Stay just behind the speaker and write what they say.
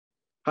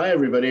Hi,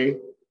 everybody.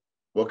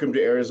 Welcome to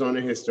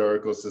Arizona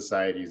Historical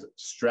Society's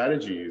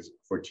Strategies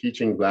for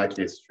Teaching Black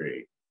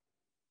History.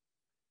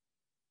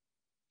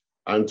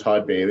 I'm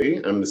Todd Bailey.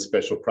 I'm the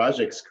Special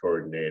Projects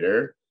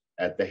Coordinator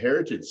at the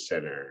Heritage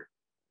Center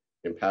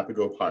in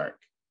Papago Park.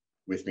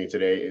 With me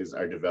today is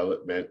our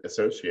Development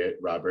Associate,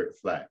 Robert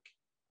Fleck.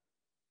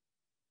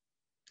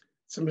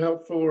 Some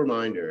helpful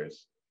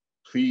reminders.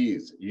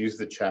 Please use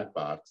the chat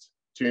box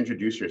to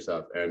introduce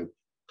yourself and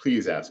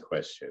please ask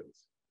questions.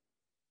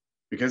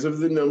 Because of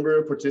the number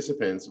of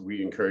participants,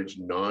 we encourage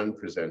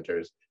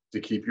non-presenters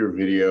to keep your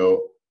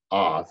video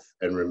off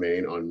and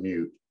remain on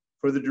mute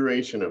for the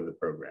duration of the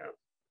program.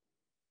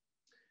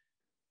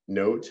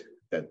 Note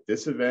that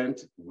this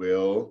event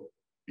will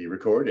be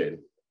recorded.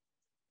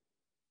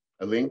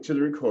 A link to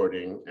the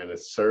recording and a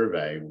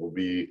survey will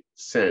be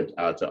sent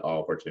out to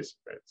all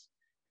participants.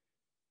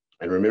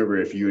 And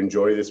remember, if you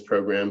enjoy this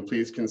program,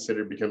 please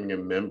consider becoming a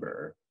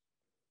member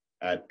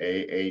at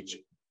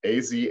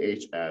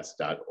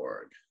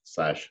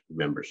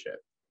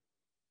azhs.org/membership.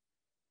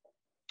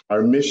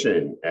 Our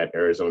mission at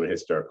Arizona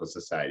Historical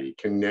Society,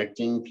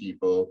 connecting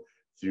people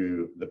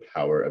through the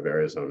power of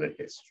Arizona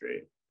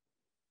history.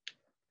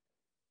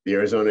 The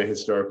Arizona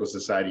Historical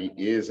Society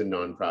is a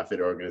nonprofit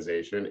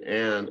organization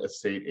and a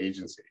state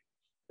agency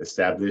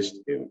established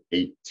in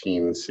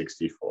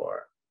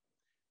 1864.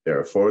 There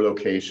are 4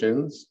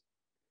 locations.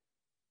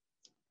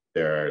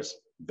 There's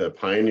the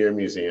Pioneer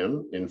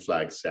Museum in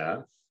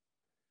Flagstaff,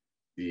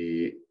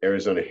 the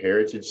Arizona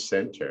Heritage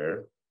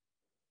Center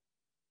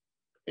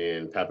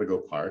in Papago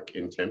Park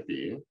in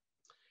Tempe.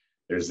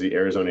 There's the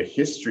Arizona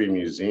History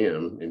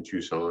Museum in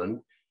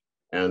Tucson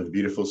and the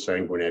beautiful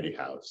Sanguinetti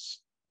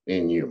House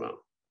in Yuma.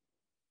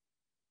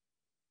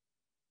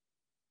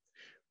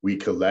 We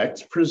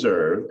collect,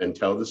 preserve, and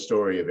tell the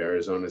story of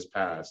Arizona's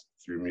past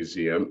through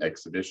museum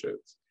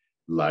exhibitions,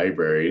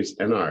 libraries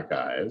and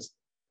archives,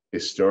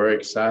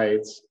 historic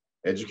sites,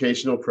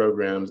 educational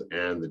programs,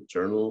 and the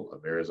Journal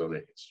of Arizona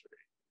History.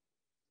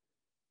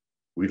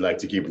 We'd like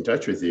to keep in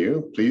touch with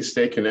you. Please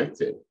stay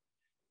connected.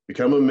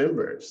 Become a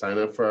member, sign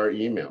up for our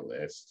email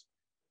list,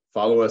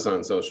 follow us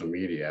on social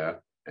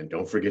media, and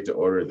don't forget to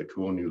order the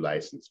cool new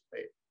license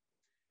plate.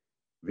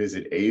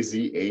 Visit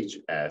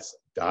azhs.org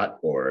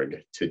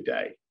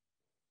today.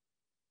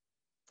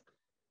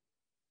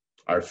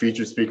 Our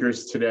featured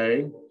speakers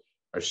today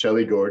are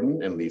Shelly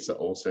Gordon and Lisa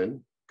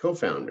Olson,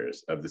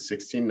 co-founders of the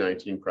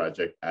 1619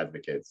 Project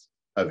Advocates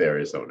of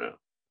Arizona.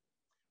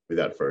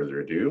 Without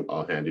further ado,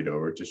 I'll hand it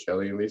over to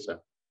Shelly and Lisa.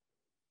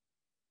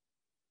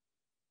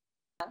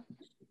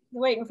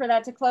 Waiting for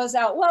that to close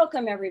out.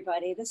 Welcome,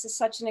 everybody. This is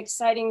such an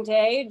exciting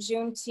day,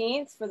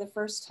 Juneteenth. For the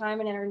first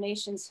time in our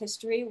nation's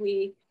history,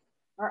 we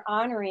are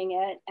honoring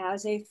it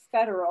as a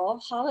federal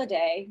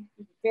holiday.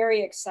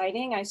 Very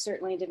exciting. I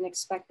certainly didn't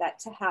expect that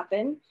to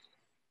happen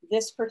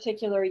this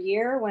particular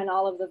year when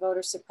all of the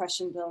voter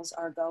suppression bills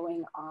are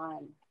going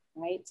on,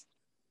 right?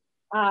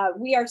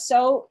 We are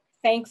so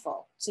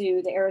thankful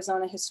to the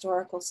Arizona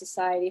Historical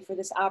Society for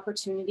this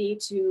opportunity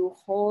to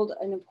hold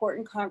an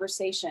important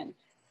conversation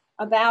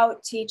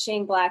about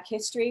teaching Black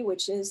history,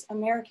 which is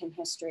American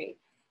history,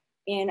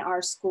 in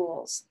our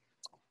schools.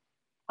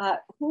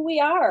 Who we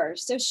are.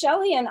 So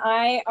Shelly and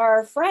I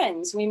are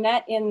friends. We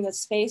met in the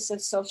space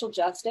of social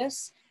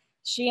justice.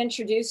 She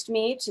introduced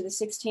me to the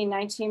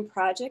 1619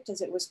 Project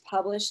as it was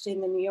published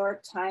in the New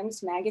York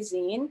Times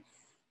Magazine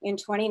in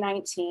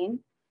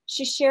 2019.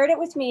 She shared it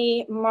with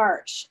me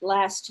March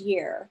last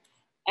year.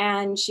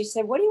 And she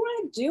said, what do you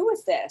want to do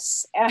with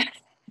this? And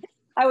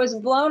I was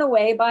blown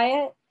away by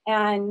it.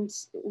 And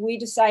we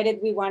decided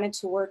we wanted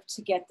to work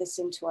to get this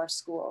into our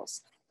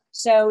schools.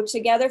 So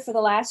together for the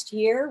last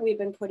year, we've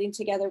been putting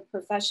together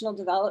professional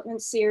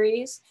development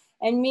series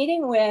and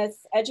meeting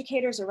with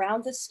educators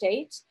around the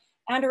state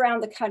and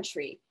around the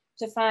country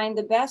to find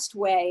the best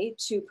way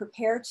to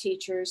prepare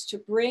teachers to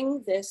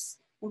bring this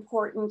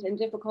important and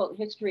difficult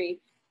history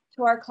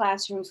to our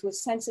classrooms with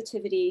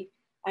sensitivity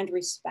and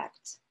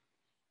respect.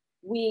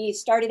 We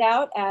started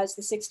out as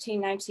the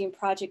 1619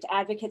 Project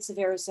Advocates of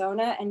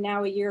Arizona, and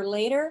now a year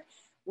later,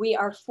 we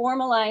are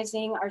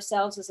formalizing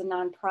ourselves as a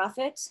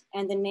nonprofit,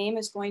 and the name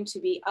is going to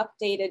be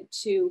updated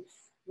to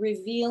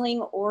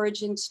Revealing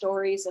Origin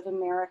Stories of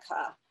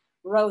America,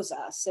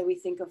 Rosa. So we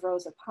think of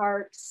Rosa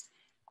Parks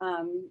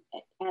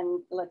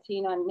and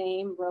Latina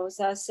name,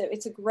 Rosa. So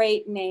it's a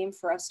great name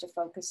for us to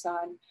focus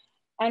on.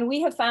 And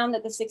we have found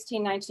that the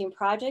 1619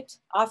 Project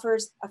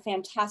offers a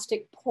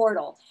fantastic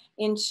portal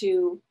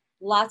into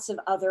lots of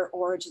other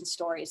origin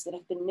stories that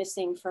have been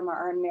missing from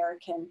our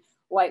American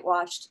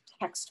whitewashed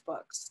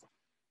textbooks.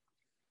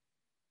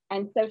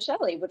 And so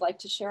Shelly would like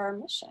to share our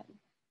mission.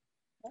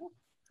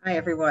 Hi,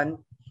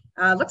 everyone.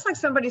 Looks like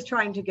somebody's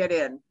trying to get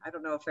in. I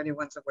don't know if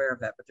anyone's aware of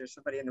that, but there's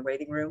somebody in the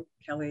waiting room,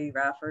 Kelly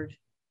Rafford.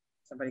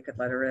 Somebody could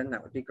let her in,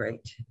 that would be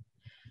great.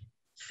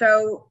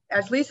 So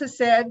as Lisa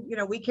said,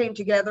 we came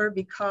together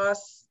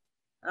because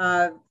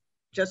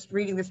just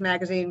reading this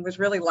magazine was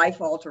really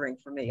life-altering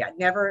for me. I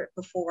never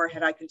before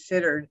had I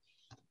considered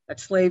that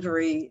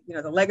slavery,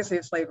 the legacy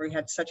of slavery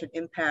had such an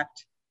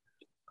impact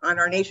on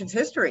our nation's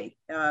history.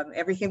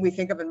 Everything we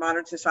think of in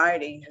modern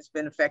society has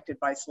been affected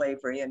by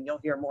slavery, and you'll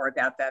hear more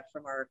about that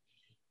from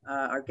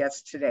our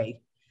guests today.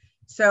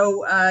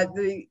 So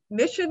the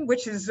mission,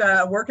 which is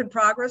a work in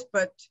progress,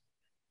 but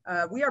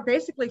we are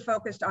basically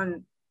focused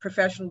on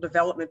professional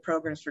development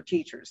programs for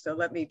teachers. So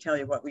let me tell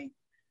you what we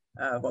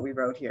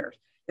wrote here.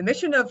 The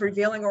mission of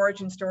Revealing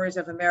Origin Stories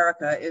of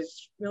America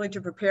is really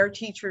to prepare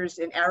teachers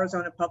in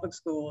Arizona public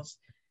schools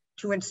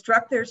to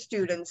instruct their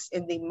students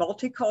in the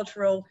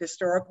multicultural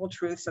historical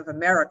truths of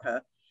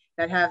America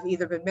that have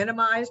either been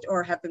minimized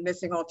or have been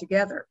missing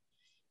altogether.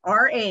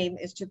 Our aim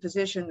is to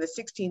position the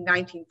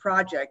 1619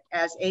 Project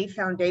as a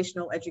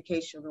foundational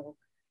educational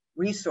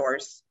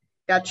resource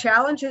that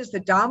challenges the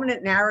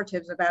dominant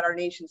narratives about our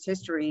nation's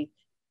history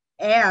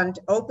and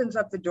opens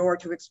up the door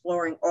to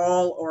exploring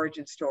all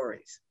origin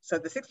stories. So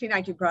the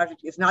 1619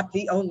 Project is not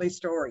the only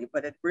story,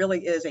 but it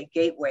really is a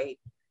gateway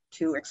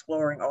to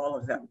exploring all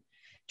of them.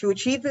 To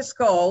achieve this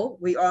goal,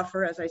 we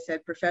offer, as I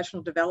said,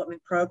 professional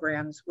development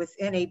programs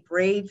within a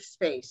brave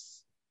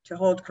space to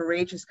hold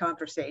courageous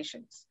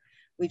conversations.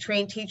 We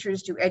train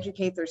teachers to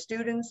educate their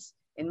students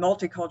in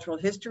multicultural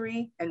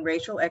history and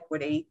racial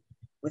equity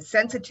with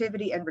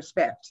sensitivity and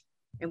respect.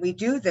 And we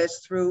do this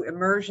through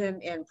immersion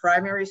in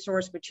primary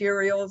source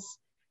materials,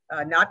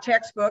 not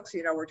textbooks.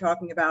 You know, we're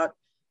talking about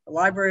the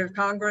Library of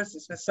Congress, the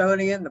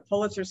Smithsonian, the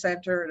Pulitzer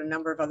Center, and a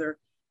number of other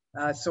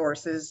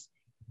sources.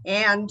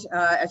 And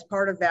as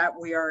part of that,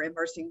 we are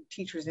immersing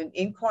teachers in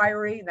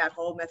inquiry, that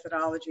whole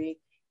methodology,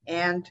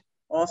 and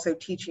also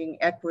teaching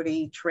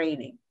equity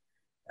training,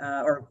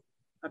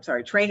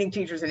 training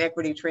teachers in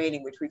equity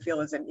training, which we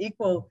feel is an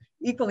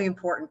equally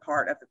important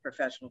part of the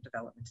professional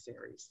development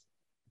series.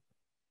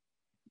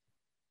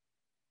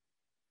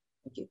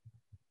 Thank you.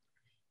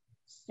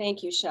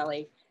 Thank you,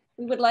 Shelly.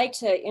 We would like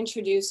to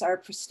introduce our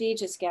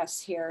prestigious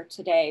guests here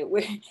today.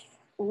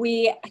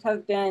 We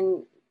have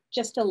been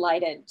just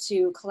delighted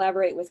to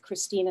collaborate with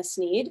Christina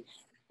Sneed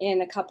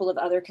in a couple of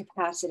other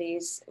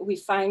capacities. We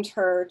find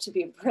her to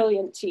be a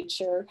brilliant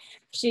teacher.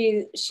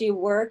 She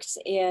works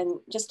in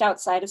just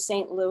outside of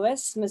St.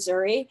 Louis,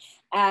 Missouri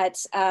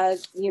at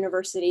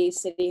University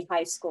City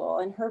High School.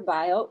 And her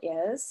bio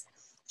is,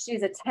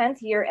 she's a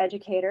 10th year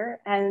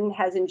educator and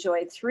has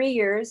enjoyed 3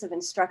 years of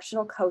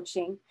instructional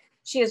coaching.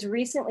 She has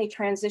recently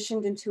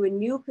transitioned into a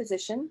new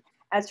position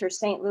as her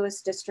St.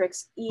 Louis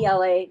District's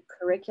ELA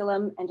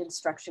Curriculum and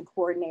Instruction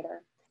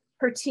Coordinator.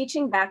 Her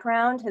teaching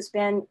background has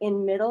been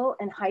in middle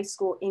and high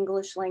school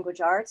English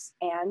language arts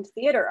and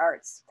theater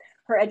arts.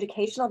 Her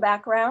educational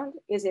background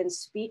is in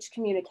speech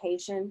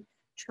communication,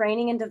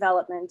 training and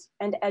development,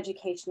 and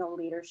educational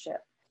leadership.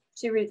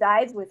 She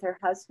resides with her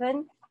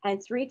husband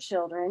and 3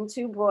 children,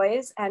 2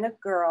 boys and a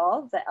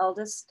girl. The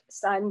eldest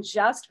son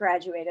just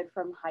graduated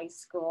from high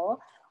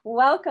school.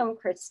 Welcome,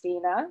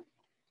 Christina.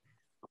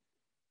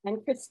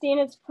 And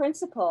Christina's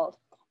principal,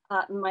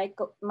 Mike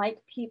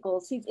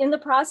Peoples. He's in the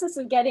process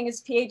of getting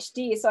his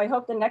PhD, so I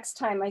hope the next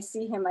time I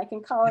see him, I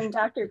can call him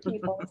Dr.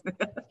 Peoples.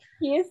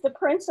 He is the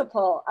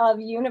principal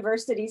of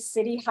University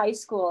City High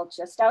School,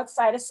 just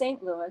outside of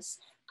St. Louis.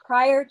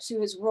 Prior to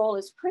his role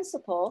as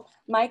principal,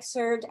 Mike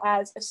served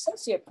as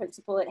associate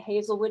principal at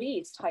Hazelwood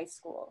East High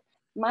School.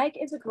 Mike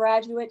is a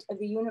graduate of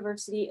the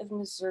University of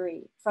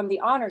Missouri from the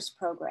honors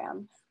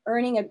program,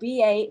 earning a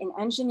BA in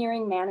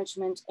engineering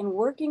management and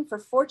working for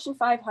Fortune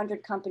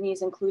 500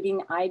 companies,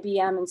 including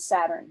IBM and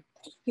Saturn.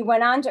 He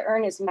went on to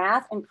earn his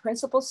math and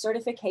principal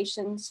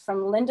certifications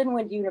from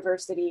Lindenwood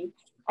University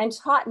and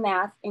taught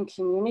math in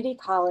community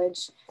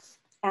college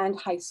and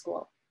high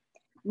school.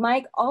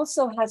 Mike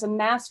also has a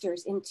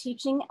master's in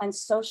teaching and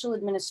social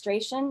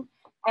administration,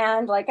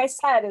 and like I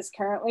said, is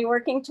currently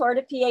working toward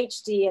a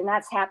PhD, and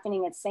that's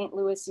happening at St.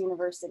 Louis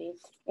University.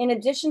 In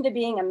addition to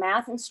being a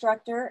math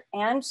instructor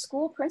and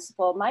school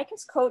principal, Mike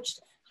has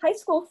coached high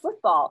school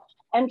football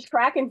and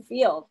track and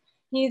field.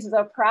 He's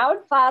the proud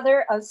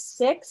father of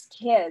 6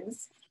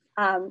 kids.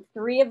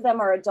 3 of them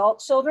are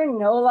adult children,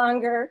 no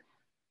longer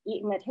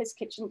eating at his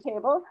kitchen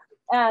table,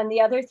 and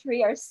the other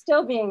 3 are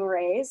still being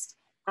raised.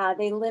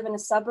 They live in a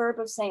suburb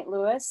of St.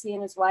 Louis, he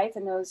and his wife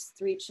and those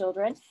 3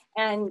 children.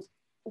 And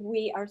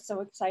we are so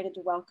excited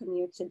to welcome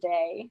you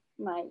today,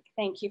 Mike.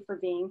 Thank you for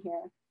being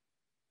here.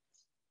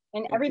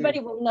 And everybody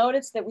will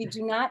notice that we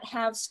do not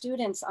have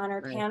students on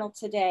our panel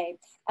today.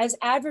 As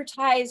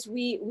advertised,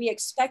 we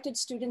expected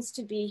students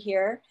to be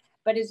here,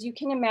 but as you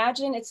can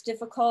imagine, it's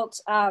difficult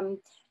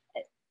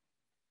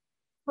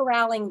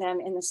corralling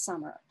them in the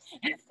summer.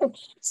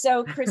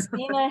 So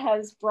Christina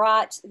has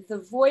brought the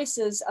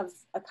voices of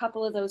a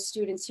couple of those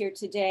students here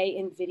today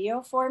in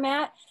video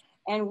format,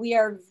 and we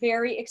are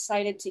very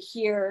excited to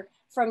hear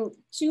from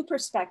 2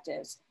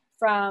 perspectives,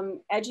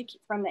 from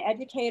the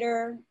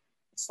educator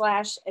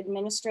 /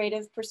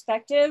 administrative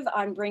perspective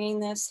on bringing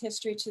this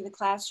history to the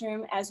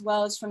classroom, as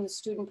well as from the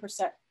student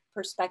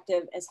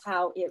perspective as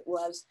how it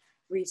was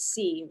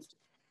received.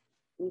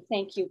 And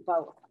thank you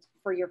both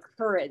for your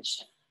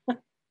courage.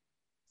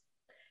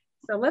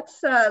 So let's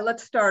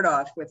start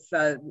off with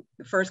the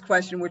first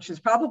question, which is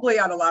probably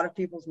on a lot of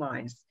people's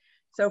minds.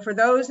 So for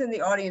those in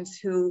the audience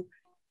who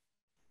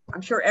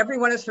I'm sure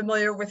everyone is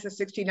familiar with the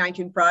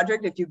 1619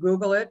 Project. If you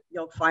Google it,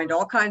 you'll find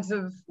all kinds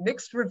of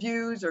mixed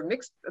reviews or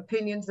mixed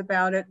opinions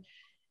about it.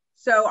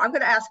 So I'm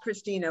going to ask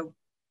Christina,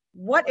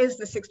 what is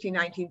the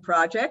 1619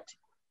 Project,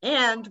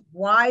 and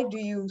why do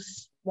you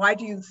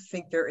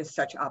think there is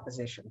such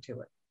opposition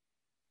to it?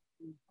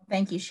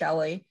 Thank you,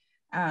 Shelly.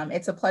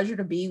 It's a pleasure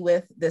to be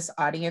with this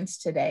audience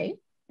today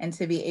and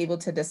to be able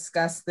to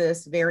discuss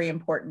this very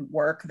important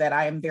work that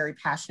I am very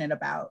passionate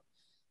about.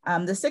 The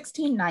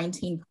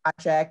 1619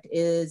 Project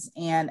is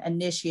an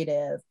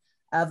initiative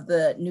of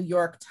the New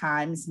York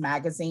Times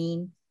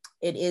Magazine.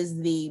 It is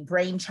the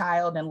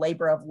brainchild and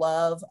labor of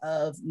love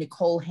of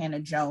Nikole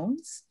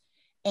Hannah-Jones.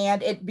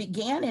 And it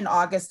began in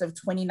August of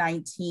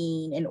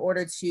 2019 in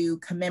order to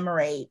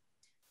commemorate,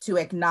 to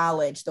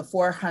acknowledge the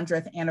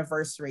 400th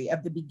anniversary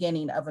of the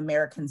beginning of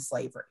American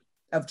slavery,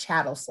 of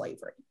chattel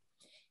slavery.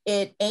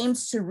 It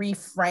aims to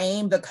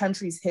reframe the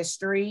country's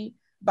history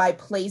by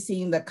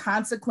placing the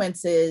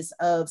consequences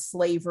of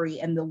slavery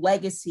and the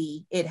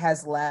legacy it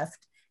has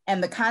left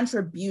and the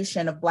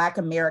contribution of Black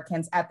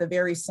Americans at the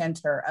very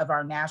center of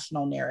our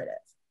national narrative.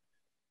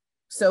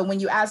 So when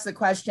you ask the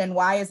question,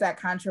 why is that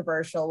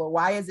controversial or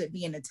why is it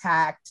being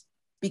attacked?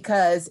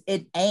 Because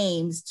it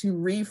aims to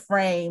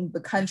reframe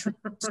the country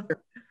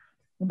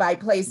by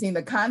placing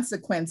the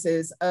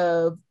consequences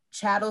of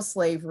chattel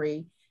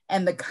slavery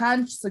and the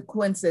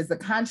consequences, the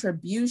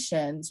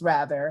contributions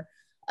rather,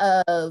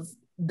 of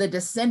the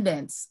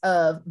descendants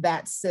of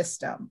that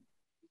system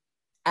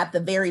at the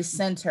very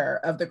center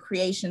of the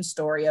creation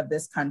story of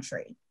this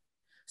country.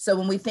 So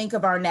when we think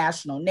of our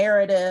national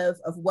narrative,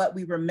 of what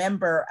we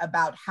remember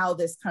about how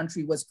this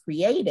country was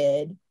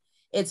created,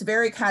 it's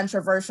very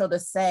controversial to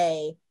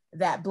say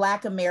that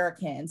Black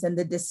Americans and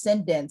the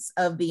descendants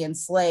of the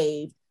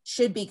enslaved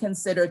should be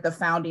considered the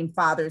founding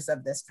fathers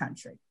of this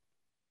country.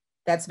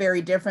 That's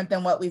very different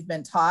than what we've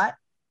been taught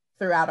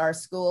throughout our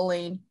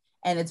schooling.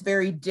 And it's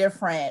very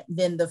different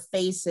than the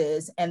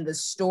faces and the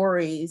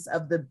stories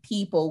of the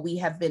people we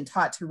have been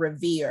taught to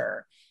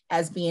revere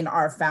as being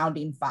our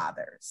founding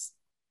fathers.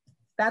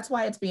 That's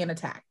why it's being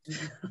attacked.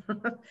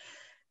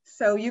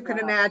 So you can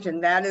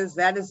imagine that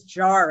is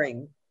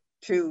jarring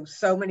to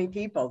so many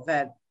people,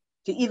 that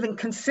to even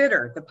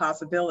consider the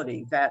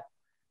possibility that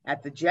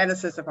at the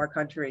genesis of our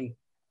country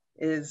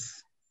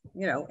is,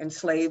 you know,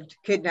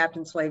 kidnapped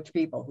enslaved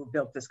people who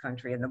built this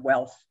country and the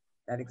wealth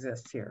that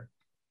exists here.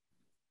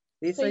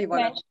 So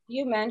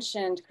you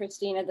mentioned,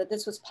 Christina, that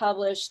this was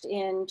published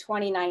in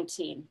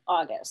 2019,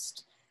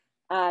 August,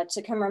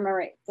 to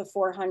commemorate the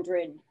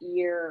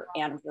 400-year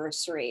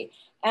anniversary.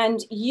 And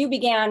you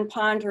began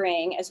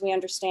pondering, as we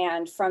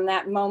understand, from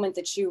that moment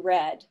that you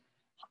read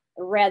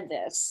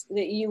this,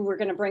 that you were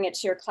going to bring it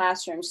to your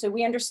classroom. So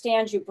we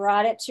understand you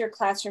brought it to your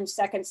classroom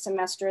second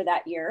semester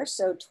that year,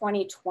 so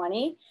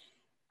 2020.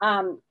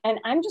 And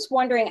I'm just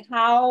wondering,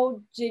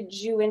 how did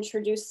you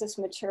introduce this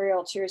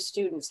material to your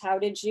students? How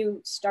did you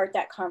start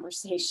that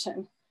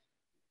conversation?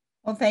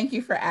 Well, thank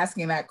you for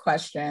asking that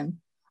question.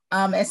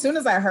 As soon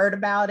as I heard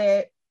about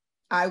it,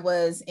 I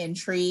was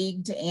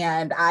intrigued,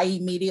 and I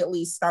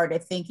immediately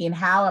started thinking,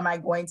 how am I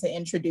going to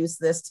introduce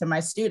this to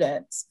my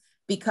students?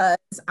 Because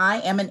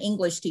I am an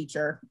English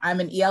teacher. I'm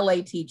an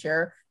ELA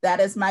teacher. That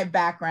is my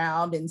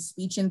background in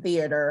speech and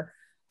theater.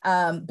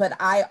 But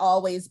I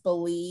always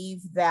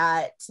believe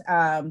that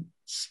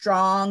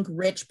strong,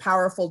 rich,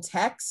 powerful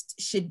text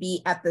should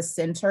be at the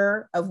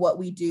center of what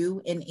we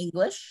do in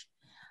English.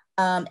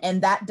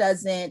 And that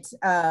doesn't,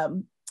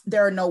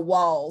 there are no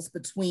walls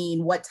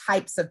between what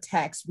types of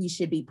text we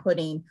should be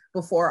putting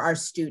before our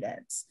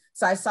students.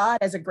 So I saw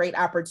it as a great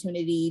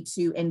opportunity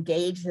to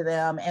engage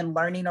them in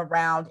learning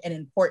around an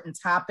important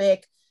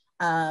topic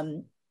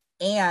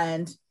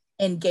and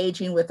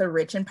engaging with a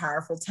rich and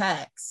powerful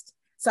text.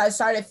 So I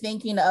started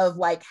thinking of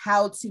like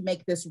how to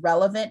make this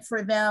relevant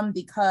for them,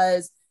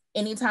 because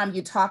anytime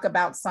you talk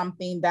about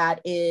something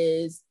that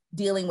is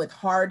dealing with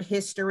hard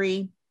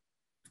history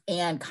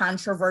and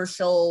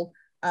controversial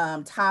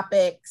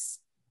topics,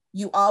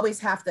 you always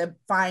have to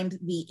find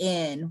the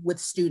in with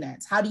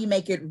students. How do you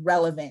make it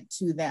relevant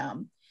to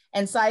them?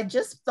 And so I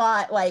just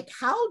thought, like,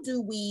 how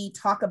do we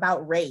talk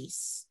about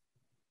race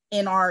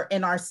in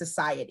our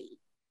society?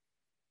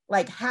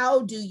 Like,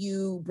 how do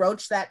you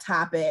broach that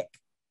topic?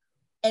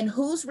 And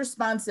whose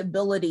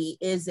responsibility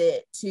is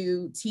it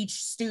to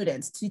teach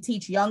students, to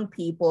teach young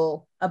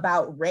people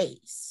about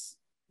race?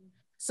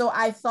 So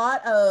I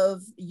thought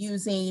of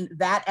using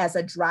that as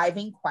a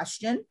driving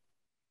question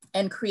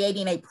and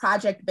creating a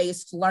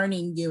project-based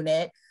learning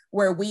unit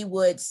where we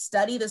would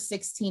study the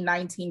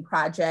 1619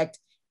 Project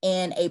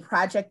in a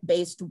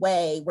project-based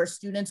way, where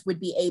students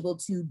would be able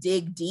to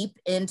dig deep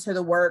into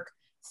the work,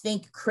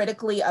 think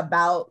critically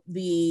about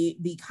the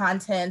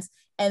contents,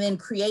 and then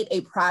create a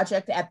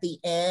project at the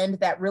end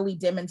that really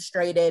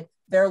demonstrated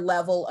their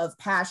level of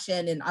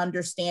passion and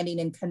understanding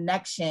and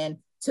connection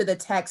to the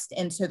text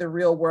and to the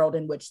real world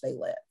in which they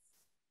live.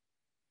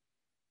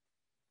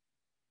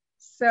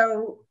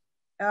 So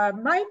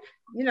Mike,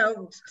 you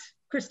know,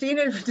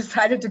 Christina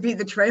decided to be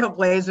the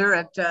trailblazer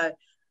at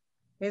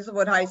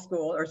Hazelwood High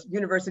School, or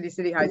University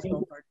City High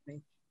School, pardon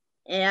me.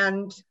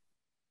 And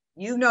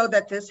you know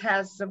that this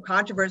has some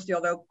controversy,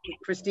 although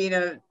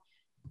Christina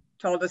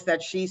told us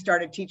that she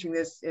started teaching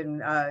this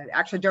in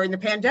actually during the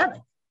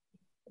pandemic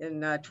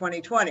in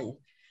 2020.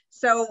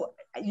 So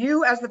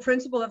you, as the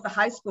principal of the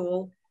high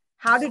school,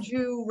 how did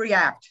you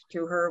react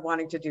to her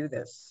wanting to do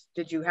this?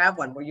 Did you have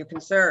one? Were you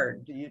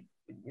concerned? Did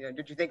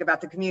you think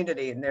about the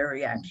community and their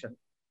reaction?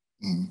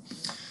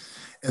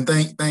 And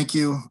thank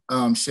you,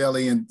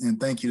 Shelly, and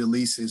thank you to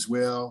Lisa as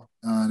well.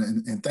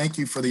 And thank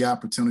you for the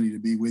opportunity to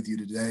be with you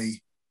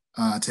today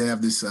to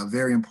have this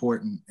very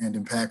important and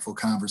impactful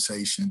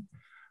conversation.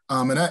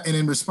 And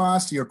in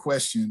response to your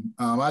question,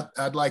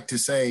 I'd like to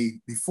say,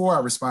 before I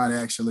respond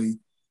actually,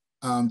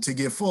 to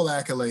give full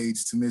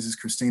accolades to Mrs.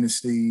 Christina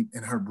Sneed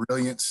and her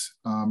brilliance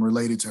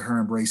related to her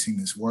embracing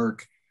this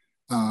work.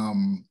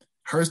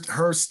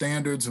 Her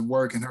standards of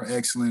work and her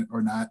excellence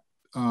are not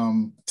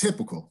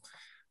typical.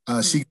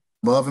 She goes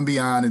above and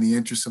beyond in the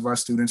interests of our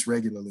students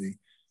regularly.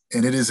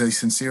 And it is a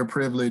sincere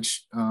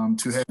privilege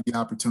to have the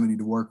opportunity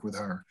to work with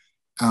her.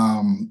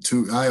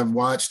 I have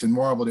watched and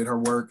marveled at her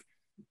work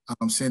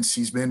since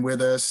she's been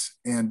with us,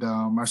 and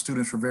our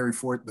students were very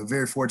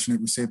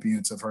fortunate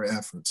recipients of her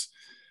efforts.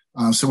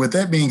 So with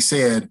that being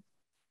said,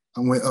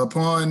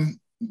 upon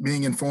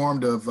being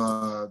informed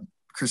of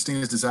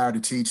Christina's desire to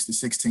teach the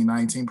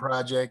 1619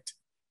 project,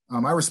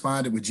 I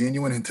responded with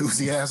genuine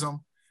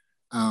enthusiasm.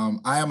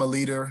 I am a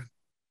leader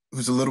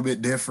who's a little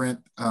bit different.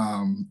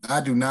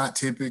 I do not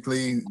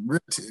typically,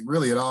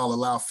 really at all,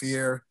 allow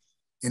fear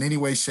in any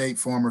way, shape,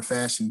 form, or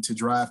fashion to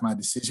drive my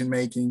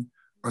decision-making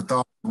or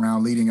thought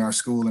around leading our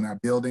school and our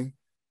building.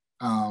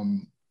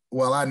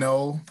 While I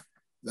know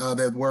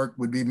that work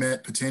would be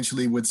met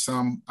potentially with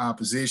some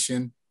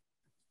opposition,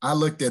 I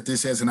looked at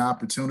this as an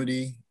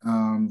opportunity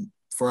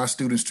for our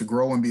students to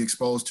grow and be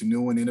exposed to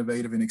new and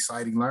innovative and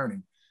exciting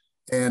learning,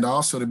 and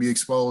also to be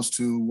exposed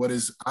to what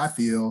is, I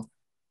feel,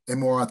 a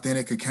more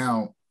authentic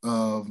account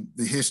of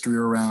the history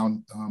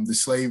around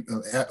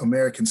the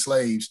American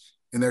slaves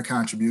and their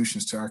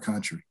contributions to our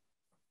country.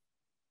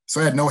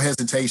 So I had no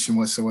hesitation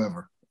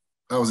whatsoever.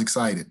 I was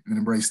excited and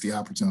embraced the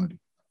opportunity.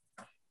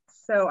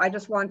 So I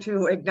just want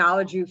to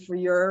acknowledge you for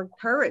your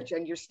courage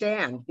and your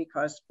stand,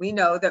 because we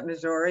know that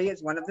Missouri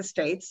is one of the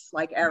states,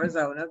 like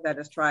Arizona, that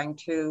is trying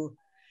to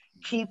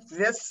keep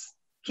this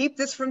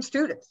from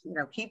students,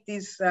 keep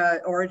these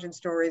origin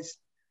stories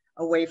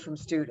away from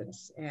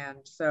students. And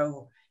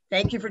so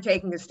thank you for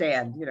taking a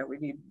stand. We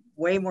need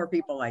way more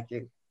people like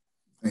you.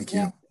 Thank you.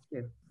 Thank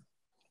you.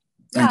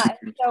 Yeah,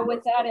 so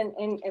with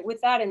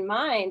that in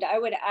mind, I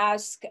would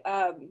ask,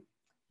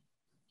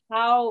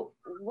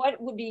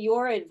 what would be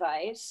your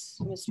advice,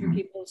 Mr.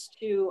 Peoples,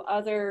 to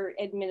other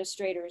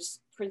administrators,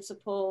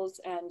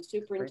 principals, and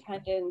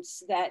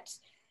superintendents that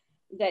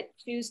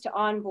choose to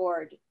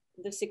onboard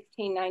the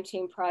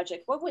 1619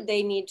 project? What would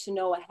they need to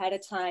know ahead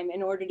of time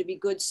in order to be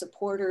good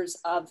supporters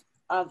of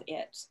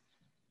it?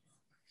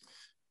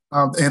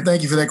 And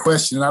thank you for that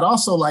question. And I'd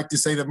also like to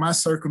say that my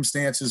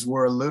circumstances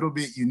were a little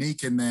bit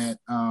unique in that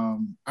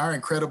our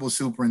incredible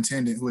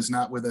superintendent, who is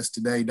not with us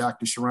today,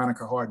 Dr.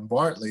 Sharonica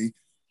Harden-Bartley,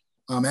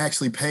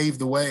 actually paved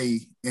the way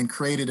and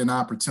created an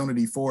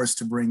opportunity for us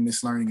to bring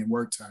this learning and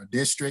work to our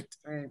district.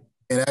 Right.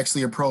 And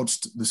actually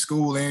approached the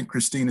school and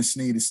Christina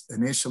Sneed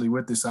initially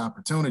with this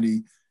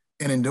opportunity.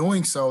 And in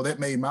doing so, that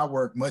made my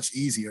work much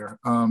easier,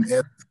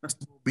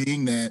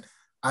 being that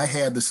I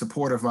had the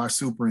support of our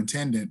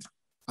superintendent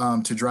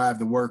to drive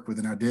the work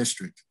within our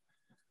district.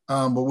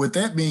 But with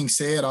that being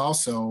said,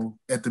 also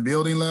at the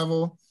building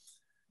level,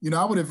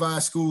 I would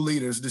advise school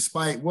leaders,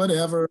 despite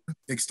whatever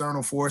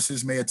external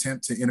forces may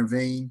attempt to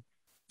intervene,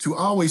 to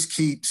always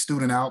keep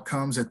student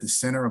outcomes at the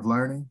center of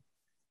learning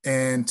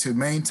and to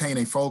maintain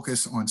a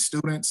focus on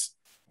students.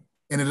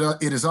 And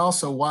it is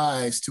also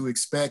wise to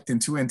expect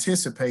and to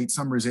anticipate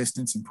some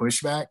resistance and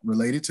pushback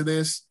related to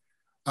this.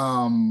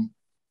 And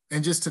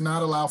just to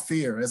not allow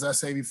fear. As I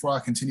say before, I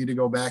continue to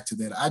go back to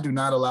that. I do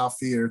not allow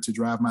fear to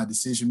drive my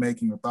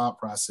decision-making or thought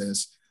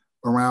process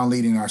around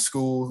leading our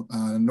school,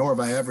 nor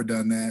have I ever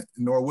done that,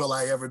 nor will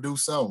I ever do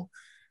so.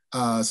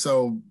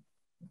 So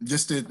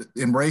just to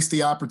embrace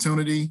the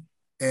opportunity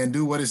and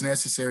do what is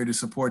necessary to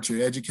support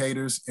your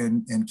educators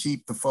and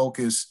keep the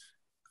focus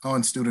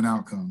on student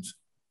outcomes.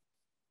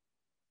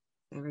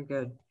 Very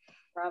good.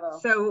 Bravo.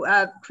 So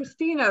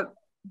Christina,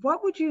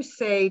 what would you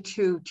say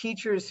to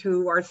teachers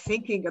who are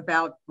thinking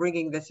about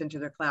bringing this into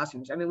their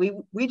classrooms? I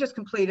mean, we just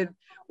completed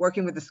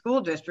working with the school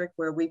district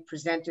where we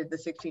presented the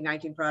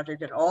 1619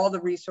 project and all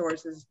the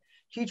resources.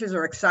 Teachers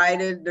are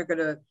excited. They're going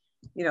to,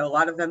 a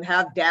lot of them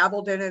have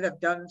dabbled in it, have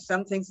done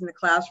some things in the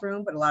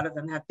classroom, but a lot of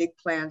them have big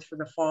plans for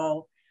the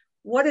fall.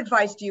 What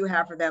advice do you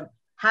have for them?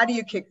 How do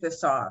you kick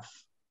this off?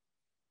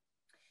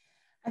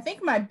 I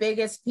think my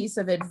biggest piece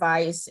of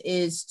advice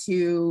is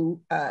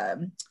to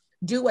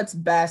do what's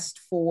best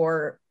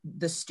for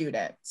the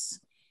students.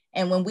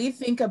 And when we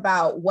think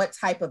about what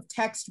type of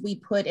text we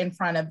put in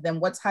front of them,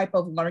 what type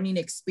of learning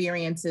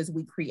experiences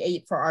we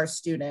create for our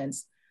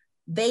students,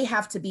 they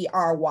have to be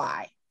our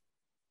why.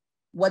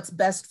 what's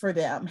best for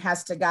them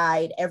has to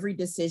guide every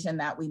decision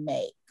that we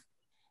make.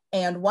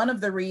 And one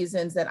of the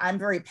reasons that I'm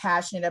very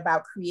passionate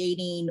about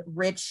creating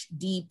rich,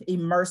 deep,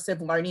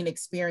 immersive learning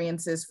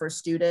experiences for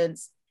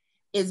students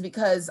is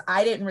because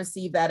I didn't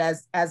receive that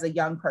as a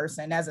young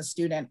person, as a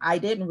student. I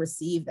didn't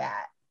receive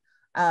that.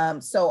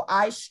 So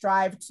I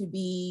strive to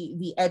be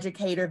the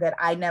educator that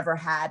I never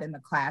had in the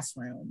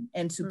classroom,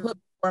 and to put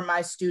for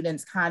my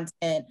students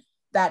content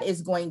that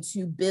is going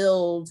to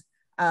build,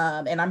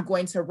 and I'm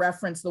going to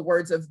reference the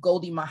words of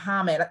Gholdy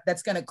Muhammad,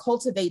 that's going to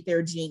cultivate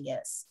their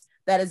genius,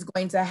 that is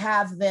going to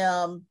have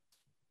them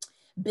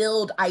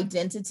build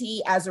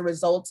identity as a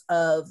result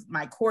of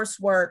my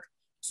coursework,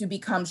 to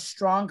become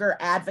stronger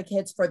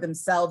advocates for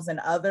themselves and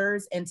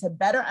others, and to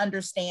better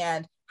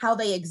understand how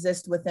they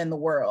exist within the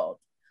world.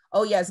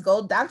 Oh yes,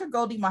 Dr.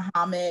 Gholdy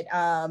Muhammad,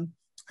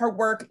 her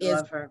work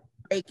is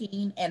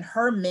breaking, and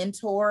her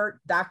mentor,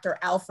 Dr.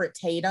 Alfred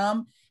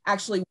Tatum,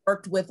 actually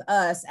worked with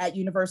us at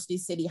University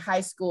City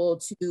High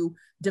School to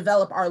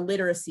develop our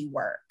literacy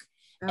work.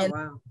 And wow.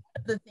 one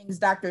of the things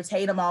Dr.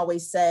 Tatum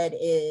always said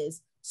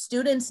is,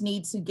 students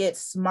need to get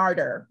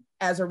smarter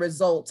as a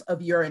result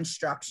of your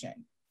instruction.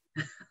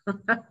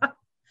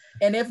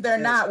 And if they're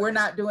not, we're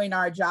not doing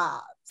our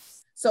jobs.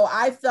 So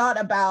I thought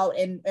about,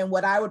 and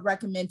what I would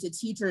recommend to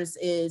teachers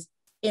is,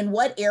 in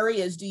what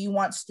areas do you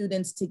want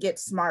students to get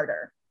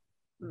smarter?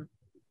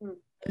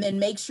 And then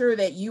make sure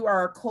that you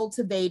are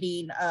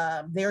cultivating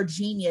their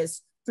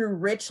genius through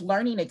rich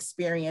learning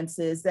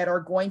experiences that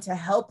are going to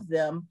help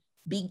them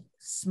be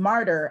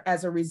smarter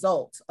as a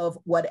result of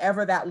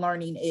whatever that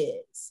learning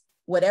is,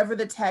 whatever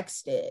the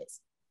text is.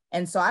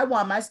 And so I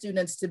want my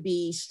students to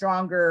be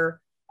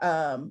stronger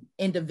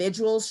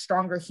individuals,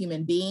 stronger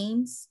human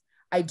beings.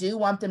 I do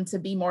want them to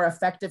be more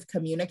effective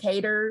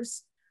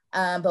communicators.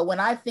 But when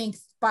I think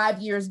 5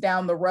 years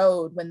down the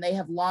road, when they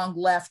have long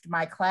left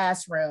my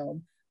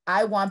classroom,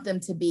 I want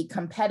them to be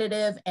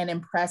competitive and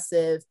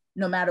impressive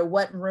no matter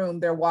what room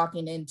they're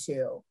walking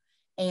into.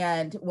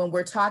 And when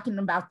we're talking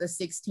about the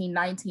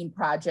 1619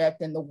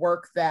 project and the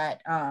work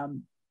that,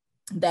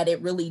 that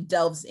it really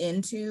delves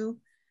into,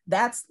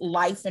 that's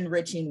life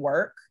enriching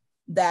work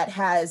that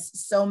has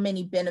so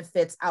many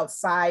benefits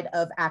outside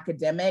of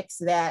academics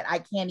that I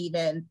can't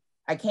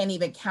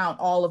even count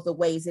all of the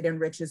ways it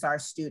enriches our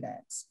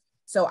students.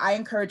 So I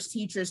encourage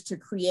teachers to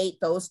create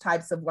those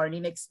types of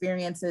learning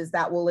experiences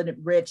that will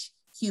enrich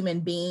human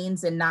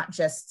beings and not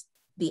just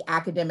the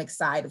academic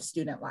side of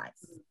student life.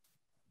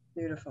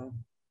 Beautiful.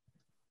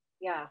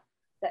 Yeah,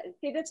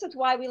 see, this is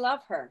why we love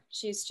her.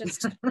 She's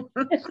just,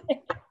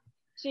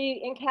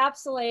 she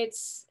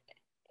encapsulates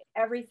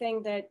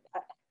everything that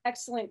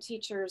excellent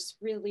teachers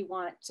really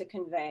want to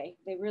convey.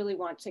 They really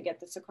want to get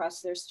this across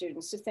to their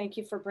students. So thank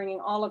you for bringing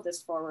all of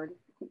this forward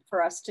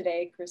for us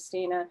today,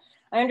 Christina.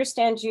 I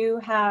understand you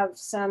have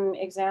some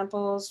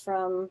examples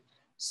from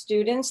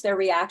students, their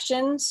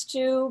reactions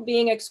to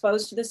being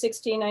exposed to the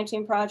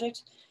 1619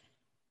 project.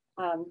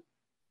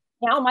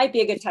 Now might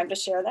be a good time to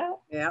share that.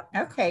 Yeah.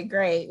 Okay,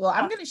 great. Well,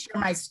 I'm going to share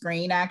my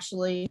screen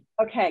actually.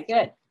 Okay,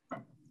 good.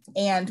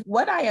 And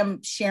what I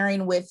am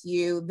sharing with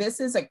you, this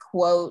is a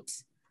quote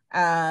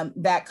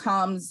that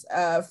comes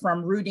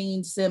from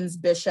Rudine Sims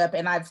Bishop.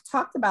 And I've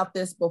talked about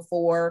this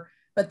before,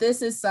 but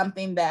this is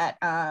something that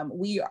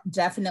we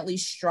definitely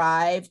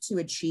strive to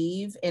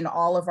achieve in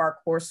all of our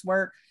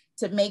coursework,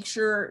 to make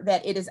sure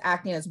that it is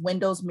acting as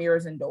windows,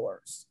 mirrors, and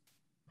doors.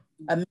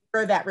 A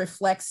mirror that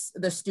reflects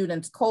the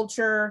student's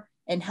culture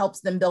and helps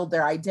them build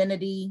their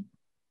identity.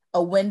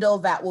 A window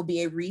that will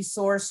be a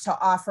resource to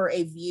offer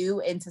a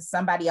view into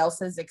somebody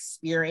else's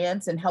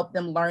experience and help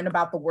them learn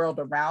about the world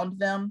around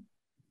them.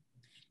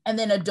 And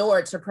then a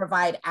door to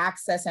provide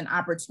access and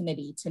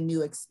opportunity to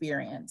new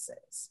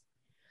experiences.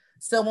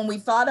 So when we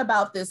thought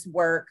about this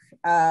work,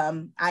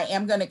 I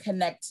am going to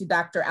connect to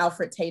Dr.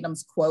 Alfred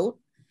Tatum's quote.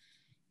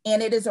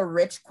 And it is a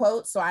rich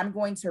quote, so I'm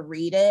going to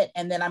read it,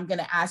 and then I'm going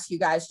to ask you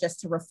guys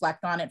just to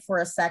reflect on it for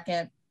a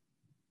second.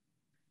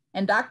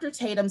 And Dr.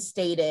 Tatum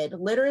stated,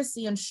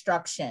 literacy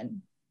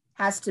instruction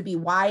has to be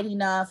wide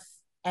enough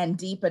and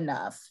deep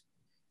enough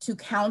to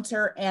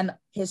counter an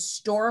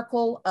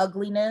historical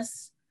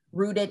ugliness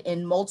rooted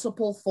in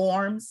multiple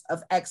forms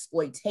of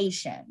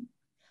exploitation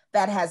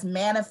that has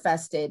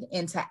manifested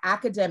into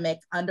academic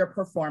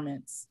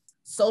underperformance,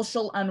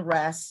 social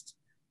unrest,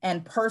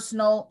 and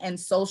personal and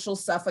social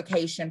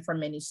suffocation for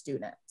many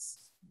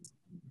students.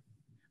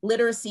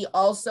 Literacy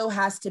also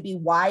has to be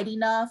wide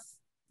enough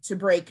to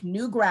break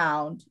new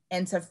ground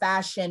and to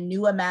fashion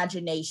new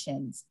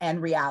imaginations and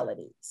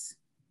realities.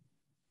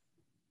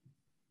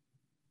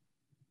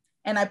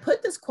 And I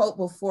put this quote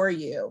before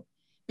you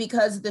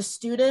because the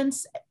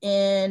students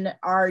in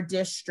our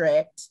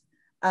district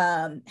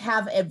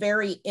have a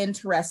very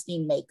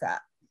interesting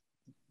makeup,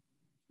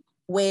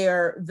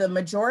 where the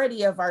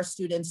majority of our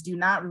students do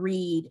not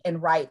read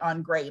and write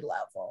on grade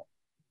level.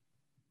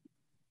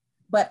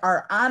 But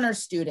our honor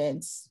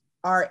students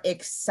are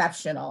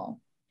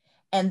exceptional,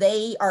 and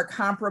they are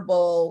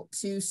comparable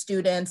to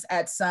students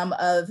at some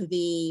of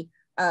the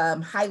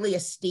highly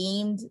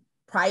esteemed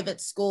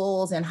private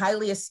schools and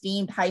highly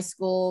esteemed high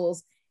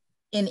schools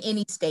in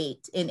any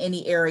state, in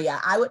any area.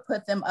 I would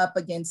put them up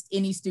against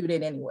any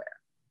student anywhere.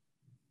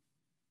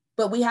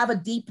 But we have a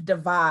deep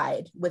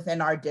divide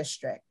within our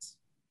district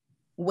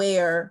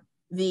where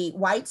the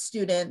white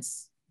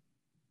students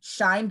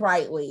shine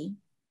brightly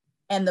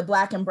and the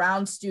Black and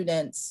brown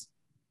students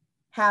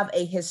have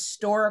a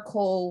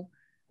historical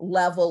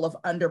level of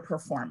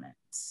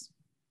underperformance,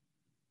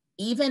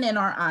 even in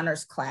our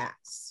honors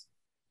class.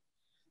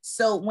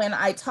 So when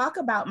I talk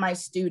about my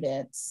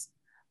students,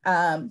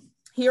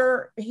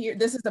 here,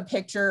 this is a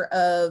picture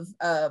of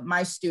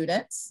my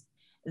students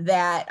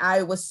that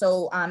I was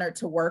so honored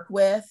to work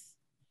with.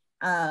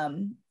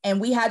 And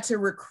we had to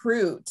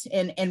recruit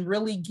and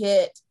really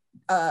get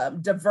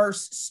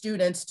diverse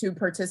students to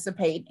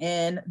participate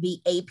in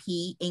the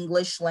AP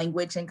English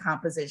Language and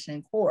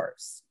Composition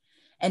course.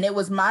 And it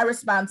was my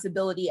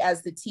responsibility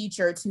as the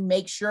teacher to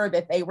make sure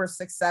that they were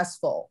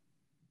successful.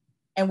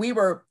 And we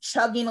were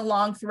chugging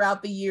along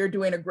throughout the year,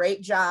 doing a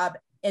great job.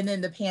 And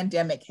then the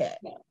pandemic hit.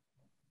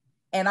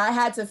 And I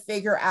had to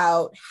figure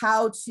out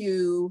how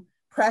to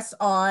press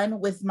on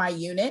with my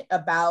unit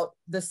about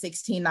the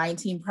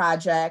 1619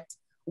 project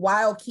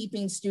while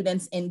keeping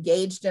students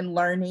engaged in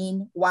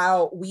learning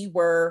while we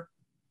were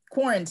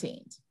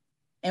quarantined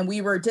and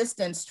we were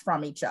distanced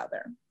from each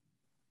other.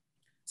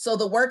 So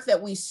the work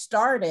that we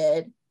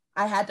started,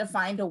 I had to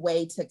find a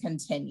way to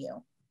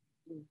continue.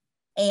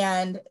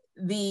 And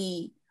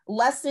the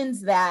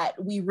lessons that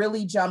we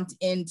really jumped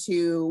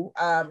into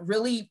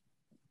really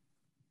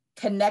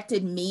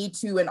connected me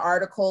to an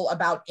article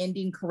about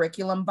ending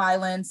curriculum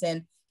violence.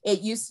 And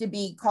it used to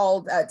be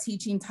called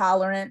Teaching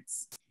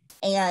Tolerance.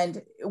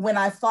 And when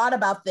I thought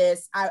about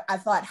this, I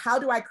thought, how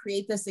do I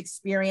create this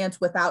experience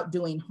without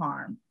doing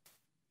harm?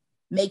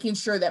 Making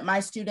sure that my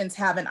students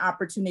have an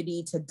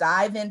opportunity to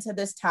dive into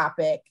this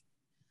topic,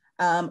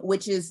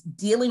 which is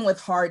dealing with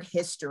hard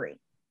history.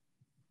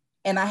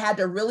 And I had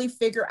to really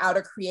figure out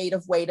a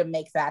creative way to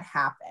make that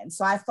happen.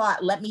 So I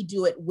thought, let me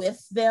do it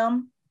with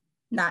them,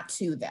 not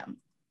to them.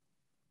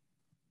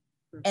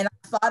 And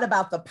I thought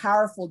about the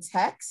powerful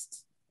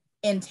text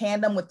in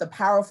tandem with the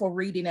powerful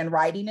reading and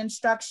writing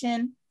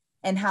instruction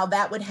and how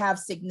that would have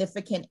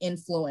significant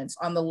influence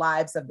on the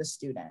lives of the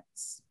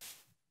students.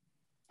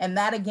 And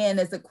that again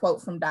is a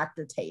quote from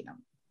Dr.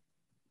 Tatum.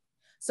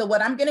 So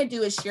what I'm gonna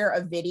do is share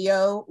a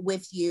video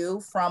with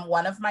you from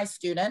one of my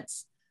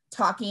students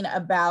talking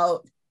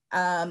about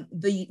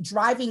the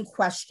driving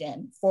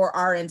question for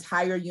our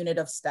entire unit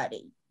of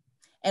study.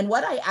 And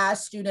what I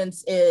ask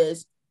students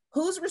is,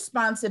 whose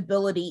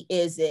responsibility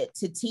is it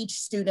to teach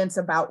students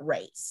about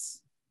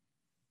race?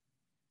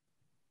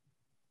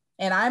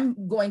 And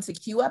I'm going to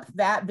cue up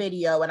that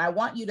video and I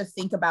want you to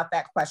think about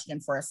that question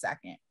for a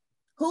second.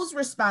 Whose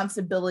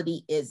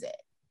responsibility is it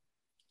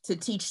to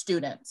teach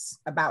students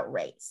about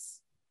race?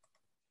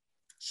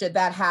 Should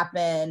that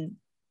happen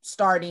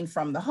starting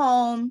from the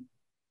home?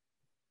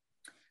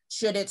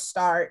 Should it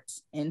start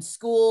in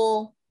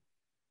school?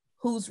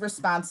 Whose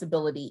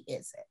responsibility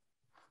is it?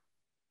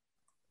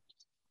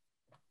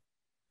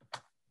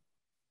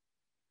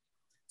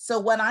 So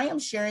what I am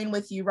sharing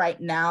with you right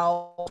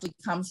now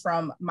comes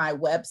from my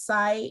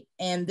website,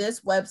 and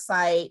this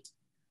website,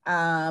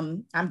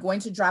 I'm going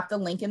to drop the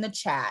link in the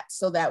chat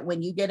so that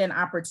when you get an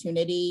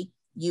opportunity,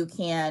 you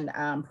can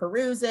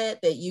peruse it,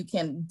 that you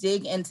can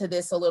dig into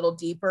this a little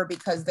deeper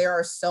because there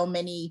are so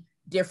many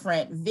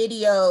different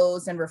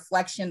videos and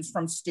reflections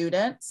from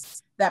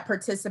students that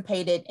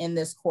participated in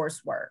this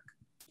coursework.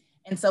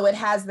 And so it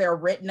has their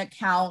written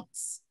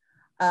accounts.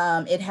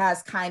 It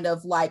has kind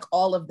of like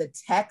all of the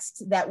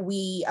text that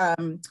we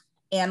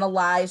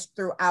analyzed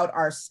throughout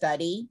our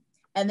study.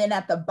 And then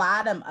at the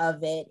bottom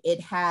of it,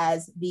 it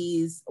has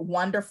these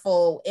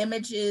wonderful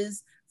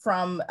images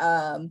from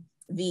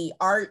the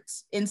art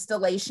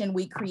installation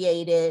we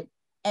created.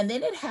 And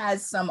then it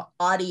has some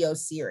audio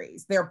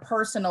series, their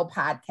personal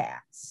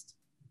podcast.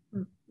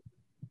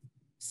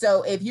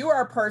 So if you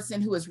are a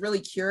person who is really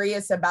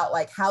curious about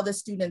like how the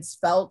students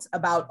felt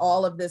about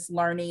all of this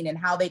learning and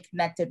how they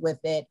connected with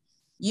it,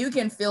 you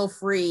can feel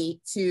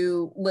free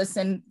to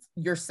listen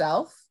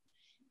yourself.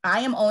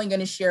 I am only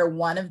going to share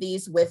one of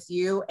these with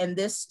you, and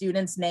this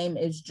student's name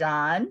is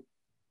John,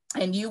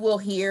 and you will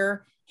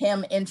hear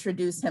him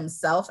introduce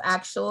himself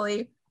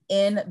actually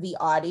in the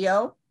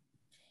audio.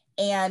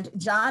 And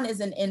John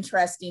is an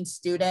interesting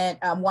student,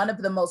 one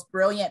of the most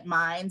brilliant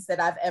minds that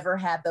I've ever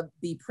had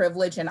the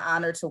privilege and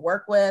honor to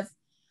work with.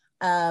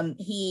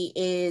 He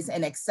is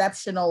an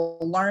exceptional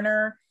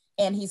learner,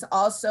 and he's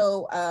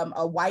also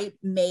a white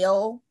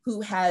male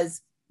who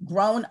has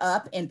grown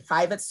up in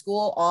private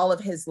school all of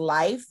his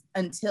life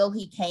until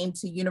he came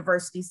to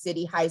University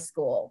City High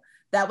School.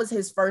 That was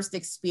his first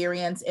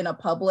experience in a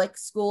public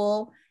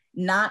school,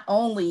 not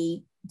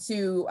only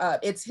to,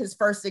 it's his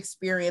first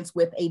experience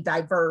with a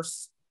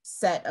diverse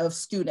set of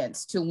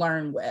students to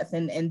learn with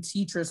and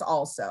teachers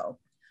also.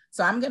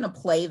 So I'm gonna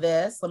play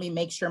this. Let me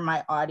make sure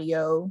my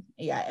audio,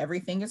 yeah,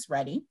 everything is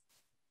ready.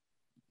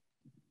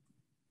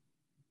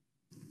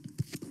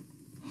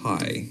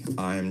 Hi,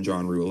 I'm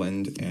John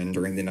Ruland, and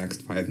during the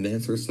next 5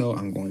 minutes or so,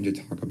 I'm going to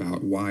talk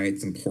about why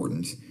it's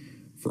important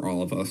for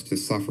all of us to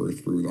suffer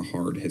through the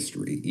hard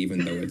history,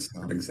 even though it's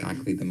not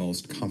exactly the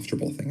most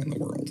comfortable thing in the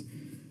world.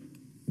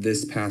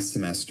 This past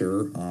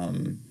semester,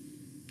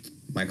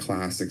 my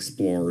class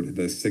explored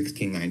the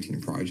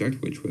 1619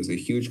 Project, which was a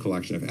huge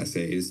collection of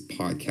essays,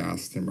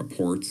 podcasts, and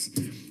reports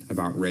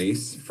about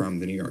race from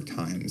the New York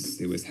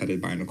Times. It was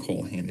headed by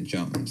Nicole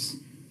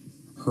Hannah-Jones.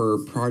 Her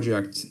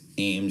project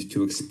aimed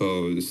to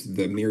expose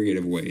the myriad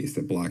of ways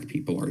that Black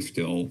people are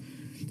still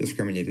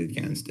discriminated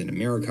against in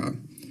America.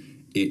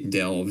 It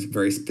delved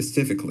very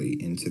specifically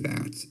into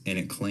that, and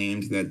it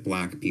claimed that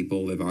Black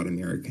people live out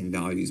American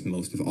values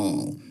most of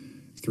all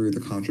through the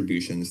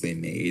contributions they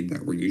made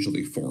that were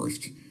usually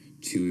forced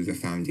to the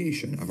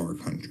foundation of our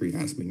country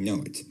as we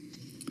know it.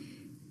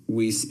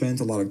 We spent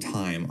a lot of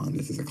time on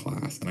this as a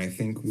class, and I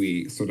think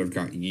we sort of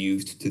got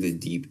used to the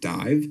deep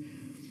dive.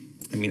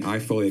 I mean, I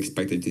fully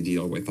expected to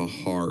deal with a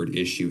hard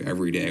issue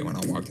every day when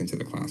I walked into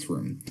the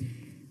classroom,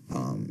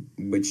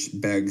 which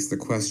begs the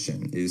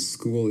question, is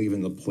school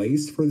even the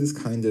place for this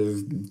kind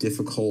of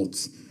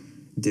difficult,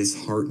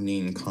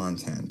 disheartening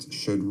content?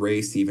 Should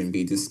race even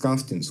be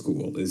discussed in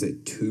school? Is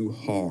it too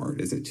hard?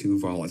 Is it too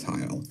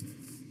volatile?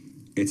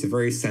 It's a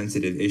very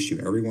sensitive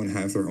issue. Everyone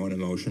has their own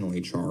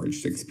emotionally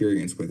charged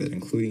experience with it,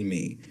 including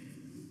me.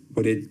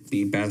 Would it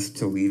be best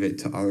to leave it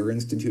to other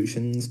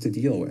institutions to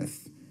deal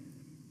with?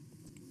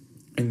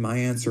 And my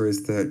answer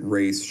is that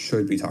race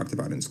should be talked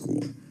about in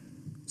school.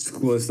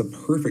 School is the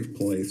perfect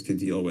place to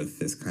deal with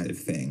this kind of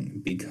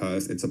thing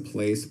because it's a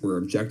place where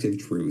objective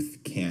truth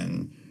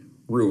can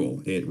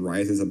rule. It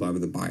rises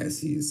above the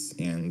biases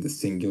and the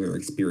singular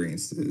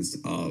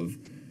experiences of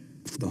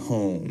the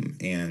home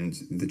and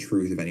the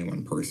truth of any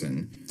one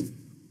person.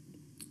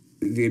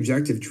 The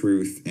objective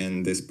truth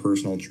and this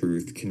personal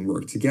truth can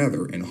work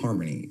together in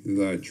harmony.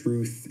 The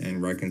Truth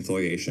and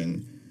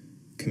Reconciliation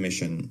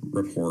Commission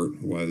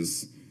report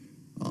was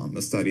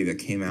a study that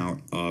came out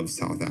of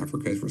South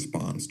Africa's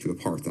response to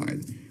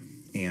apartheid.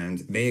 And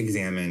they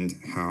examined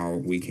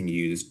how we can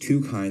use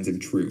two kinds of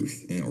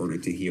truth in order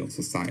to heal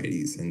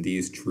societies. And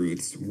these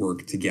truths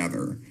work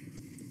together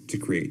to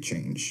create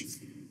change.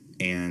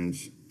 And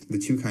the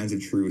two kinds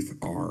of truth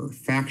are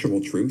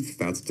factual truth,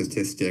 that's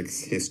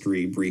statistics,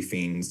 history,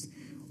 briefings,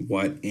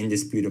 what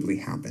indisputably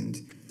happened.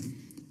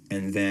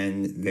 And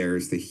then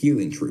there's the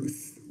healing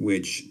truth,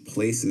 which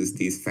places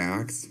these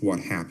facts, what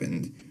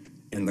happened,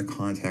 in the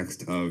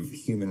context of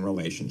human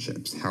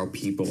relationships, how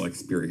people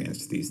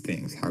experienced these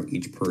things, how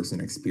each person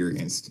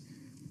experienced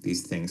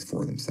these things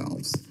for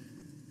themselves.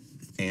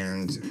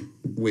 And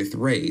with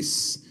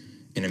race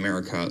in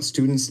America,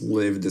 students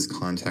live this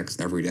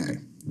context every day.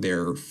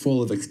 They're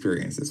full of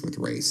experiences with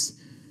race.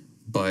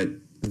 But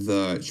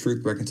the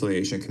Truth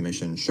Reconciliation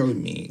Commission showed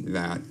me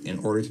that in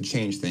order to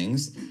change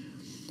things,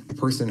 a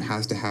person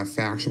has to have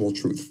factual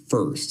truth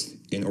first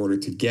in order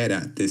to get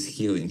at this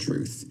healing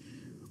truth,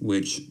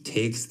 which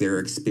takes their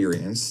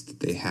experience that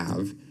they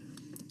have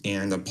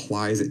and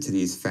applies it to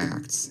these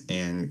facts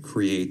and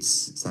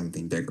creates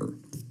something bigger.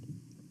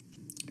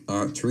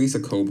 Teresa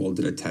Coble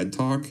did a TED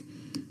Talk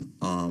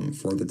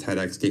for the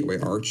TEDx Gateway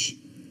Arch,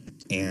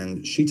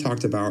 and she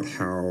talked about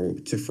how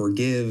to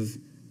forgive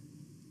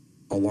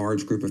a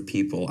large group of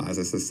people as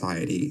a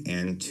society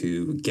and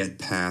to get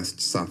past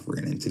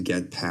suffering and to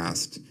get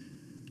past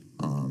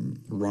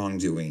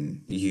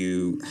wrongdoing,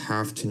 you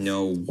have to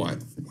know what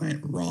went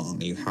wrong.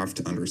 You have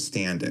to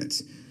understand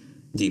it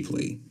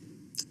deeply.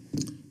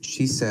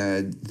 She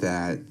said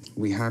that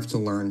we have to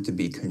learn to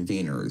be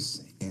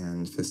conveners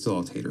and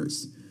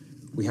facilitators.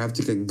 We have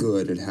to get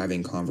good at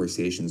having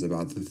conversations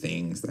about the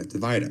things that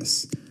divide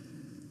us.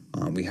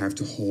 We have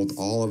to hold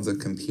all of the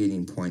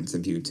competing points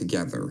of view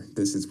together.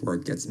 This is where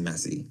it gets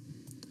messy.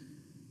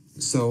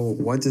 So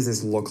what does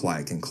this look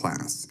like in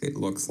class? It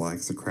looks like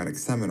Socratic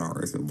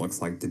seminars. It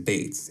looks like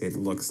debates. It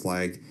looks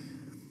like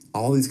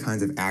all these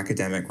kinds of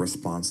academic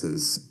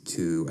responses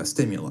to a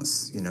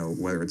stimulus,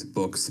 whether it's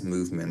books,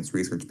 movements,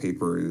 research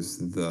papers,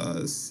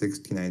 the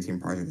 1619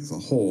 Project as a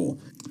whole.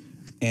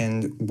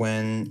 And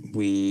when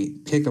we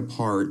pick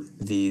apart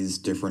these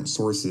different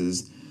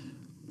sources,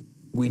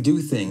 we do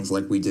things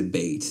like we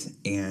debate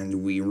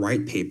and we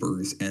write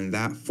papers, and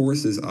that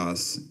forces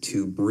us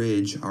to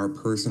bridge our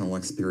personal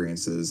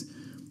experiences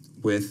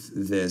with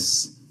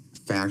this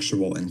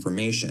factual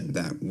information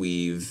that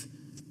we've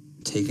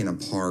taken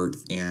apart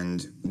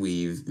and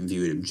we've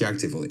viewed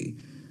objectively.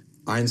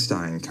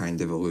 Einstein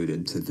kind of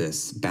alluded to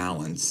this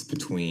balance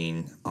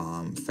between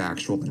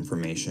factual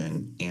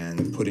information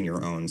and putting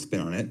your own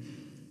spin on it.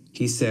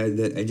 He said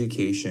that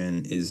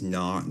education is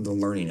not the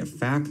learning of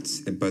facts,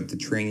 but the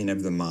training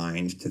of the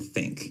mind to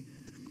think.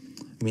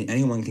 I mean,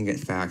 anyone can get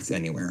facts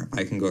anywhere.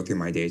 I can go through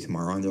my day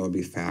tomorrow and there will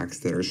be facts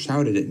that are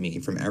shouted at me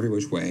from every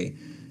which way,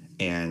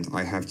 and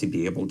I have to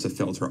be able to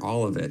filter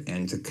all of it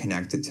and to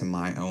connect it to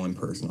my own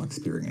personal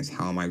experience.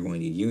 How am I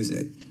going to use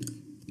it?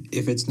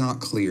 If it's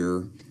not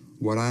clear,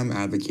 what I'm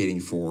advocating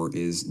for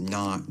is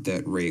not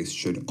that race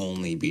should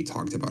only be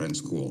talked about in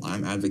school.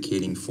 I'm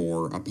advocating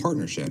for a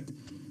partnership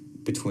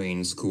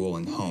between school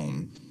and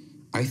home.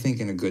 I think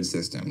in a good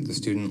system, the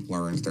student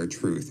learns their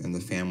truth and the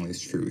family's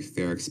truth,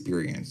 their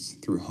experience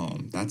through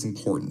home. That's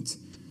important.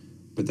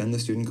 But then the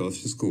student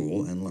goes to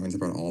school and learns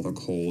about all the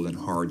cold and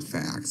hard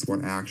facts,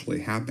 what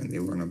actually happened. They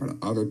learn about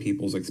other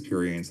people's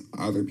experience,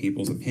 other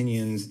people's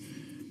opinions.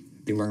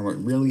 They learn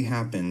what really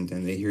happened,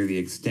 and they hear the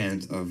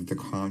extent of the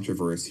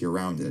controversy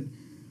around it.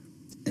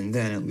 And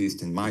then, at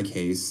least in my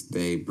case,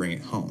 they bring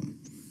it home.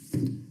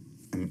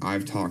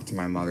 I've talked to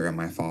my mother and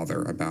my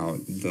father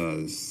about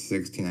the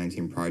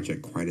 1619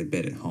 Project quite a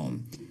bit at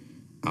home.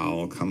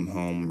 I'll come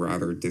home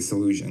rather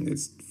disillusioned.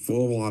 It's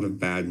full of a lot of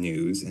bad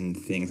news and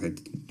things I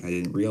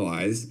didn't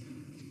realize.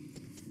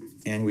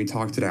 And we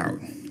talked it out.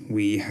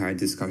 We had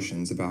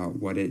discussions about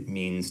what it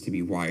means to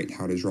be white,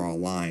 how to draw a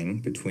line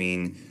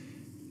between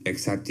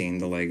accepting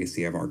the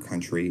legacy of our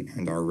country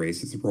and our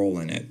race's role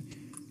in it,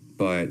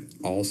 but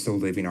also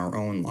living our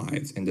own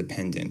lives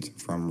independent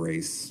from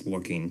race,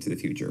 looking to the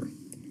future.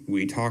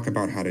 We talk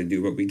about how to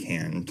do what we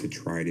can to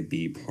try to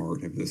be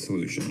part of the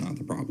solution, not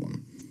the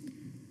problem.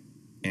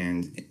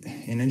 And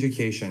in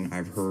education,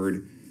 I've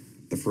heard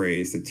the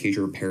phrase the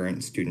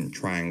teacher-parent-student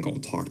triangle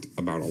talked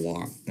about a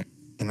lot.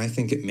 And I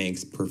think it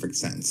makes perfect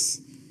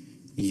sense.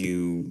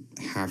 You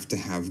have to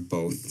have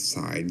both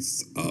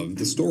sides of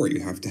the story.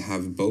 You have to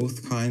have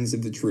both kinds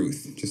of the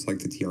truth, just like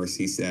the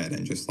TRC said,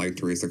 and just like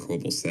Teresa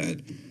Kobel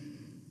said.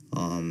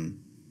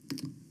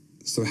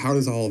 So how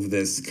does all of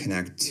this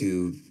connect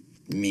to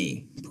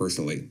me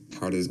personally?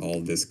 How does all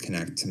of this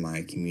connect to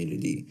my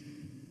community?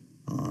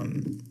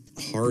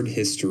 Hard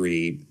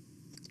history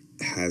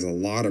has a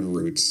lot of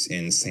roots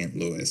in St.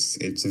 Louis.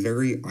 It's a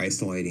very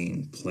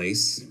isolating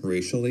place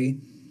racially,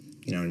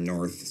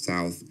 north,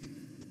 south.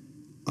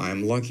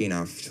 I'm lucky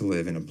enough to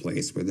live in a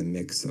place with a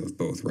mix of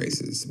both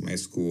races. My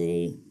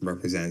school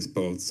represents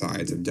both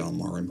sides of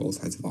Delmar and both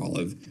sides of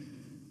Olive.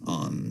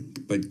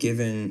 But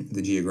given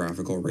the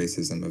geographical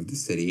racism of the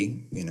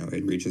city,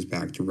 it reaches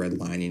back to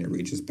redlining, it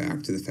reaches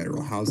back to the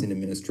Federal Housing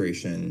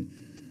Administration.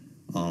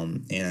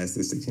 And as the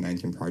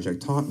 1619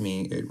 Project taught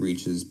me, it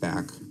reaches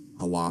back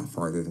a lot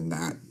farther than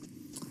that.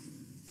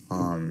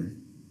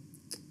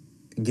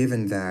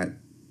 Given that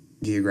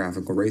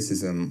geographical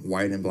racism,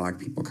 white and black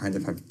people kind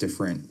of have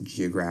different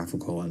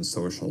geographical and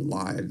social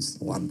lives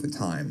a lot of the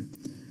time.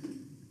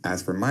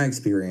 As for my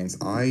experience,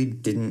 I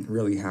didn't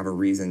really have a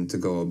reason to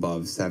go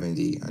above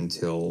 70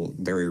 until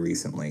very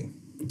recently.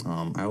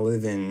 I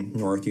live in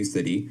Northview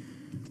City,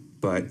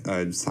 but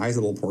a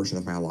sizable portion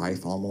of my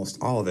life,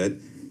 almost all of it,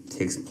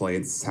 takes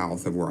place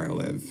south of where I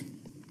live.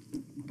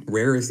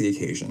 Rare is the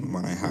occasion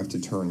when I have to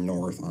turn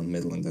north on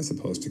Midland as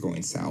opposed to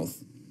going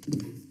south.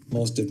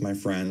 Most of my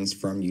friends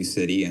from U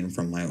City and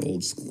from my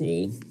old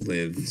school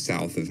live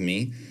south of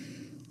me.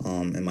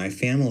 And my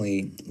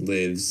family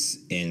lives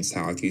in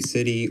South U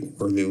City,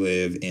 or they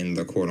live in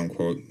the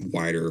quote-unquote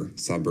wider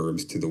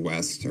suburbs to the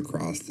west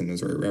across the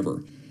Missouri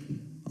River.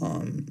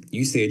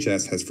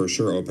 UCHS has for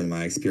sure opened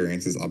my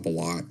experiences up a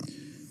lot.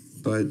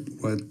 But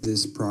what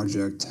this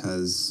project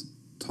has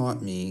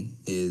taught me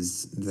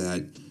is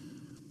that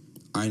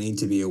I need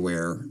to be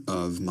aware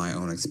of my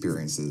own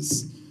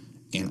experiences,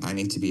 and I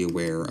need to be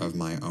aware of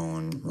my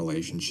own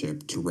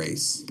relationship to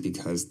race,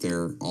 because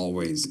there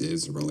always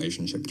is a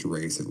relationship to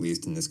race, at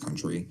least in this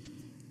country.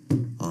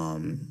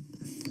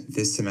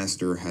 This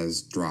semester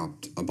has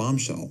dropped a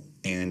bombshell,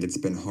 and it's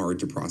been hard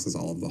to process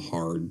all of the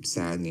hard,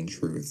 saddening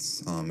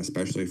truths,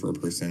 especially for a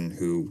person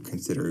who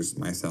considers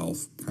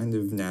myself kind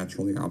of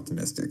naturally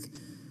optimistic.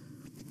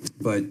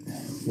 But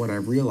what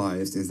I've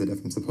realized is that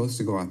if I'm supposed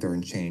to go out there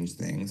and change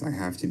things, I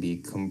have to be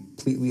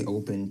completely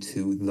open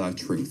to the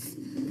truth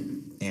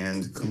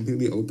and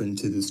completely open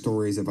to the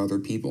stories of other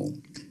people.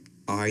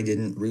 I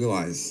didn't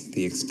realize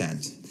the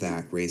extent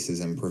that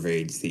racism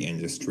pervades the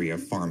industry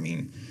of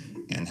farming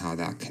and how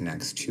that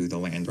connects to the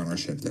land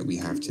ownership that we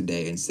have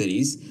today in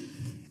cities.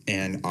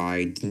 And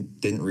I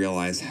didn't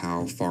realize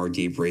how far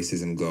deep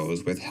racism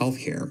goes with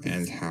healthcare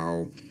and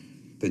how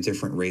the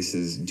different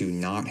races do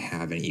not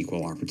have an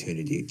equal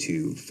opportunity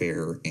to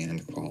fair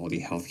and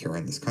quality healthcare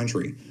in this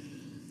country.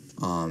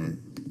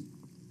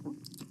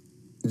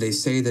 They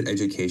say that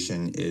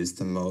education is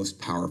the most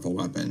powerful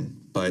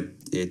weapon, but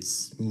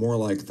it's more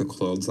like the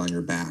clothes on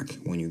your back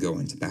when you go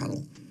into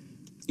battle.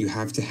 You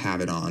have to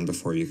have it on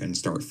before you can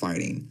start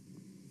fighting.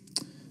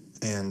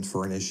 And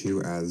for an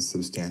issue as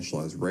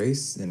substantial as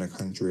race, in a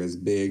country as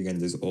big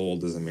and as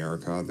old as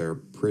America, they're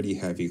pretty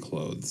heavy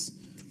clothes.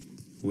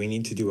 We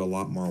need to do a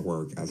lot more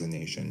work as a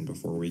nation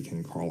before we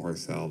can call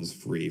ourselves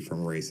free from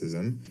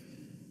racism.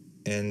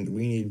 And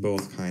we need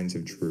both kinds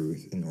of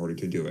truth in order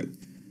to do it.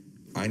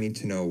 I need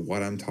to know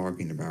what I'm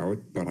talking about,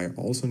 but I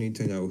also need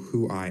to know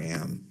who I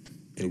am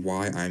and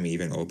why I'm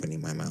even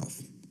opening my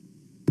mouth.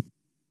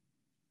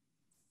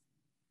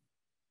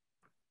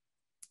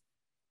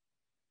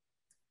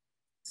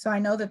 So I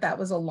know that that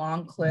was a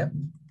long clip,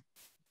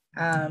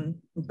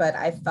 but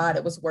I thought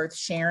it was worth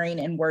sharing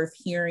and worth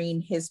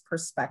hearing his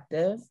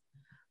perspective.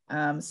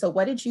 So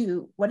what did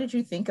you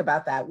think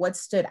about that? What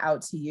stood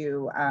out to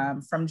you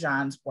from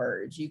John's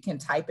words? You can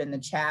type in the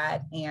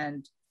chat,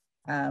 and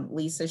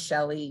Lisa,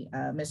 Shelly,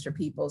 Mr.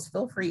 Peoples,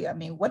 feel free. I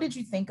mean, what did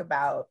you think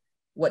about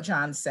what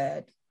John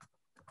said?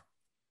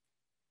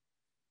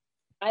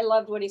 I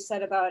loved what he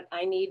said about,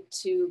 I need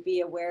to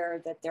be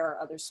aware that there are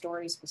other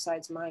stories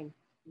besides mine.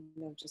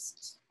 You know,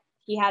 just,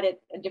 he had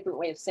it a different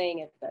way of saying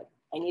it, but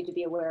I need to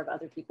be aware of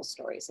other people's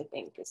stories, I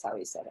think is how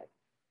he said it.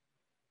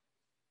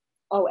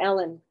 Oh,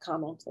 Ellen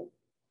commented.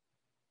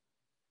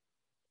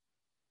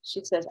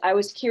 She says, I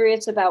was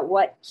curious about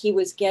what he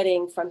was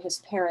getting from his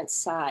parents'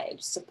 side,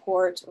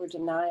 support or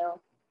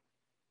denial.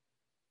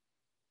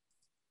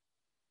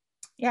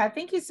 Yeah, I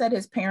think he said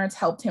his parents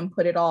helped him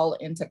put it all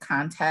into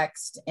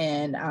context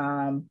and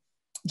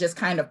just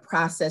kind of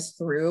process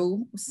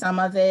through some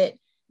of it.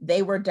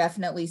 They were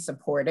definitely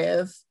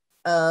supportive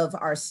of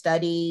our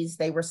studies.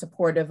 They were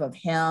supportive of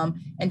him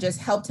and just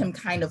helped him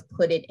kind of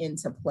put it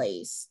into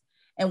place.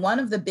 And one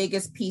of the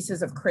biggest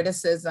pieces of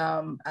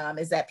criticism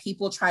is that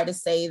people try to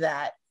say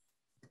that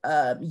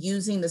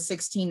using the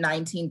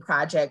 1619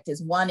 project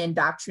is one,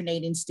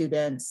 indoctrinating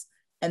students,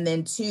 and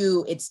then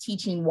two, it's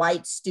teaching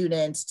white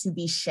students to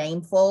be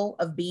shameful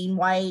of being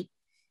white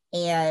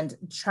and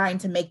trying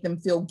to make them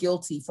feel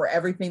guilty for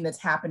everything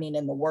that's happening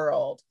in the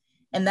world.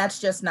 And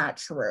that's just not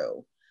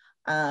true.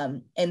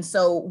 And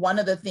so one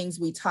of the things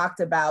we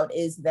talked about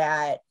is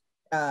that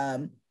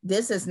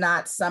this is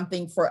not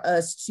something for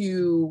us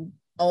to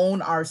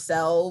own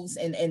ourselves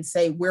and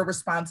say we're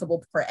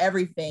responsible for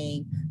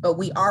everything, but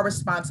we are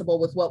responsible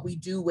with what we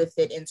do with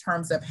it in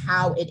terms of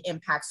how it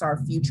impacts our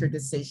future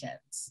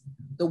decisions,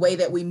 the way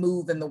that we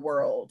move in the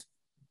world,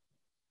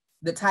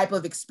 the type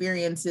of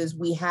experiences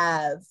we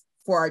have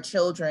for our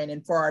children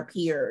and for our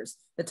peers,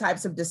 the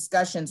types of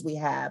discussions we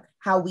have,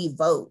 how we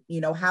vote,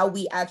 you know, how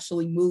we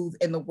actually move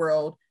in the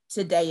world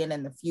today and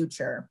in the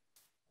future.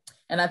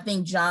 And I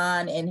think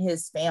John and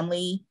his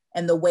family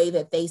and the way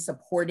that they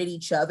supported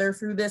each other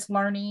through this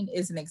learning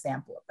is an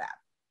example of that.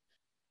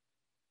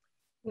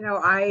 You know,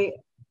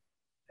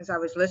 as I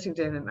was listening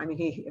to him, I mean,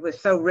 it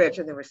was so rich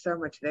and there was so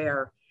much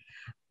there.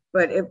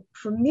 But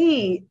for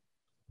me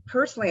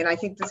personally, and I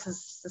think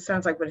this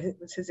sounds like what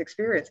was his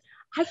experience,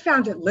 I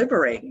found it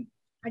liberating.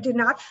 I did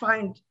not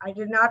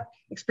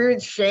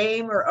experience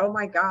shame or, oh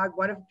my God,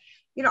 what if,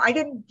 you know, I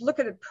didn't look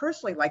at it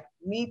personally, like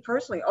me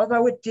personally,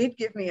 although it did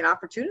give me an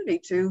opportunity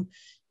to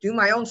do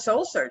my own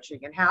soul searching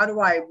and how do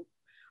I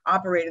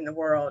operate in the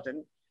world,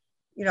 and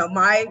you know,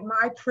 my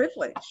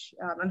privilege.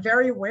 I'm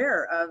very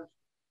aware of,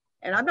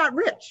 and I'm not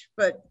rich,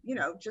 but you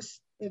know,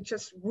 it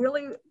just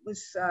really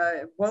was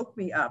woke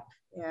me up,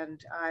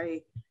 and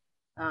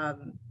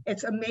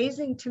it's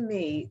amazing to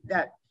me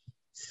that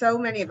so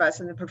many of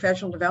us in the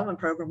professional development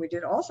program we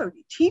did, also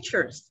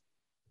teachers,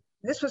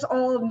 this was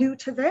all new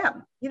to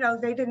them. You know,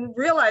 they didn't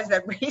realize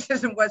that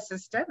racism was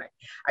systemic.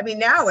 I mean,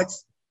 now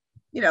it's,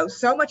 you know,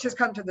 so much has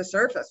come to the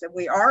surface and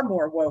we are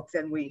more woke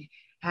than we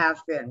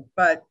have been.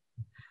 But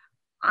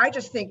I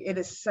just think it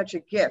is such a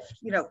gift,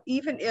 you know,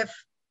 even if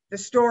the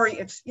story,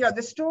 it's, you know,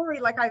 the story,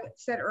 like I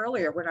said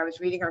earlier when I was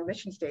reading our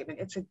mission statement,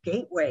 it's a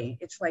gateway.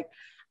 It's like,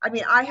 I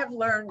mean, I have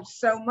learned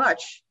so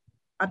much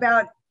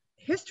about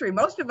history.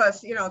 Most of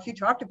us, you know, if you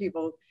talk to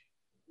people,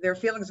 their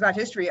feelings about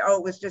history, oh,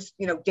 it was just,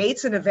 you know,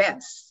 dates and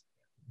events,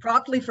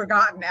 promptly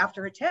forgotten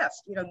after a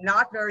test, you know,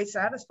 not very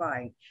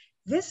satisfying.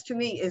 This to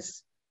me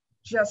is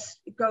just,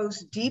 it goes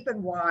deep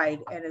and wide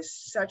and is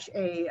such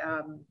a,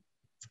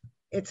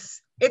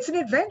 it's an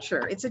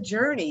adventure, it's a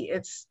journey,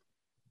 it's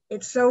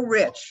so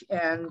rich.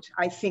 And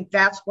I think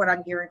that's what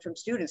I'm hearing from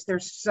students.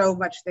 There's so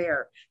much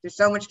there. There's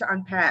so much to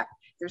unpack.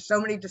 There's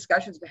so many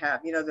discussions to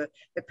have, you know,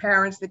 the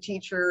parents, the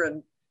teacher,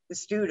 and the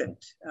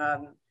student.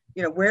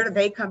 You know, where do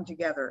they come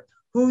together?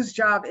 Whose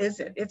job is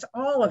it? It's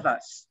all of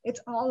us. It's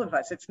all of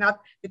us. It's not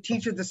the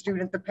teacher, the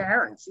student, the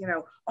parents. You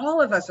know,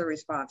 all of us are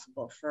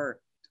responsible for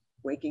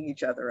waking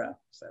each other up.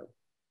 So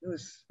it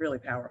was really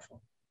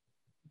powerful.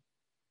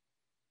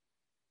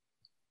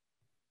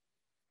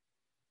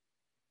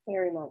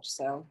 Very much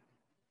so.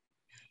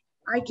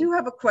 I do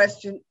have a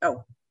question.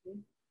 Oh.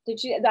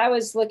 I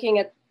was looking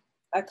at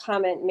a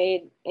comment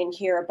made in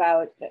here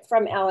about,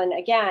 from Ellen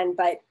again,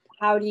 but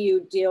how do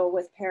you deal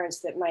with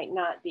parents that might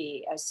not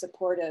be as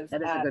supportive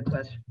that is a good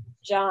question.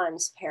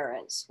 John's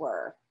parents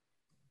were?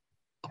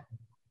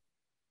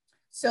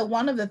 So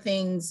one of the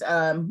things,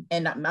 and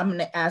I'm going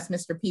to ask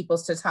Mr.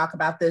 Peoples to talk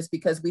about this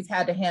because we've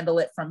had to handle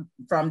it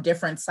from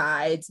different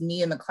sides,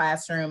 me in the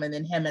classroom and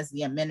then him as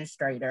the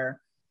administrator.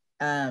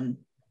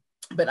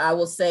 But I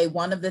will say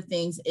one of the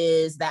things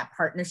is that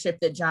partnership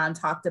that John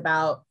talked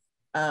about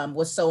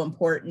was so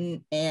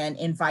important, and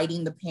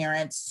inviting the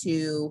parents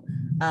to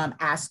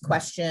ask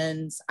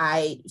questions.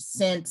 I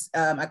sent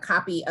a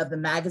copy of the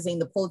magazine.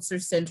 The Pulitzer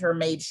Center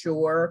made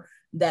sure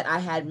that I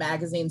had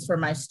magazines for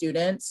my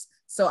students.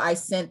 So I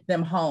sent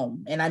them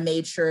home and I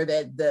made sure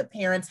that the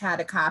parents had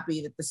a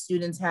copy, that the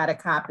students had a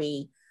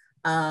copy.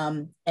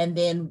 And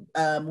then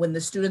when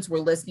the students were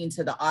listening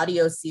to the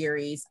audio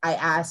series, I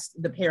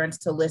asked the parents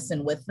to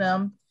listen with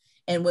them.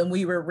 And when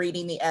we were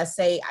reading the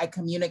essay, I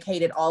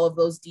communicated all of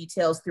those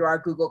details through our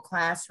Google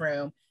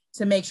Classroom.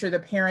 to make sure the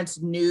parents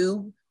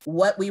knew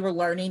what we were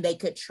learning, they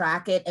could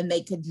track it, and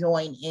they could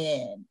join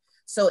in.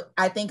 So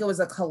I think it was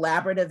a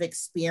collaborative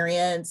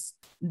experience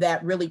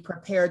that really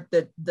prepared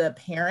the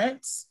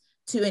parents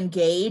to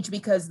engage,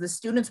 because the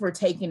students were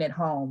taking it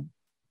home.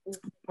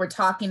 We're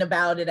talking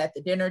about it at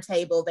the dinner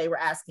table. They were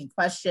asking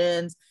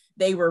questions.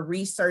 They were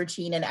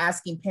researching and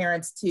asking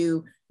parents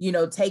to,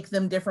 take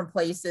them different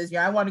places.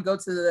 I want to go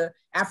to the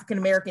African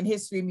American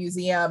History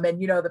Museum.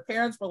 And, the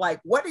parents were like,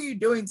 what are you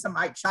doing to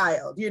my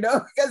child?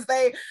 Because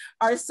they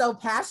are so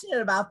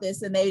passionate about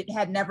this, and they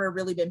had never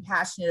really been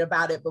passionate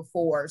about it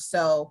before.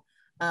 So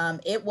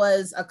it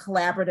was a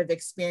collaborative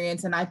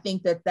experience. And I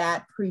think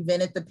that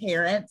prevented the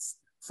parents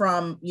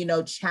from,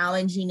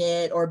 challenging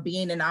it or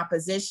being in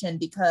opposition,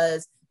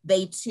 because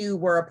they too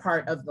were a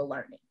part of the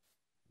learning.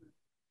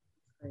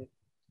 Great.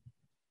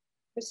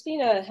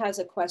 Christina has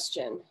a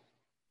question.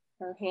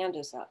 Her hand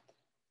is up.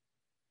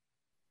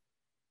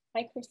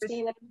 Hi,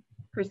 Christina.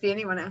 Christina,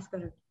 you want to ask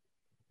her?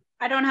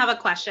 I don't have a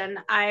question.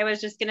 I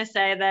was just going to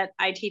say that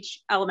I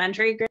teach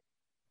elementary grade.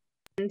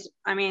 And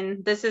I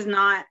mean, this is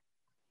not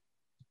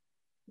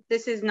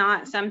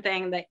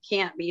something that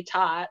can't be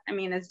taught. I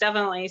mean, it's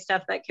definitely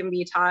stuff that can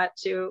be taught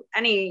to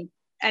any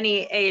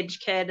age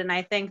kid. And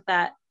I think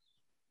that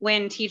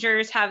when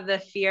teachers have the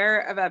fear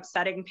of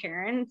upsetting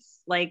parents,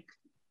 like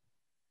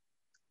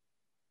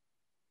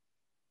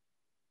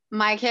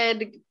my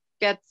kid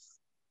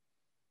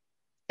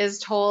is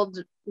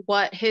told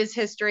what his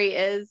history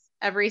is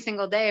every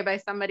single day by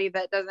somebody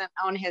that doesn't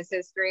own his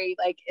history.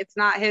 Like that's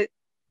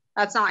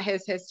not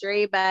his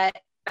history, but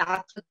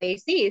that's what they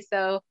see.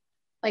 So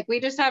like, we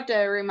just have to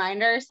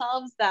remind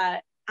ourselves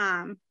that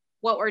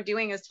what we're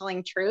doing is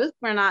telling truth.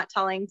 We're not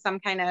telling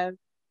some kind of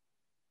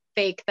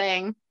fake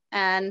thing.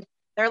 And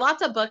there are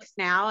lots of books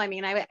now. I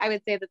mean, I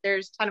would say that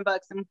there's a ton of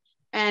books,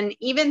 and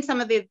even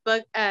some of the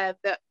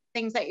the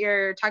things that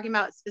you're talking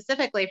about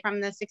specifically from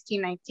the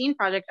 1619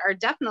 project are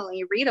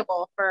definitely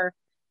readable for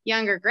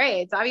younger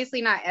grades.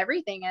 Obviously not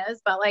everything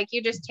is, but like,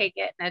 you just take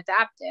it and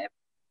adapt it.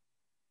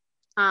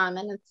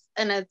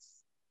 And it's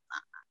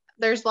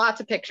there's lots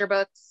of picture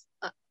books,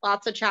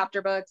 lots of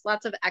chapter books,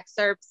 lots of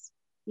excerpts.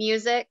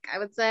 Music, I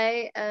would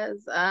say,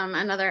 is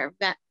another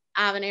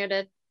avenue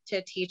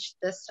to teach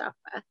this stuff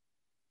with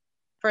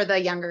for the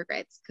younger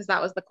grades, because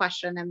that was the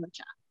question in the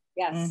chat.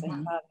 Yes, I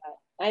love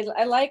that.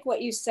 I like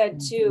what you said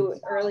too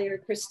earlier,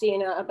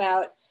 Christina,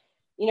 about,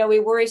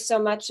 we worry so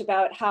much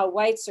about how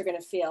whites are going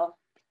to feel,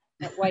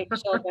 white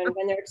children,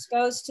 when they're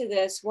exposed to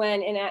this,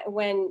 when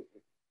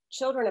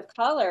children of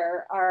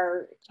color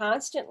are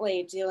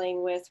constantly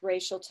dealing with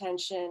racial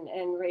tension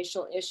and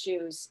racial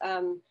issues.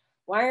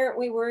 Why aren't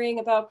we worrying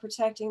about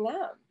protecting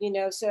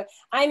them? So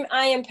I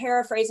am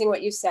paraphrasing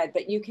what you said,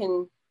 but you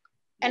can.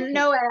 And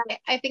no,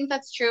 I think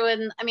that's true.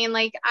 And I mean,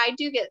 like, I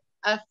do get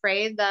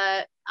afraid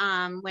that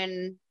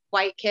when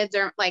white kids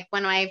are like,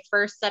 when my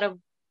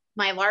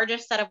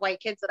largest set of white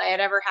kids that I had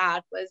ever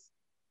had was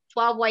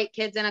 12 white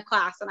kids in a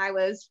class, and I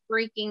was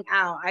freaking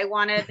out. I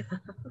wanted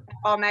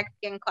all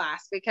Mexican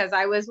class because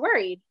I was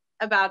worried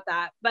about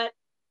that, but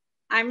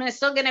I'm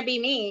still going to be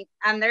me,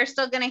 and they're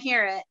still going to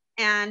hear it.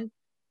 And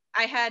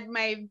I had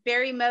my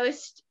very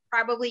most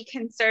probably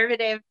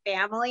conservative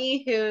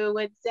family who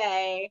would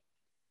say,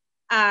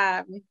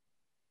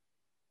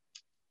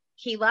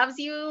 he loves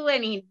you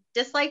and he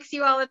dislikes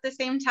you all at the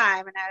same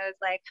time. And I was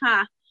like,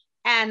 huh.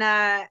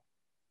 And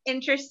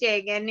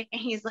interesting. And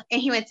he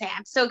would say,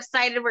 I'm so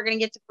excited we're going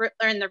to get to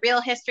learn the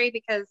real history,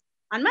 because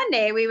on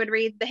Monday we would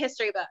read the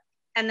history book,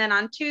 and then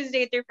on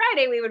Tuesday through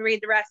Friday we would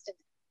read the rest of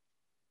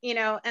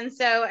it, and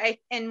so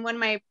and when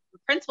my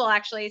principal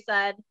actually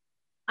said,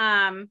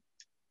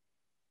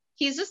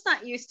 he's just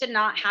not used to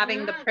not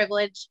having the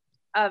privilege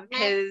of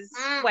his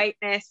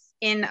whiteness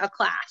in a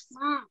class.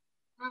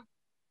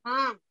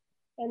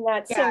 And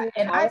that's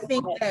and I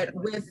think that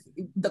with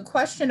the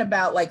question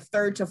about like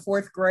 3rd to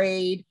 4th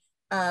grade,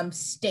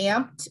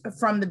 stamped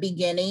from the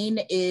beginning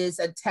is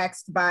a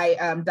text by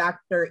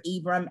Dr.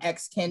 Ibram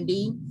X.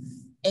 Kendi,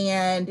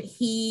 and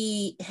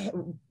he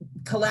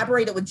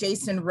collaborated with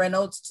Jason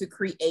Reynolds to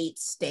create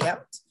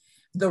Stamped,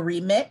 the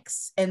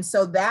remix. And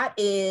so that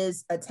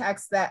is a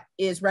text that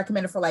is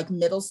recommended for like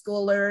middle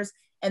schoolers.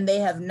 And they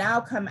have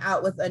now come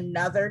out with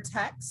another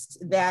text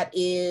that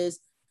is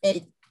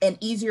an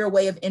easier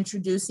way of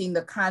introducing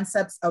the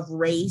concepts of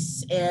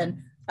race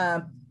and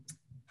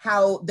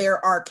how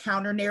there are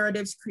counter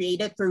narratives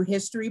created through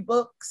history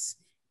books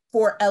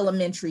for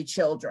elementary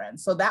children.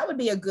 So that would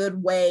be a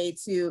good way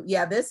to,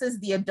 this is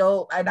the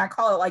adult, and I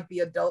call it like the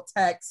adult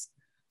text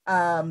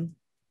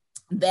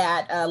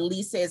that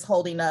Lisa is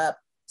holding up.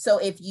 So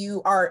if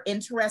you are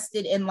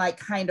interested in like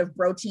kind of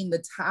broaching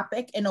the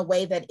topic in a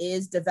way that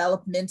is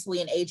developmentally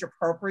and age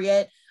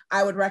appropriate,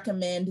 I would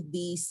recommend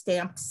the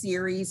Stamped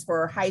series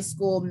for high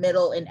school,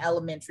 middle, and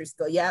elementary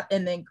school. Yep.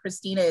 And then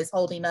Christina is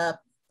holding up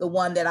the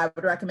one that I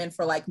would recommend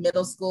for like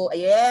middle school.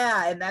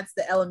 Yeah. And that's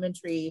the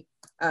elementary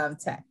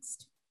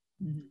text.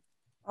 Mm-hmm.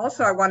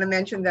 Also, I want to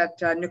mention that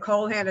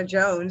Nicole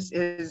Hannah-Jones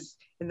is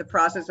in the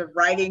process of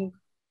writing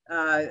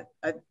a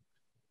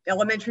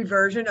elementary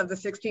version of the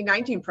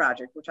 1619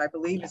 project, which I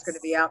believe Yes. is going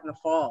to be out in the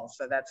fall.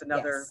 So that's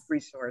another Yes.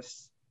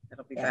 resource.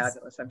 It'll be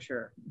fabulous, I'm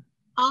sure.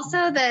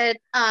 Also, that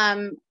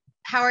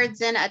Howard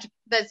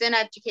the Zen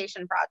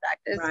Education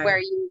Project is where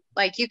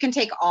you can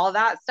take all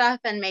that stuff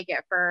and make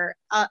it for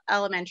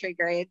elementary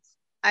grades.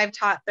 I've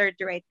taught 3rd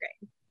through 8th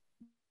grade.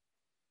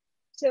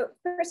 So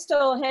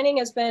Crystal Henning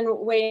has been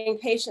waiting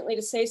patiently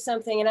to say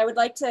something, and I would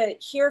like to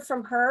hear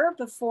from her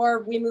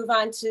before we move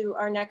on to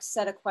our next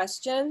set of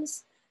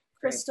questions.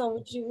 Crystal,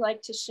 would you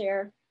like to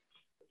share?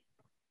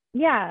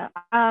 Yeah,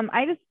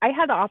 I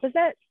had the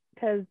opposite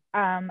because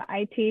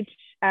I teach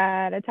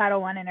at a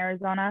Title I in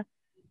Arizona,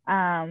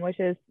 which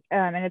is,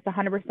 and it's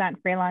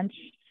 100% free lunch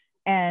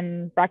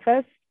and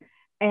breakfast.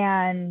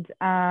 And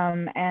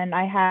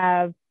I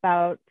have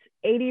about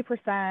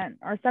 80%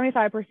 or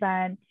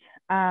 75%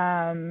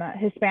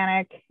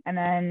 Hispanic, and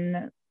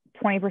then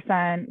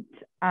 20%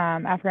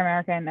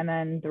 African-American, and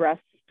then the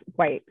rest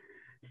white.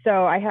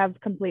 So I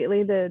have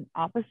completely the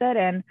opposite.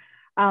 And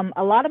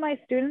a lot of my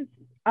students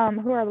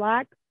who are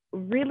Black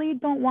really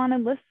don't want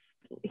to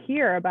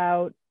hear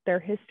about their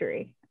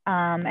history.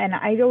 And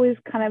I always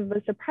kind of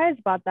was surprised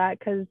about that,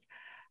 because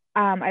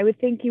I would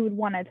think you would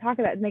want to talk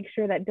about it, make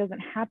sure that doesn't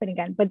happen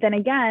again. But then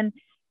again,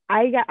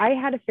 I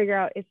had to figure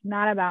out it's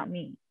not about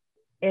me.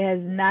 It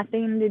has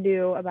nothing to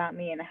do about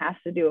me, and it has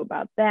to do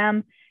about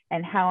them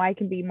and how I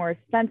can be more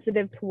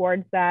sensitive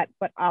towards that,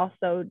 but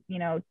also, you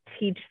know,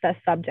 teach the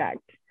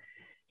subject.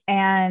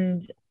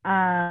 And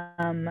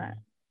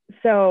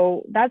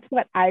so that's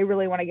what I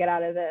really want to get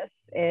out of this,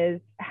 is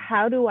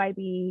how do I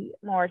be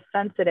more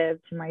sensitive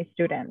to my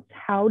students?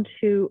 How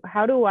do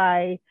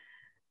I,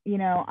 you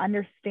know,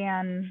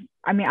 understand?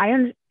 I mean,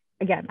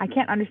 I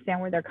can't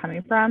understand where they're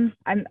coming from.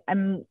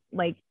 I'm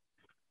like,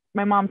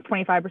 my mom's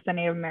 25%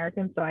 Native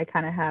American, so I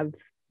kind of have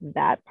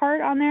that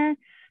part on there,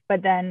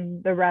 but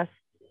then the rest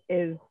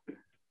is,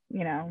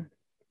 you know,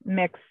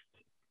 mixed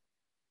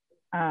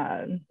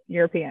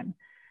European.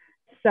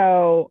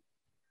 So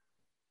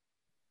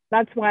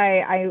that's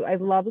why I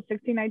love the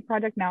 16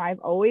 Project. Now,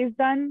 I've always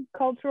done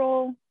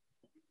cultural,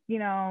 you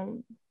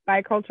know,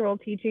 bicultural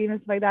teaching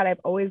and stuff like that.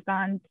 I've always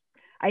done,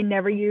 I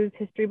never use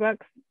history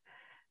books,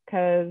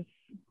 because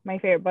my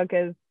favorite book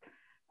is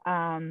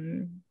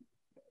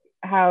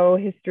How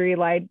History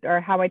Lied,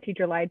 or How My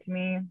Teacher Lied to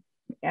Me.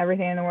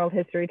 Everything in the world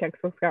history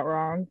textbooks got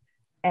wrong.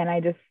 And I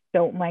just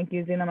don't like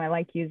using them. I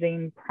like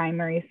using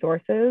primary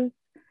sources.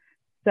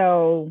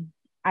 So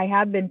I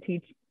have been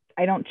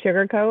I don't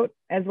sugarcoat,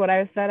 as what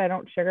I said. I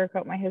don't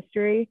sugarcoat my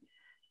history.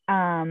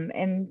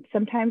 And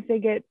sometimes they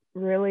get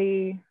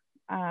really,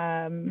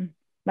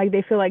 like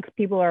they feel like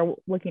people are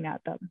looking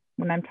at them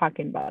when I'm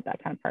talking about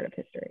that kind of part of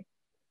history.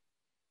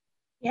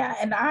 Yeah,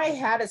 and I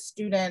had a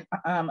student,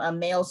 a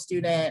male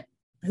student,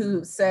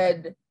 who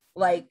said,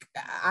 like,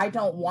 I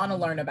don't want to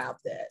learn about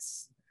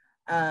this.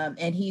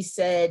 And he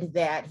said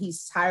that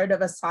he's tired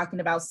of us talking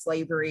about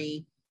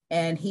slavery,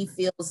 and he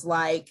feels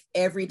like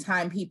every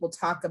time people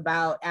talk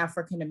about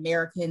African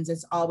Americans,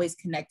 it's always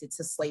connected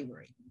to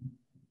slavery.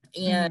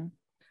 And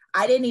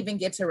I didn't even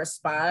get to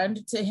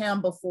respond to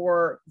him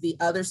before the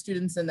other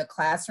students in the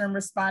classroom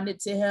responded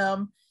to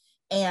him.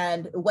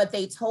 And what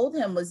they told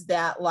him was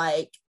that,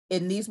 like,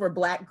 and these were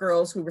Black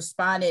girls who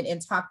responded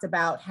and talked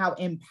about how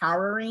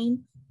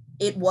empowering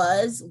it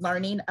was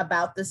learning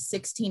about the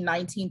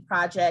 1619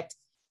 Project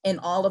and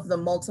all of the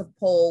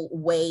multiple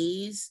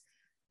ways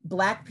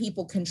Black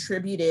people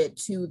contributed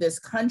to this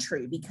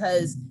country,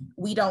 because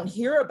we don't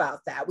hear about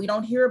that. We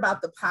don't hear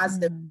about the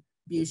positive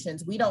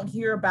contributions. We don't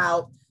hear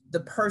about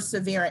the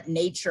perseverant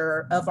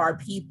nature of our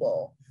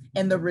people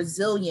and the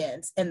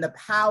resilience and the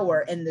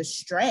power and the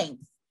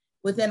strength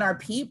within our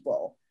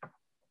people.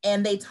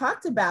 And they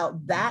talked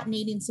about that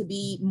needing to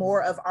be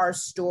more of our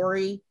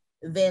story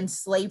than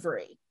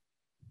slavery.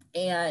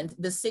 And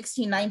the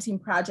 1619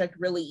 Project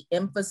really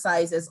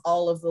emphasizes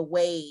all of the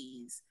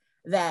ways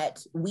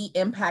that we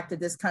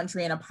impacted this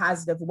country in a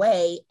positive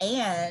way,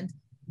 and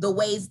the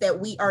ways that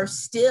we are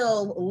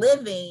still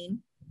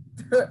living,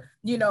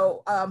 you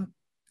know,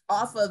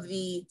 off of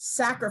the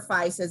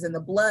sacrifices and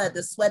the blood,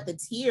 the sweat, the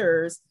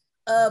tears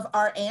of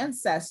our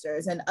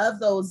ancestors and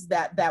of those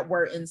that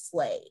were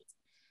enslaved.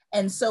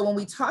 And so when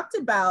we talked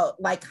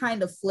about, like,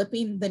 kind of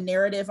flipping the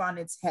narrative on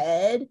its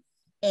head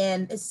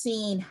and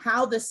seeing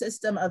how the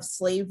system of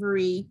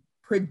slavery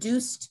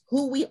produced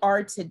who we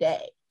are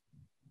today,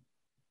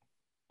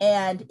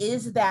 and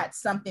is that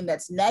something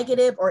that's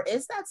negative, or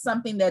is that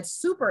something that's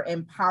super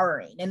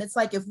empowering? And it's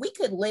like, if we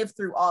could live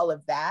through all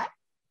of that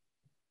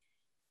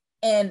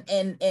and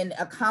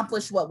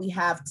accomplish what we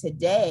have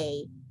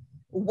today,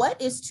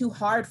 what is too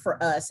hard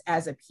for us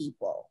as a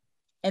people?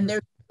 And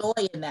there's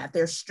joy in that,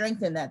 there's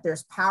strength in that,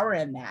 there's power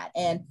in that.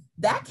 And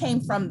that came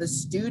from the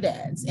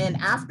students. And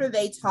after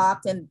they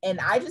talked, and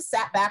I just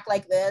sat back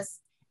like this,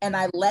 and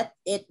I let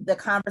the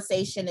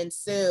conversation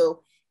ensue.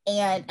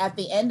 And at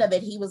the end of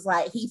it, he was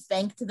like, he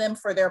thanked them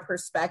for their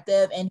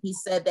perspective. And he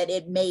said that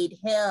it made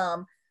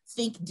him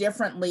think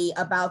differently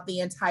about the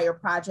entire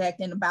project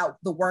and about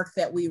the work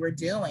that we were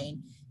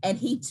doing. And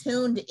he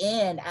tuned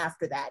in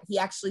after that. He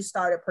actually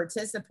started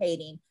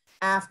participating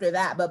after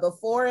that. But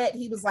before it,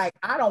 he was like,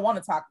 I don't want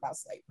to talk about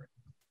slavery.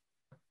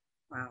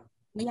 Wow.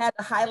 We had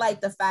to highlight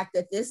the fact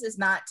that this is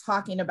not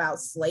talking about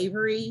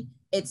slavery.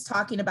 It's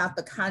talking about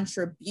the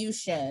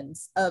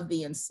contributions of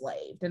the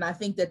enslaved. And I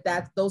think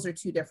that those are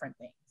two different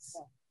things.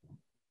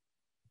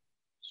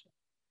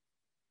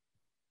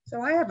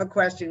 So I have a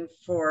question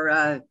for,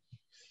 I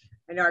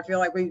know I feel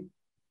like I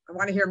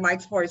want to hear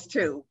Mike's voice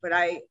too, but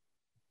learned,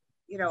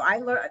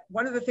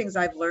 one of the things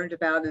I've learned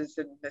about is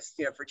in this,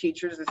 for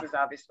teachers, this is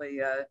obviously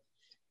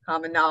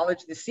common knowledge,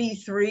 the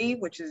C3,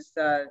 which is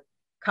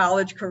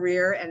college,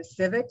 career, and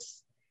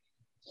civics.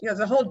 There's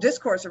a whole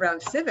discourse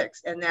around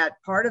civics, and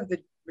that part of the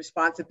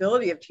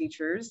responsibility of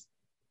teachers,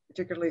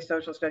 particularly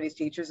social studies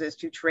teachers, is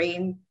to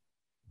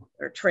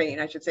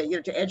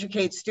to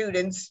educate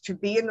students to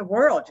be in the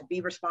world, to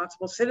be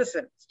responsible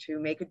citizens, to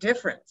make a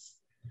difference.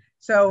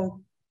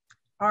 So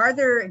are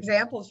there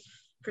examples,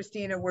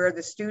 Christina, where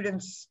the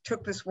students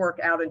took this work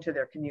out into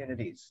their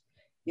communities,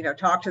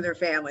 talked to their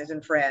families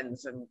and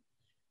friends, and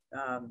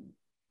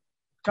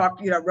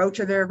wrote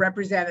to their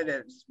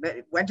representatives,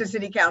 went to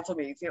city council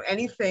meetings,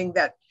 anything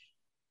that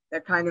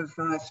kind of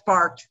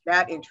sparked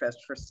that interest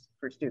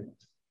for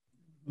students?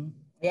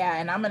 Yeah,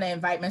 and I'm going to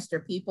invite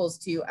Mr. Peoples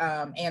to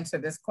answer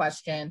this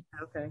question.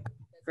 Okay,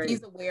 great.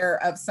 He's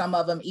aware of some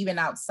of them, even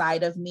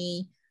outside of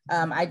me.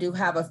 I do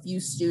have a few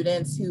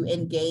students who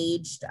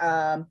engaged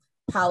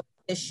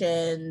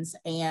politicians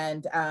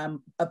and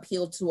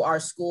appealed to our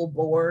school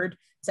board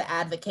to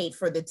advocate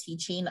for the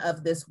teaching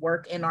of this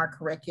work in our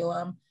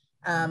curriculum.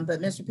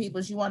 But Mr.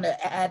 Peoples, you want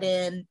to add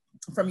in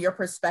from your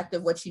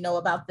perspective what you know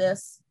about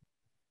this?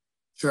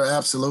 Sure,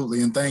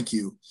 absolutely, and thank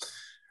you.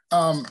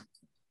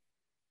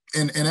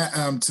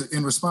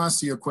 In response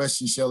to your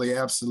question, Shelly,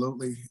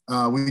 absolutely.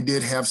 We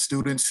did have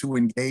students who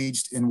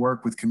engaged in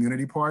work with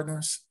community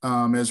partners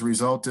as a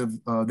result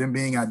of them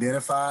being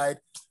identified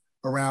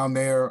around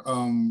their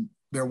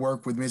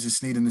work with Mrs.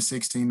 Sneed in the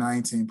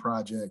 1619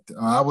 project.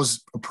 I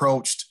was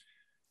approached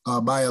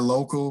by a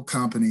local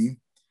company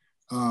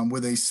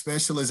with a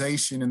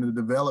specialization in the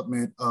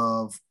development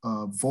of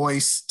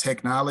voice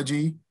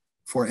technology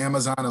for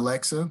Amazon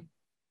Alexa.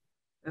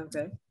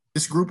 Okay.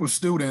 This group of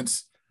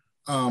students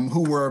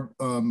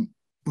who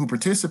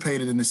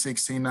participated in the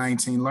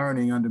 1619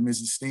 learning under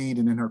Mrs. Sneed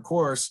and in her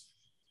course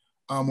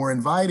were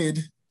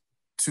invited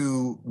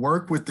to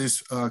work with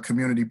this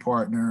community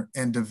partner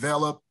and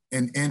develop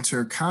and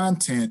enter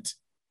content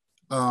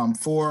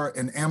for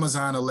an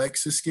Amazon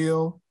Alexa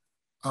skill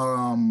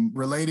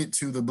related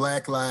to the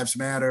Black Lives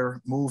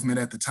Matter movement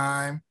at the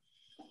time.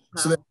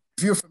 So that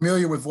if you're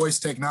familiar with voice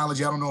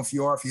technology, I don't know if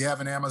you are, if you have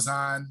an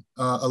Amazon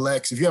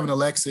Alexa, if you have an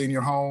Alexa in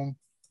your home,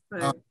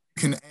 you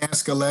can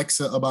ask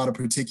Alexa about a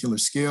particular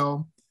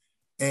skill.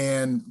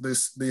 And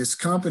this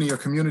company or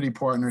community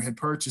partner had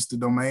purchased the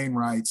domain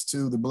rights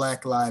to the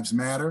Black Lives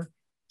Matter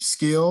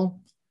skill.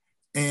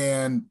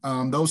 And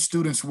those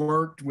students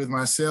worked with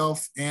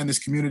myself and this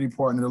community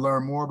partner to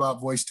learn more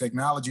about voice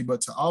technology,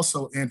 but to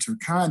also enter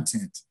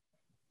content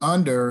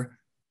under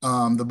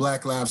the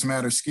Black Lives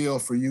Matter skill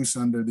for use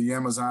under the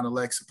Amazon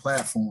Alexa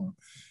platform.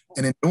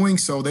 And in doing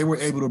so, they were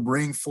able to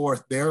bring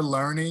forth their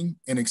learning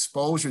and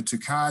exposure to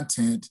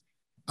content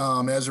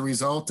as a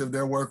result of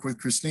their work with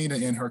Christina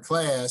in her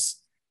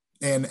class,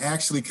 and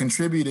actually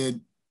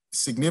contributed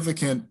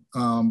significant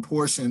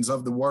portions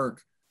of the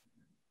work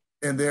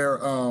and their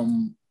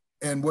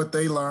and what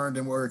they learned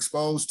and were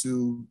exposed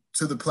to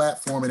the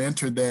platform, and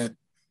entered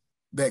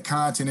that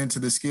content into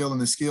the skill,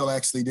 and the skill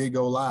actually did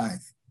go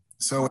live.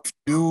 So if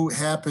you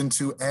happen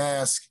to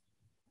ask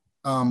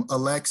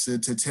Alexa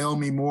to tell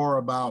me more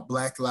about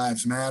Black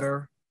Lives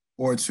Matter,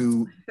 or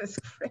to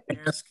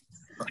ask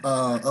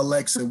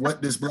Alexa,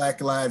 what does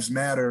Black Lives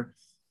Matter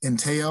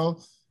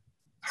entail?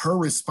 Her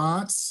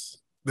response,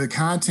 the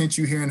content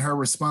you hear in her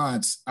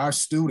response, our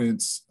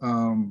students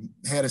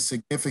had a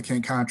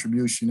significant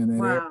contribution in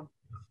that area.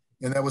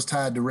 And that was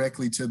tied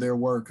directly to their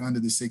work under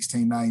the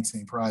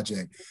 1619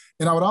 project.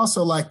 And I would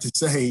also like to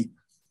say,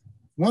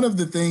 one of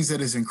the things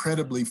that is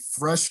incredibly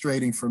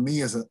frustrating for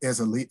me as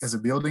a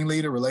building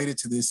leader related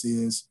to this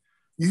is,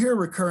 you hear a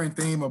recurring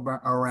theme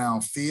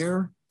around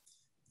fear.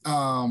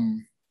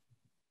 And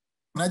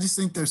I just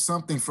think there's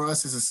something for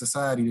us as a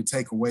society to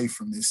take away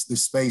from this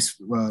space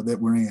that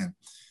we're in.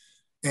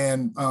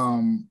 And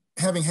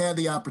having had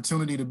the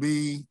opportunity to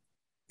be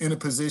in a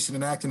position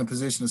and act in a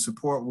position of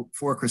support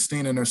for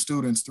Christina and her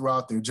students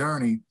throughout their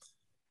journey,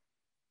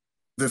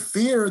 the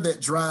fear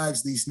that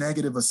drives these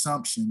negative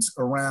assumptions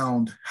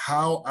around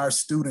how our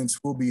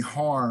students will be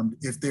harmed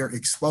if they're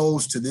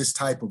exposed to this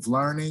type of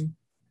learning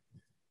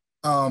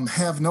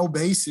have no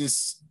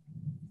basis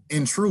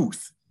in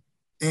truth.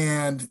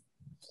 And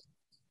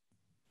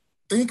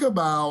think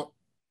about,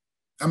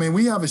 I mean,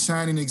 we have a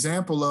shining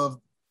example of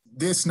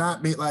this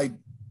not being like,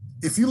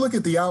 if you look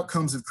at the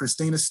outcomes of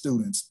Christina's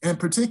students, and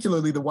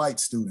particularly the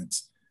white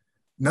students,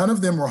 none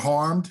of them were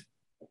harmed,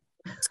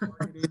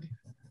 targeted,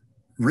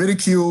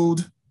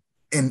 ridiculed,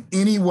 in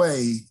any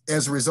way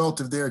as a result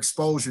of their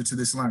exposure to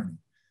this learning.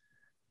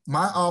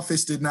 My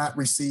office did not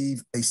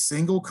receive a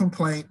single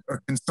complaint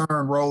or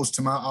concern rose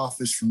to my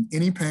office from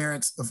any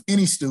parents of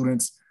any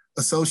students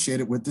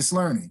associated with this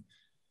learning.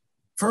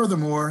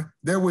 Furthermore,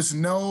 there was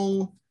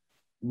no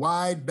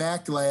wide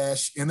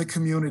backlash in the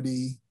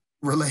community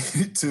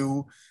related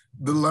to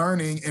the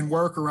learning and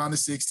work around the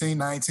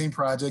 1619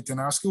 project in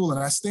our school, and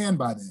I stand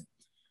by that.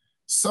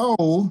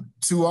 So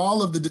to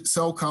all of the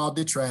so-called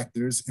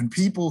detractors and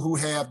people who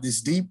have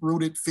this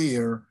deep-rooted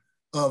fear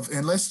of,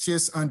 and let's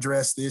just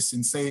undress this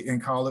and say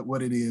and call it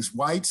what it is,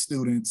 white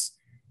students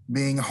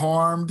being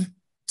harmed,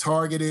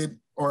 targeted,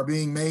 or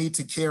being made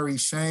to carry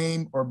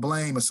shame or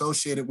blame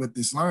associated with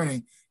this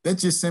learning, that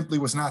just simply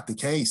was not the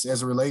case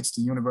as it relates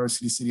to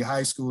University City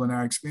High School in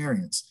our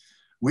experience.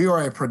 We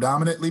are a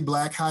predominantly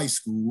Black high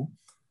school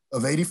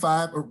of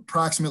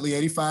approximately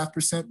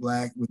 85%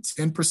 Black with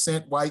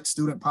 10% white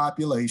student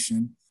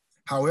population.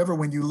 However,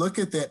 when you look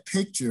at that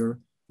picture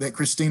that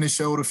Christina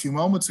showed a few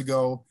moments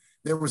ago,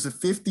 there was a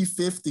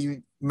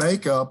 50-50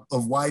 makeup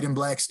of white and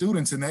Black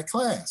students in that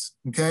class,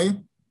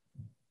 okay?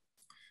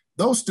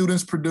 Those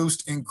students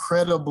produced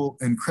incredible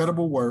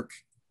work.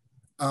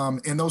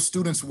 And those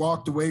students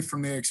walked away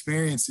from their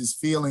experiences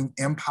feeling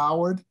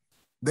empowered.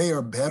 They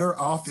are better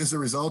off as a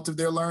result of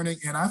their learning.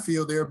 And I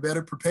feel they're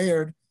better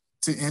prepared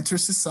to enter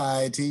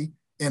society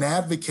and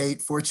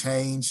advocate for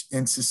change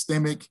and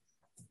systemic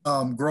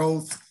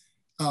growth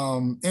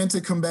and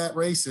to combat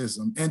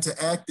racism and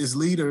to act as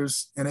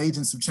leaders and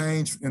agents of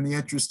change in the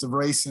interest of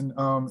race and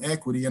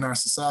equity in our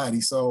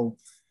society. So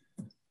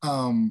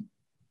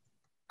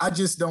I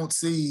just don't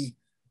see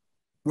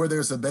where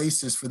there's a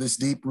basis for this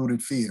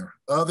deep-rooted fear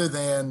other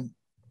than,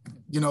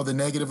 the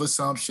negative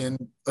assumption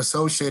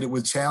associated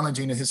with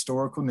challenging the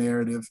historical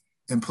narrative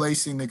and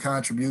placing the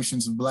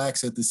contributions of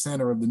Blacks at the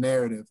center of the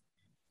narrative.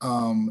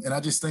 And I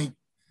just think,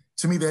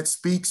 to me, that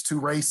speaks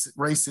to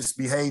racist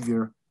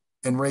behavior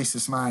and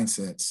racist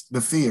mindsets,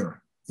 the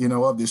fear,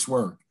 of this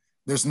work.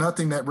 There's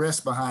nothing that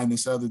rests behind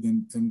this other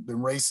than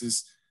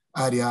racist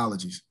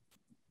ideologies.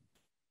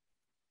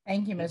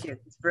 Thank you, Ms.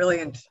 It's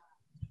brilliant.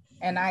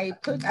 And I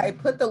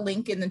put the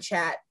link in the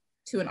chat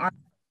to an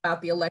article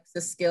about the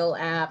Alexa Skill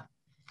app.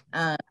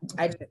 I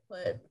just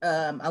put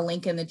a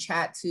link in the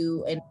chat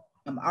to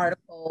an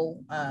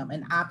article,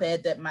 an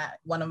op-ed that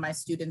one of my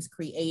students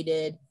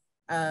created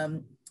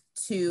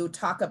to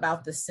talk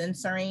about the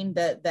censoring,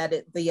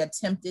 the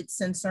attempted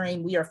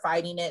censoring. We are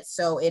fighting it,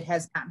 so it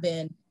has not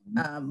been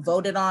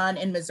voted on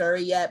in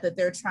Missouri yet, but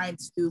they're trying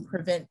to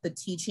prevent the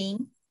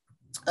teaching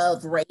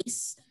of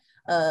race,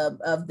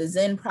 of the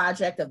Zen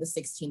Project, of the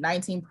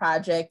 1619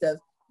 Project, of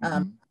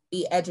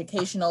the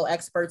educational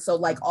experts. So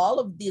like all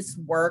of this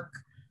work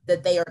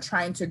that they are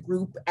trying to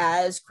group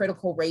as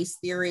critical race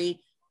theory,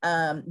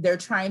 they're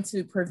trying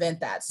to prevent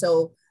that.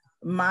 So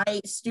my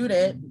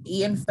student,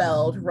 Ian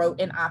Feld, wrote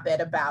an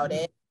op-ed about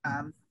it.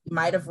 You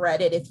might have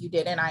read it. If you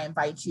didn't, I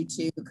invite you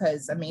to,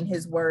 because I mean,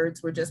 his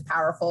words were just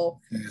powerful.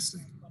 Yes.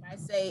 When I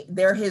say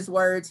they're his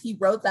words, he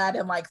wrote that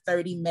in like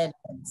 30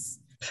 minutes.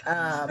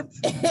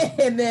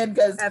 And then,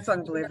 because that's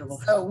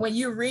unbelievable. So when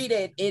you read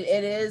it,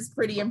 it is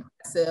pretty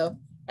impressive,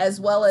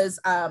 as well as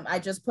I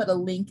just put a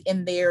link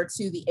in there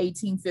to the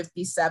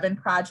 1857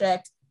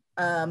 project.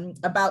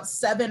 About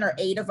 7 or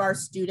 8 of our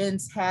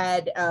students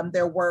had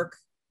their work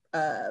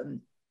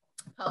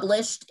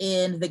published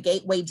in the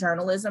Gateway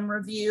Journalism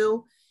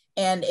Review,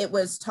 and it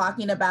was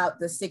talking about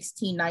the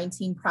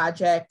 1619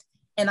 project.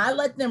 And I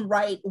let them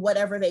write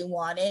whatever they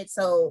wanted.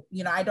 So,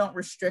 I don't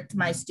restrict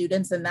my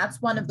students. And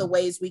that's one of the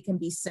ways we can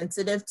be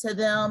sensitive to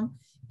them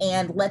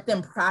and let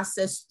them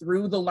process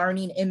through the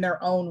learning in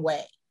their own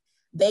way.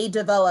 They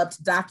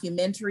developed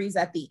documentaries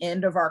at the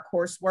end of our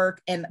coursework,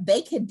 and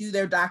they could do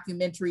their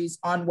documentaries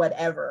on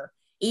whatever.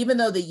 Even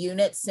though the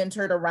unit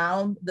centered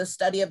around the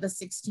study of the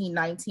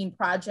 1619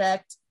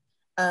 project,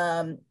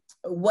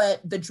 what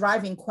the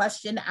driving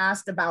question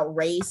asked about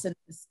race and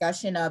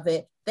discussion of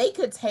it, they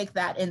could take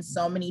that in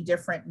so many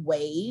different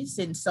ways,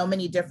 in so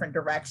many different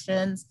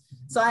directions.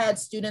 So I had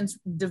students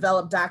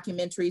develop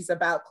documentaries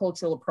about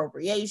cultural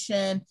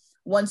appropriation.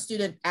 One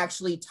student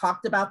actually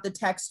talked about the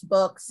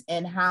textbooks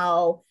and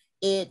how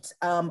it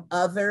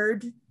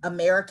othered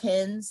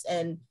Americans,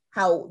 and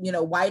how,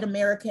 white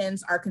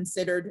Americans are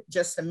considered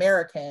just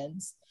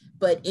Americans,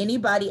 but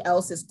anybody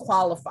else is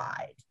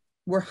qualified.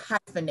 We're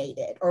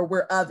hyphenated, or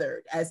we're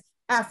othered as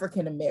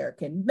African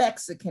American,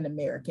 Mexican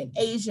American,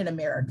 Asian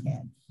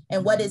American.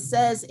 And what it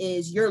says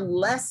is you're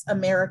less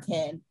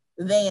American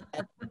than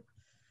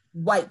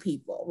white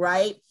people,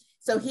 right?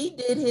 So he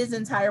did his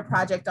entire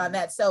project on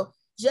that. So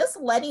just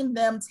letting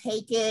them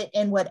take it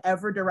in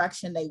whatever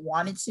direction they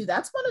wanted to,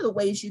 that's one of the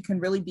ways you can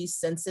really be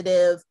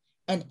sensitive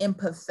and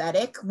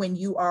empathetic when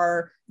you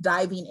are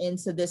diving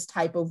into this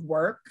type of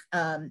work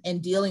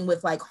and dealing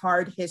with like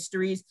hard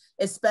histories,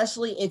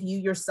 especially if you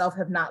yourself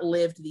have not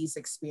lived these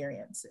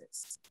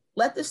experiences.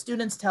 Let the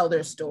students tell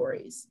their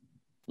stories.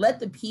 Let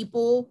the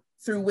people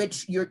through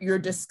which you're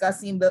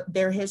discussing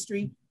their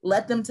history,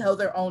 let them tell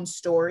their own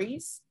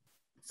stories.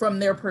 from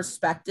their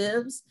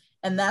perspectives.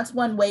 And that's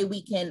one way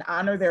we can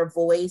honor their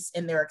voice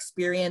and their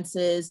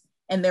experiences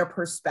and their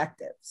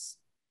perspectives.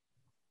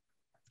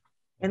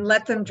 And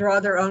let them draw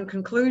their own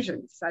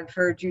conclusions. I've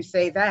heard you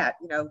say that,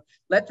 you know,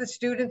 let the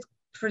students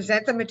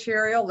present the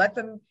material, let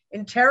them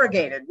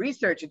interrogate it,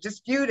 research it,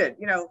 dispute it,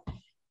 you know,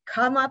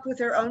 come up with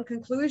their own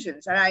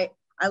conclusions. And I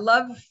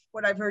love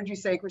what I've heard you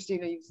say,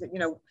 Christina. You said, you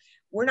know,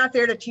 we're not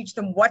there to teach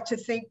them what to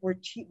think,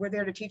 we're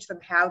there to teach them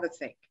how to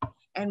think.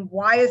 And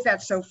why is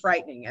that so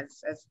frightening,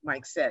 as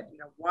Mike said? You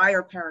know, why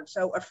are parents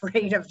so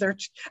afraid of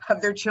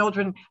their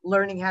children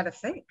learning how to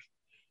think?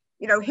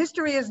 You know,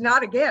 history is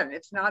not, again,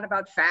 it's not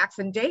about facts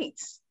and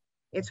dates.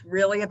 It's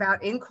really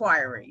about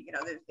inquiry. You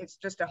know, it's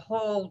just a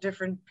whole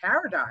different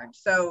paradigm.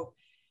 So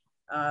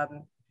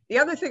the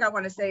other thing I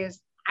want to say is,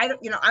 I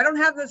don't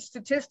have the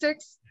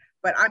statistics,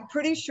 but I'm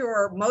pretty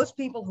sure most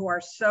people who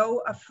are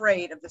so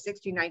afraid of the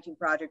 1619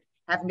 Project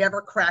have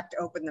never cracked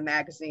open the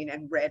magazine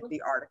and read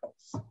the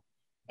articles.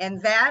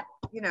 And that,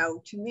 you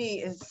know, to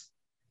me is,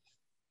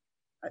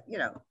 you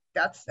know,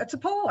 that's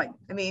appalling.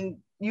 I mean,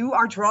 you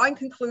are drawing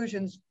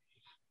conclusions.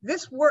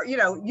 This work, you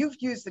know, you've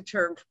used the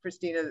term,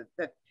 Christina,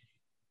 that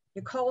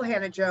Nicole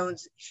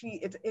Hannah-Jones,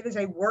 it is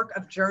a work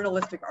of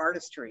journalistic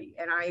artistry.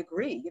 And I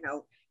agree, you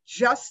know,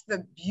 just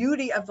the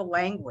beauty of the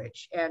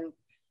language, and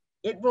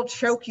it will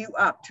choke you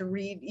up to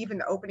read even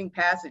the opening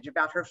passage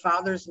about her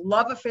father's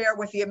love affair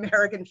with the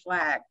American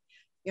flag.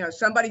 You know,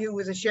 somebody who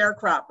was a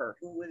sharecropper,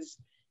 who was,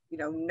 you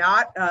know,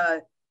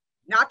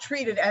 not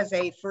treated as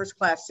a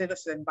first-class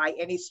citizen by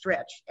any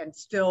stretch, and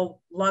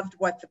still loved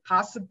what the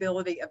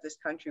possibility of this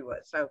country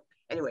was. So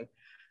anyway,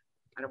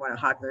 I don't want to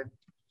hog the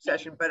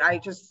session, but I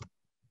just,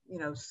 you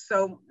know,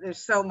 there's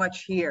so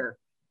much here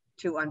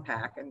to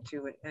unpack and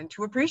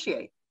to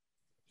appreciate.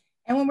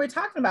 And when we're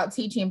talking about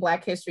teaching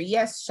Black history,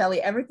 yes,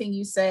 Shelly, everything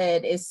you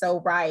said is so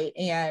right.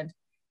 And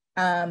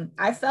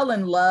I fell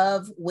in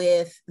love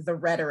with the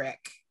rhetoric,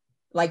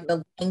 like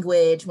the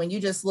language, when you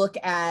just look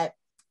at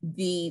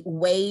the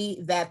way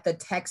that the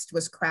text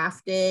was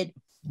crafted,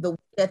 the way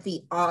that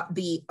the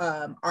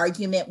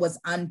argument was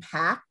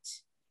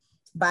unpacked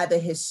by the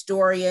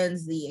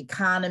historians, the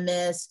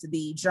economists,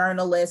 the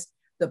journalists,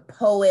 the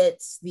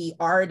poets, the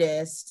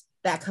artists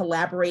that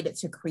collaborated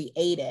to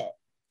create it.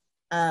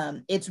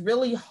 It's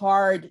really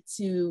hard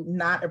to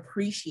not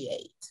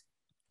appreciate.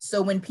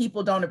 So when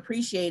people don't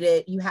appreciate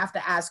it, you have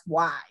to ask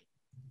why.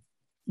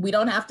 We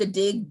don't have to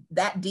dig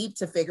that deep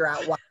to figure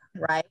out why,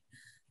 right?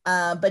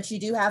 But you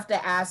do have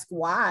to ask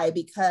why,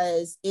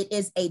 because it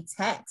is a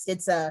text.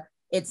 It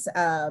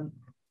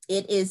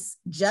is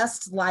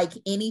just like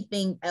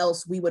anything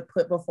else we would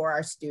put before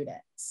our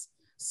students.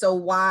 So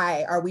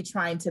why are we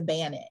trying to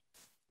ban it?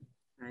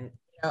 Right.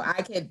 You know,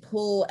 I could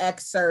pull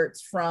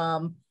excerpts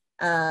from,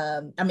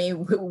 I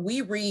mean,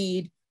 we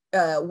read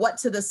What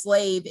to the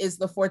Slave is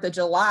the 4th of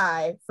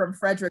July from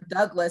Frederick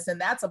Douglass, and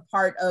that's a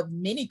part of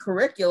many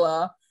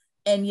curricula.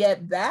 And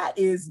yet that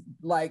is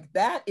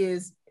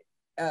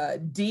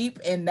deep,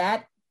 and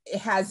that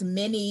has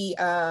many,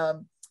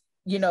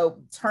 you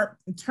know,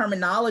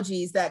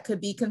 terminologies that could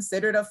be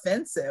considered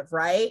offensive,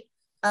 right?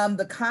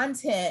 The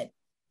content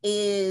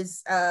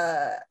is,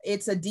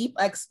 it's a deep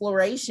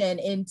exploration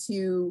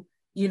into,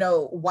 you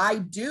know, why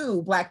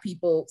do Black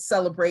people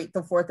celebrate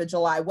the 4th of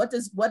July? What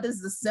is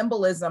the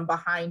symbolism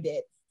behind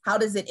it? How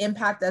does it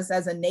impact us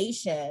as a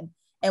nation?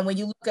 And when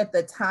you look at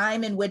the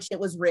time in which it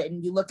was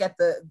written, you look at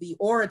the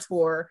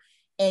orator,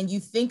 and you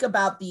think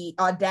about the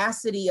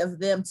audacity of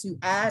them to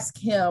ask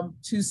him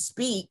to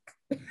speak,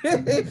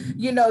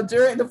 you know,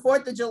 during the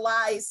 4th of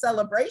July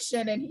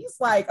celebration. And he's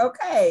like,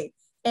 okay.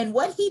 And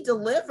what he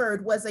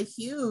delivered was a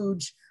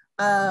huge,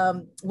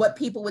 what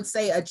people would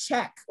say, a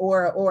check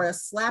or a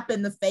slap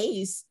in the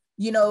face,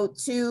 you know,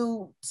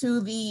 to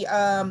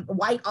the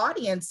white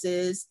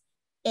audiences.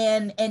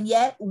 And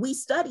yet we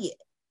study it.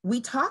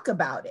 We talk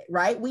about it,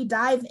 right? We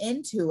dive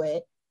into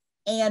it.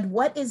 And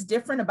what is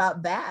different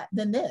about that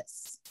than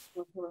this?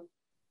 Mm-hmm.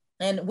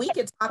 And we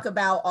could talk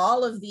about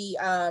all of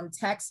the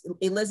texts,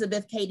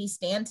 Elizabeth Cady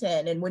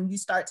Stanton, and when you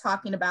start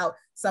talking about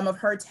some of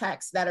her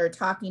texts that are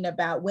talking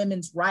about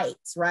women's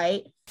rights,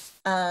 right?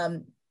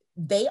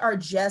 They are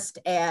just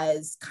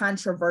as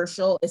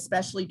controversial,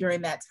 especially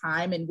during that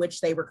time in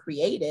which they were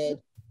created,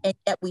 and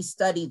yet we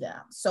study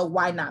them. So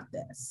why not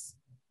this?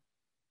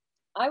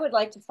 I would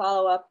like to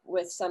follow up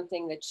with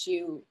something that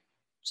you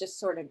just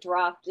sort of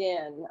dropped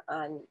in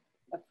on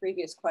a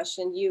previous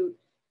question. You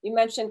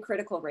mentioned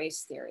critical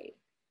race theory.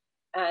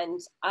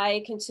 And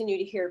I continue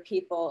to hear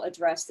people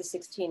address the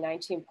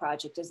 1619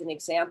 Project as an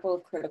example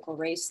of critical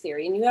race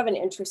theory. And you have an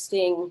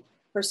interesting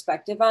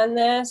perspective on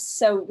this.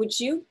 So would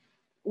you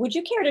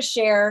care to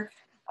share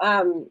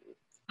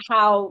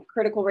how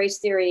critical race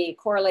theory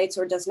correlates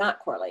or does not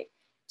correlate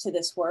to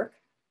this work?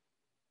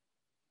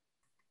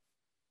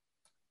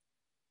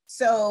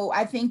 So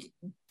I think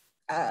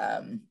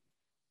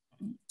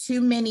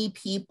too many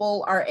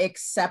people are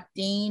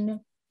accepting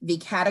the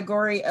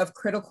category of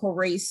critical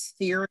race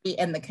theory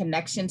and the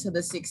connection to the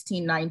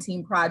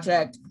 1619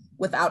 Project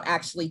without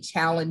actually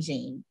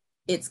challenging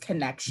its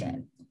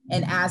connection.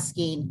 and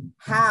asking,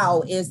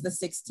 how is the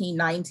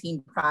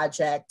 1619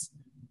 Project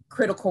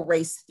critical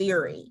race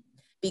theory?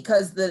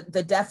 Because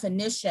the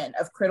definition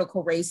of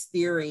critical race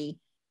theory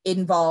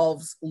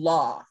involves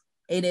law.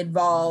 It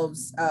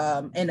involves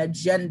an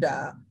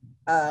agenda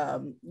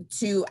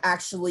to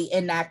actually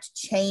enact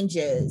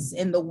changes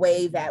in the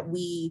way that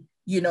we,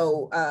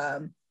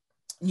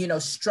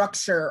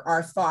 structure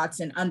our thoughts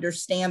and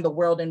understand the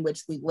world in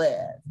which we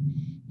live.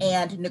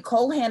 And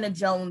Nicole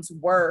Hannah-Jones'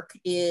 work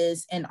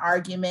is an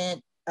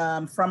argument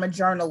from a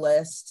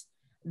journalist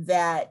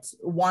that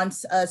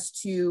wants us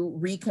to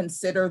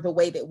reconsider the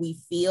way that we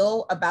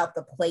feel about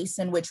the place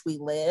in which we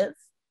live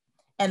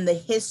and the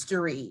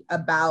history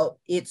about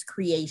its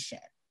creation.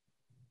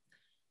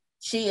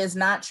 She is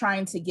not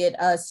trying to get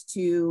us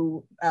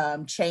to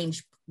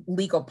change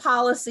legal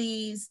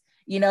policies.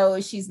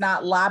 She's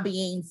not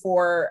lobbying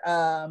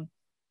for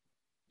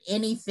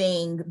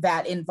anything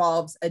that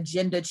involves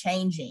agenda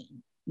changing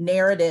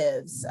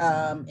narratives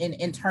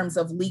in terms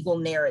of legal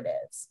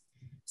narratives.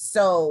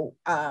 So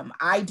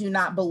I do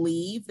not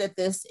believe that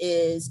this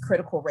is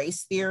critical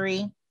race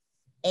theory.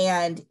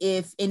 And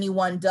if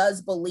anyone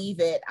does believe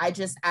it, I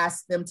just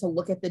ask them to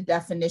look at the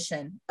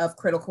definition of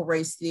critical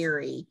race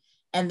theory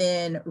and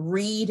then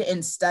read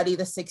and study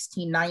the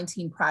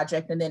 1619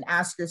 Project and then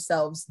ask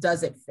yourselves,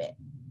 does it fit?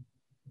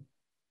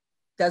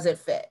 Does it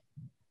fit?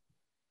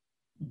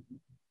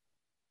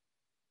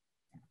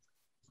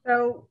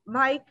 So,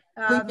 Mike,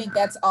 we think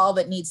that's all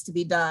that needs to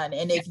be done.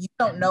 And if you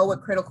don't know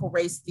what critical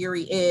race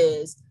theory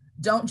is,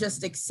 don't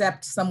just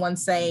accept someone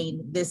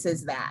saying this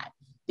is that,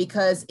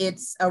 because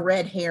it's a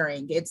red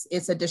herring.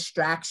 It's a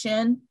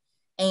distraction,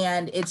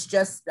 and it's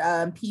just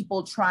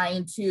people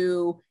trying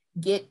to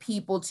get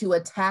people to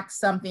attack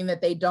something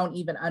that they don't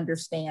even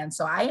understand.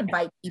 So I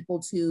invite people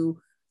to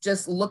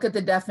just look at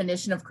the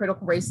definition of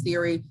critical race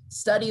theory,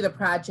 study the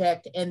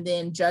project, and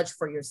then judge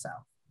for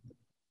yourself.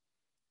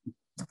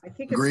 I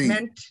think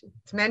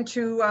it's meant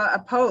to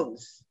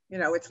oppose.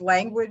 It's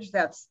language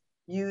that's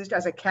used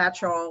as a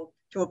catch-all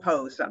to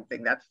oppose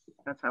something. That's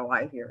how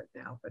I hear it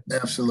now. But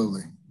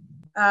absolutely.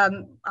 I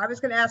was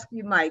going to ask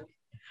you, Mike,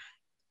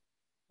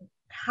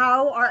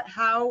 how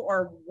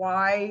or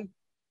why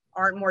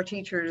aren't more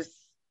teachers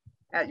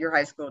at your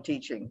high school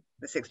teaching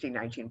the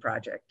 1619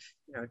 Project?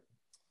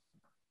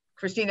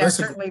 Christina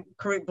certainly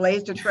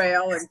blazed a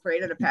trail and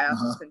created a path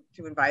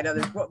to invite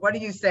others. What do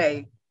you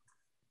say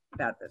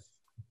about this?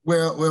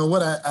 Well,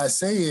 what I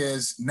say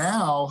is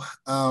now,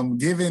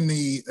 given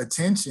the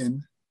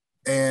attention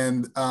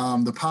and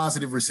the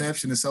positive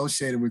reception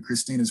associated with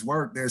Christina's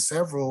work, there are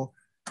several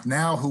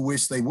now who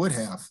wish they would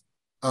have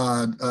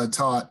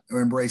taught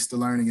or embraced the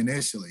learning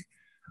initially.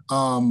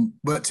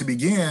 But to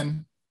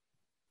begin,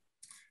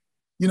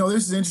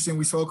 this is interesting.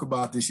 We spoke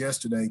about this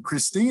yesterday.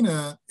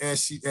 Christina,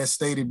 as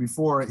stated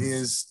before,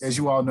 is, as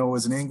you all know,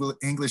 is an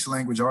English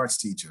language arts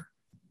teacher.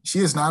 She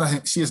is not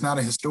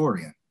a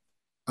historian.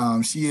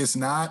 She is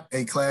not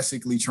a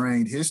classically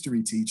trained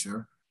history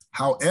teacher.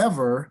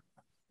 However,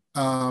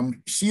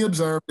 she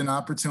observed an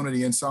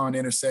opportunity and saw an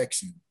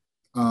intersection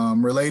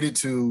related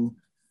to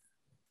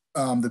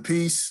the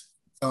piece,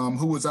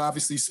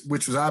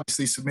 which was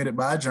obviously submitted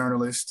by a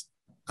journalist,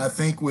 I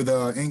think with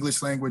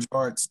English language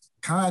arts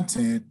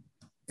content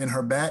in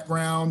her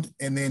background.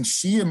 And then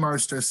she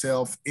immersed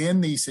herself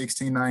in the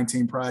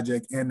 1619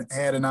 Project and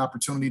had an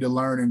opportunity to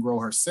learn and grow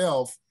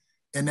herself,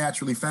 and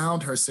naturally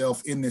found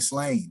herself in this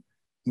lane.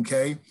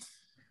 Okay.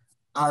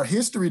 Our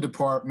history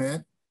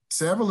department,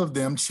 several of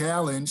them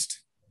challenged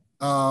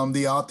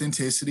the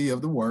authenticity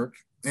of the work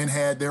and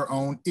had their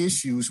own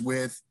issues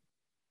with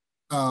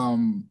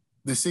the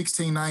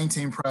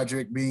 1619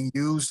 Project being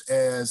used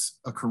as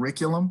a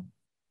curriculum.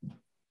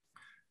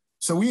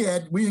 So we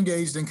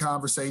engaged in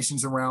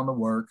conversations around the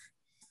work.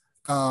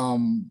 I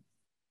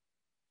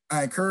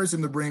encouraged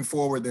them to bring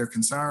forward their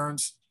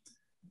concerns.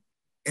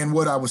 And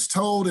what I was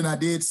told, and I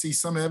did see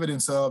some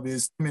evidence of,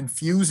 is them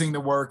infusing the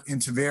work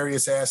into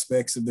various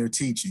aspects of their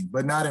teaching,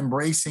 but not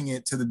embracing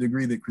it to the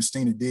degree that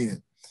Christina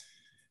did.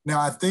 Now,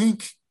 I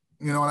think,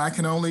 and I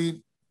can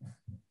only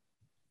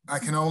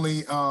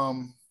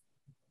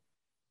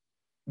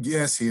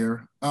guess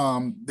here,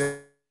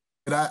 that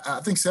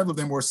I think several of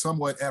them were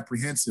somewhat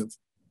apprehensive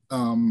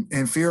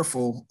and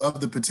fearful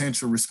of the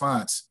potential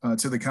response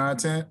to the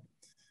content.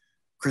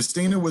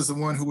 Christina was the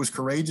one who was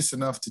courageous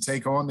enough to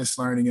take on this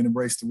learning and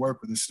embrace the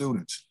work with the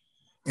students.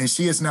 And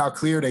she has now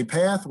cleared a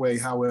pathway,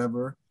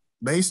 however,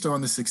 based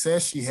on the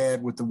success she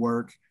had with the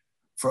work,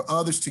 for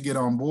others to get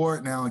on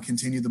board now and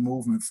continue the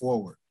movement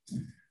forward.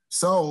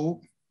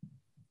 So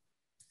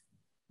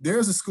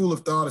there's a school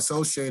of thought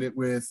associated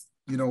with,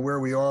 where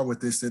we are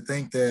with this, that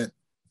think that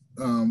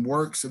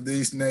works of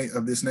this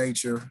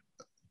nature,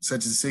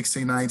 such as the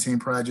 1619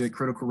 Project,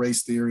 critical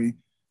race theory,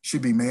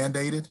 should be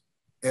mandated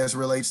as it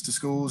relates to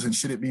schools, and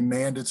should it be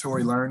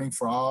mandatory learning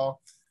for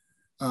all?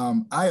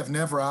 I have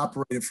never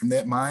operated from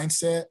that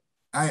mindset.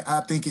 I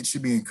think it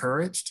should be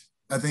encouraged.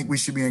 I think we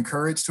should be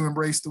encouraged to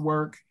embrace the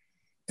work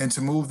and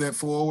to move that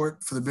forward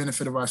for the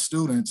benefit of our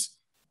students.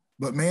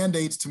 but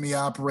mandates to me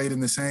operate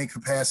in the same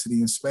capacity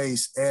and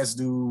space as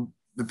do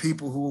the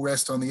people who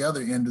rest on the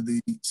other end of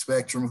the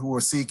spectrum who are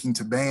seeking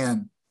to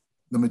ban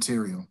the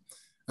material.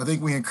 I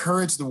think we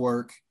encourage the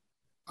work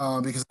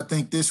because I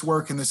think this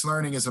work and this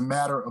learning is a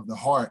matter of the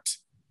heart.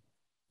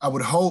 I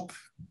would hope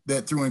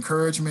that through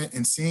encouragement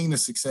and seeing the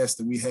success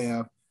that we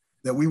have,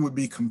 that we would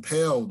be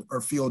compelled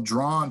or feel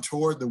drawn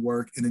toward the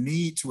work and the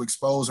need to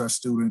expose our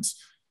students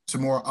to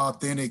more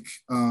authentic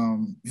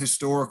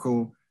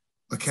historical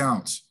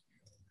accounts.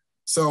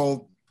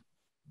 So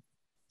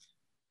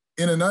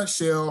in a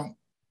nutshell,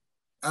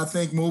 I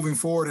think moving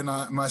forward, and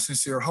my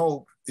sincere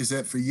hope is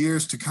that for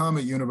years to come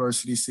at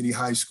University City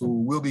High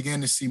School, we'll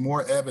begin to see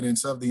more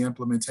evidence of the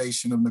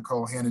implementation of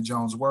Nikole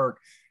Hannah-Jones' work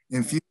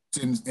infused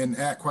in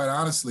quite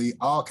honestly,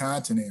 all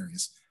content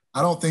areas.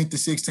 I don't think the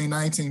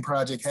 1619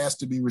 project has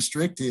to be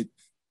restricted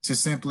to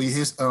simply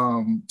his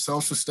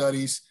social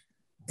studies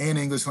and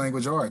English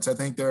language arts. I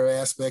think there are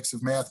aspects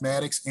of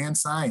mathematics and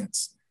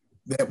science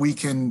that we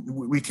can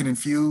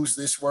infuse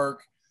this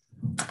work,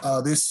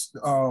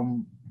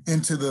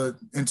 into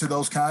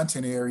those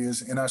content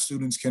areas, and our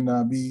students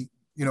can be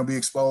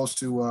exposed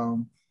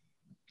to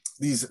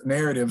these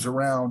narratives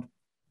around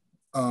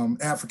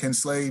African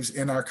slaves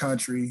in our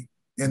country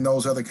in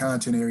those other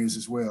content areas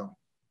as well.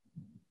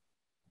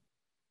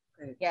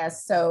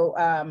 Yes, so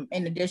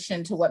in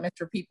addition to what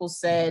Mr. Peoples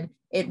said,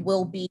 it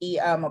will be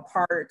a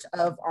part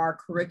of our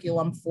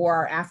curriculum for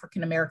our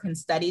African American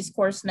Studies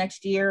course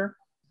next year.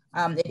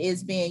 It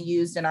is being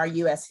used in our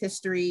US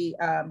history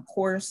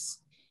course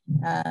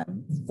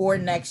for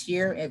next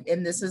year,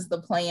 and this is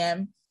the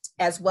plan,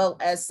 as well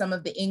as some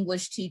of the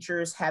English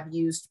teachers have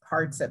used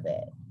parts of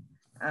it.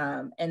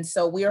 And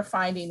so we are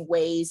finding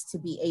ways to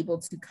be able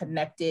to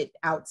connect it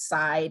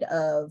outside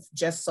of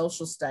just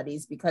social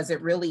studies, because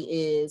it really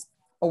is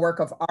a work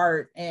of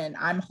art. And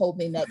I'm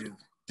hoping that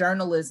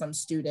journalism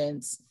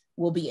students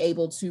will be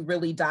able to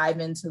really dive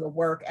into the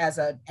work as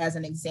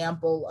an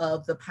example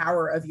of the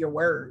power of your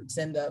words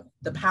and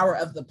the power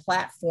of the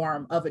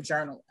platform of a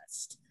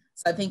journalist.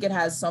 So I think it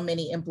has so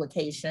many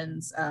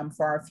implications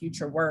for our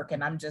future work,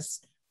 and I'm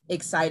just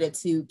excited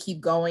to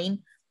keep going.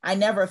 I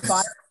never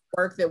thought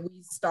the work that we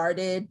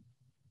started,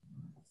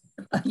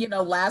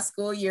 last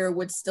school year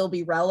would still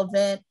be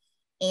relevant.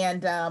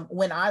 And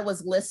when I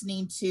was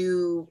listening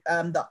to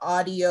the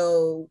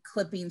audio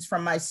clippings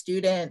from my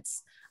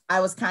students,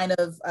 I was kind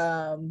of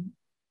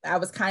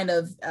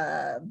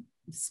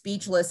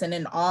speechless and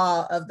in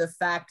awe of the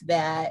fact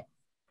that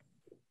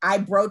I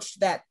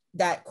broached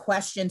that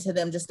question to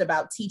them just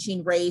about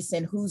teaching race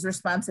and whose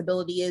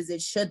responsibility is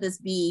it. Should this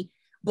be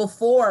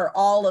before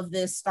all of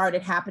this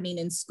started happening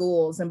in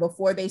schools and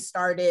before they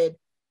started,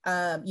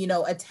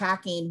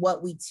 attacking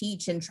what we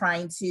teach and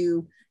trying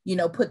to,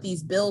 put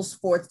these bills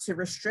forth to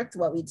restrict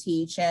what we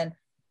teach, and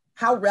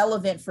how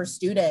relevant for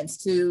students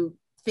to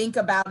think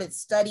about it,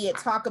 study it,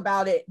 talk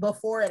about it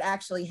before it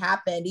actually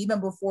happened. Even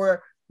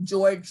before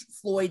George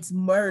Floyd's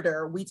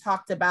murder, we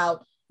talked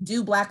about,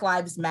 do Black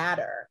Lives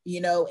Matter,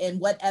 and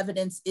what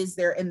evidence is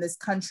there in this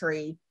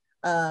country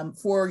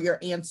for your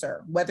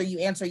answer, whether you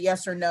answer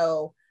yes or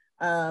no.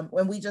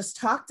 When we just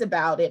talked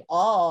about it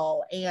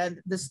all,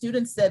 and the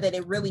students said that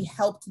it really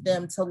helped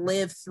them to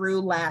live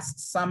through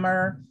last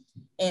summer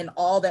and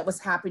all that was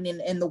happening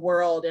in the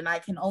world. And I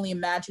can only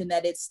imagine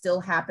that it's still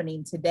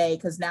happening today,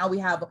 because now we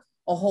have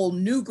a whole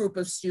new group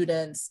of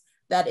students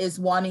that is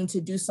wanting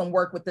to do some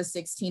work with the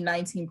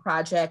 1619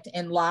 project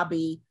and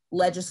lobby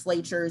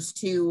legislatures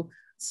to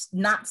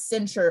not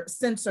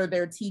censor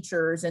their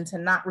teachers and to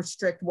not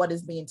restrict what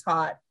is being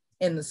taught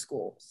in the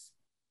schools.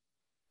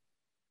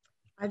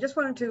 I just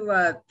wanted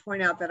to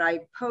point out that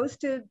I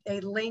posted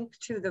a link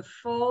to the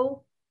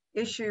full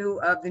issue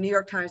of the New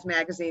York Times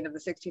Magazine of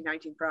the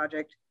 1619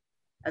 project,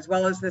 as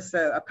well as this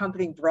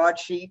accompanying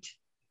broadsheet.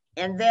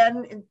 And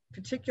then in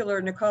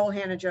particular, Nikole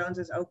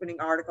Hannah-Jones's opening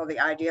article, The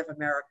Idea of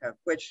America,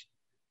 which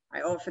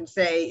I often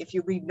say, if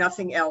you read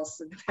nothing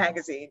else in the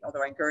magazine,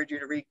 although I encourage you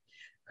to read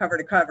cover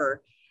to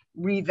cover,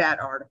 read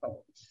that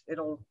article.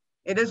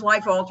 It is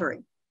life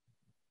altering.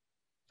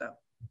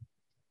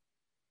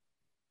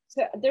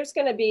 So there's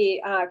going to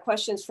be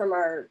questions from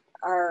our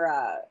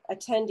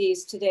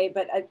attendees today,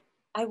 but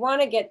I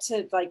want to get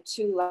to like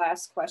two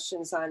last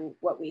questions on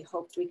what we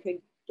hoped we could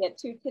get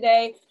to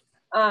today.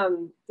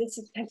 This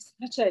has been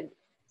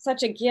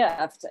such a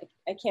gift.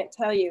 I can't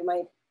tell you,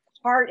 my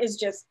heart is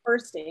just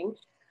bursting.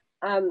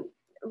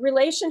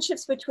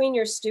 Relationships between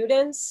your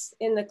students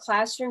in the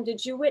classroom,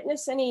 did you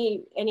witness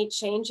any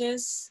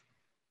changes,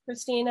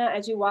 Christina,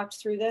 as you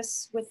walked through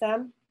this with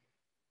them?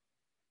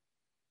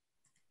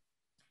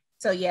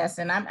 So yes,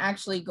 and I'm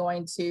actually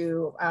going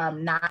to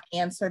not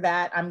answer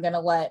that. I'm going to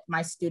let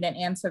my student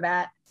answer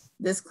that.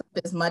 This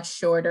clip is much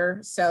shorter,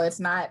 so it's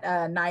not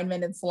 9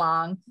 minutes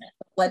long.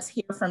 Let's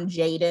hear from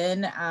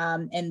Jaden.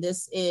 And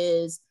this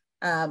is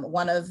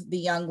one of the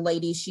young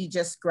ladies. She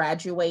just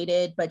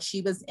graduated, but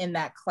she was in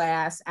that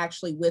class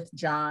actually with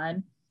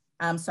John.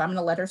 So I'm going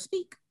to let her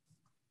speak.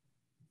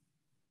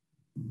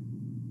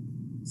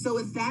 So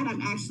with that,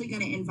 I'm actually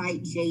going to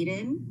invite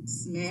Jaden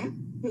Smith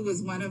who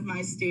is one of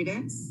my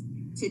students,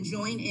 to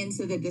join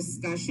into the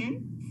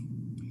discussion.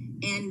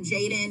 And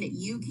Jaden,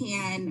 you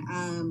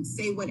can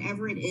say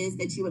whatever it is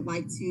that you would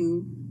like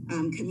to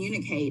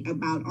communicate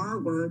about our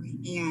work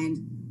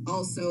and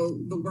also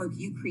the work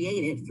you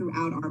created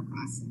throughout our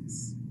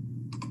process.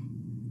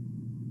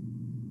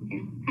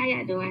 Okay. How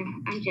y'all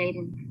doing? I'm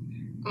Jaden.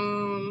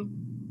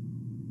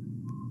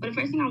 But the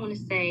first thing I want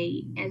to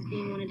say, as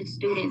being one of the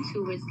students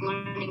who was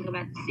learning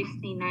about the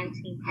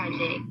 1619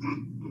 project,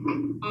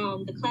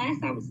 the class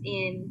I was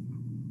in,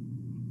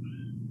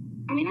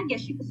 I mean, I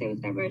guess you could say it was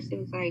diverse. It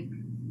was like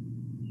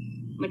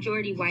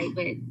majority white,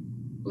 but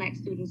Black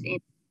students in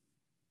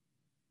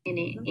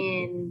it.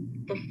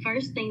 And the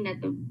first thing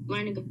that the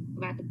learning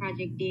about the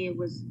project did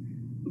was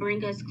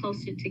bring us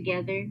closer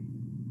together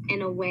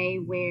in a way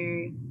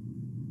where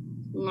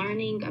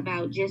learning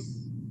about just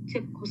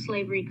typical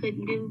slavery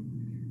couldn't do.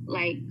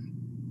 Like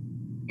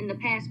in the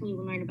past, when you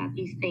would learn about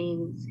these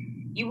things,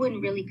 you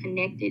wouldn't really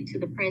connect it to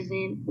the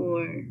present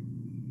or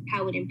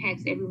how it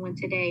impacts everyone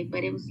today.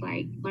 But it was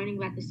like learning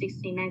about the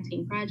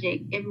 1619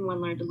 project,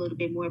 everyone learned a little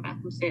bit more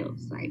about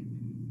themselves. Like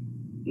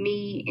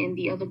me and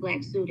the other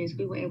Black students,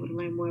 we were able to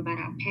learn more about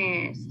our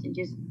past and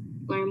just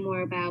learn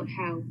more about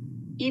how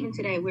even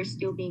today we're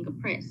still being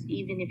oppressed,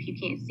 even if you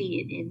can't see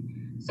it.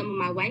 And some of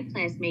my white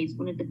classmates,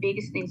 one of the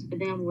biggest things for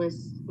them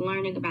was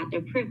learning about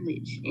their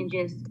privilege and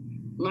just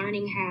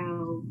learning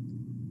how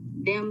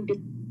them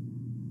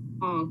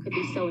could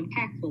be so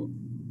impactful.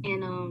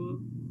 And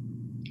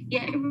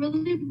yeah, it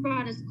really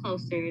brought us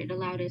closer. It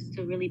allowed us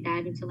to really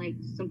dive into like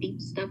some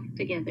deep stuff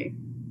together.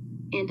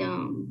 And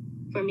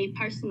for me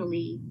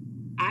personally,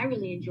 I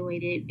really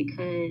enjoyed it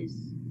because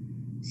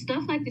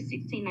stuff like the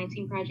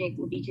 1619 project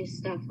will be just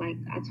stuff like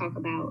I talk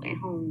about at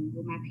home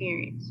with my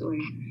parents, or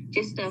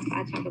just stuff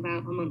I talk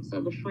about amongst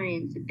other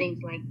friends and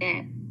things like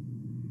that.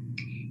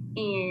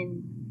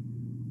 And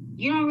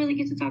you don't really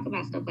get to talk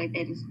about stuff like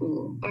that in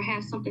school or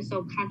have something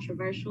so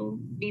controversial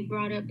be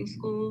brought up in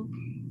school.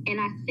 And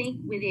I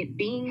think with it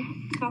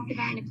being talked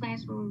about in the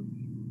classroom,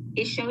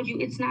 it showed you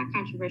it's not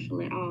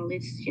controversial at all.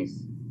 It's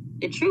just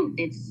the truth.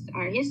 It's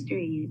our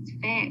history. It's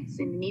facts,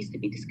 and it needs to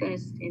be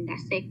discussed and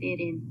dissected.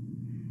 And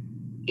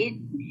it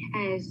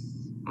has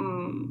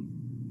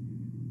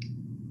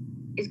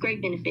it's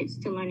great benefits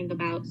to learning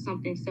about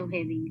something so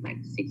heavy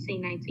like the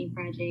 1619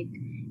 project.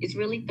 It's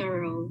really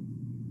thorough.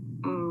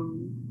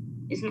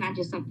 It's not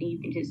just something you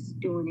can just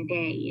do in a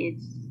day.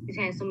 It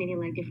has so many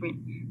like different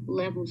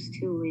levels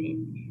to it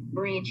and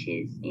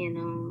branches.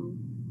 And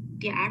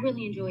yeah, I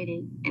really enjoyed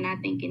it, and I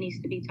think it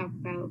needs to be talked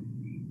about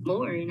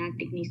more, and I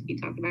think it needs to be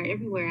talked about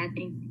everywhere. I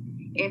think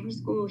every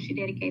school should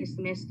dedicate a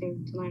semester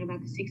to learn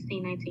about the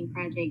 1619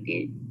 project.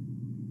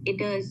 It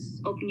does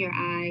open your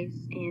eyes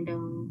and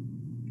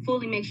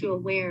fully makes you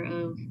aware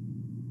of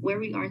where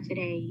we are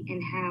today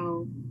and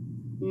how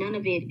none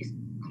of it is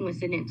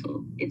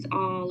coincidental. It's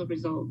all a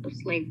result of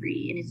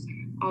slavery, and it's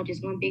all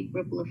just one big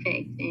ripple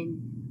effect,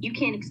 and you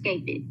can't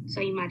escape it,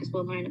 so you might as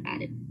well learn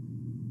about it.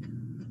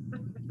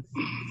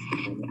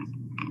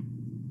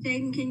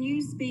 Jaden, can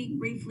you speak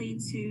briefly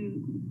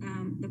to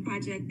the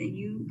project that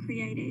you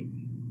created?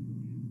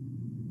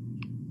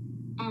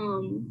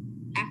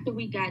 After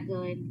we got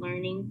done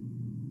learning,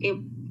 it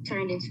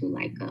turned into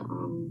like a,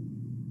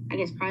 I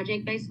guess,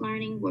 project-based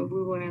learning where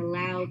we were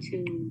allowed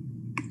to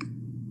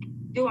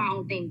do our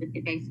own thing with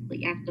it,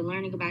 basically. After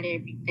learning about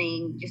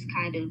everything, just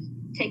kind of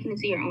taking it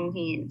to your own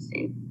hands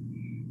and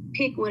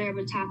pick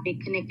whatever topic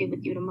connected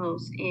with you the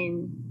most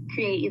and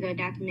create either a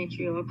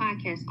documentary or a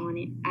podcast on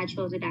it. I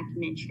chose a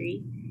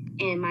documentary,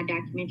 and my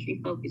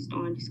documentary focused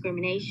on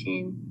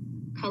discrimination,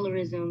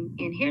 colorism,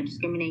 and hair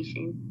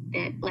discrimination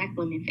that Black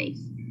women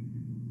face.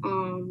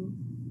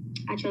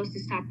 I chose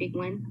this topic: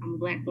 one, I'm a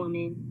Black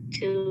woman;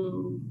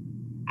 two,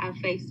 I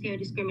faced hair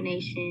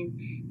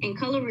discrimination, and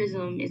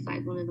colorism is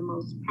like one of the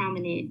most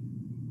prominent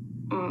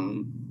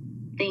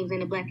things in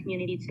the Black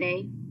community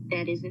today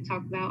that isn't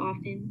talked about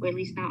often, or at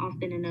least not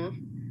often enough.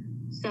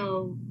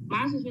 So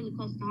mine was really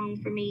close to home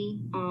for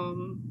me.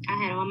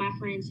 I had all my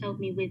friends help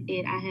me with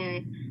it. I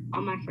had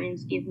all my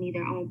friends give me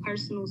their own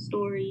personal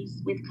stories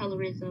with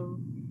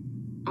colorism.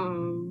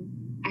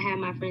 I had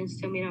my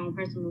friends tell me their own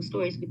personal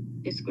stories with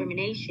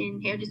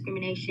discrimination, hair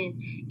discrimination.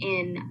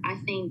 And I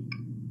think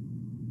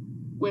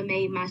what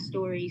made my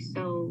story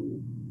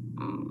so,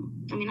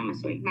 not my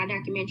story, my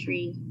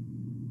documentary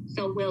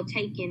so well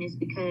taken is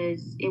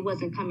because it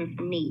wasn't coming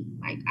from me.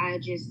 Like, I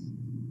just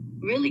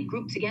really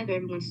grouped together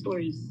everyone's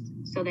stories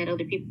so that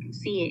other people could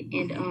see it.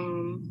 And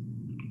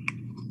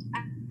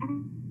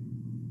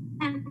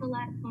I had a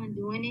lot of fun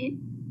doing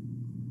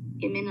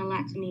it. It meant a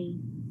lot to me.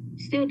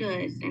 Still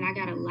does. And I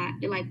got a lot,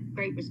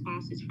 great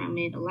responses from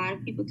it. A lot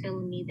of people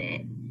telling me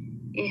that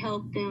it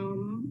helped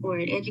them or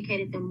it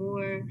educated them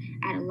more.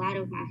 I had a lot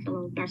of my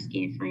fellow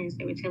dark-skinned friends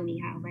that were telling me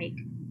how,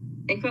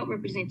 they felt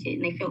represented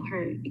and they felt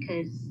heard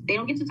because they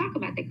don't get to talk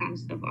about that kind of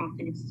stuff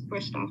often. It's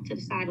brushed off to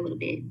the side a little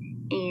bit.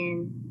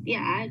 And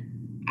yeah,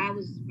 I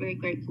was very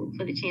grateful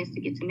for the chance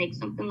to get to make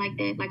something like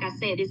that. Like I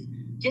said, it's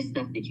just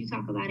stuff that you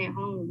talk about at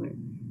home or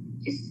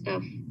just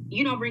stuff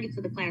you don't bring it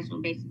to the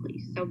classroom,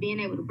 basically. So being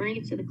able to bring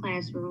it to the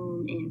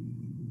classroom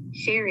and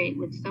share it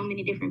with so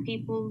many different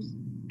peoples,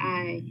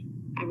 I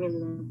really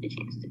love the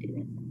chance to do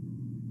that.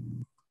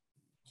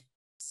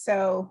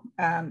 So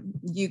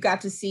you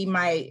got to see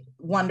my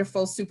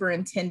wonderful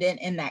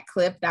superintendent in that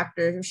clip,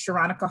 Dr.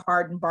 Sharonica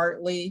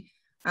Harden-Bartley,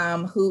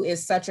 who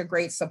is such a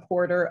great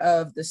supporter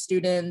of the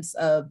students,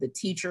 of the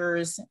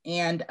teachers,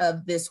 and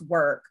of this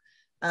work.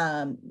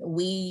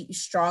 We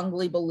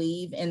strongly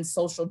believe in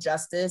social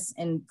justice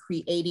and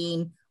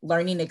creating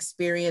learning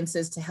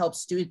experiences to help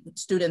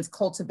students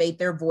cultivate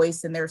their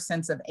voice and their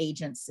sense of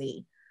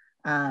agency.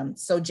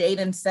 So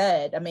Jaden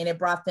said, I mean, it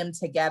brought them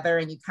together,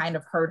 and you kind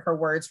of heard her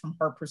words from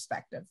her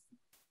perspective.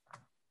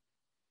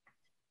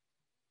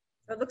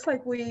 It looks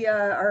like we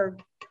are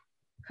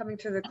coming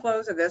to the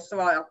close of this.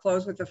 So I'll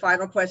close with the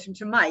final question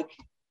to Mike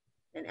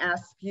and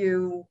ask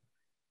you,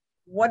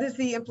 what is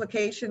the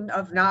implication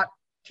of not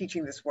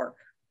teaching this work?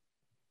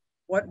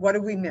 What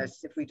do we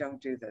miss if we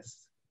don't do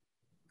this?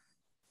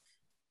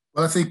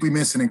 Well, I think we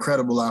miss an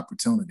incredible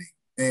opportunity.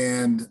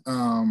 And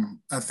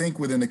I think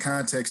within the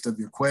context of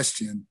your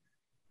question,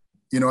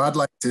 you know, I'd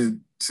like to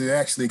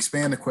actually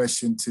expand the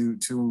question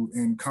to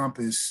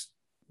encompass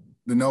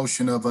the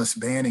notion of us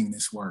banning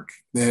this work,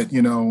 that,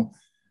 you know,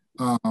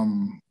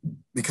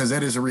 because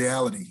that is a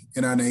reality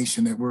in our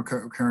nation that we're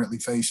currently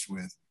faced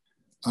with.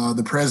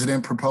 The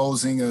president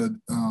proposing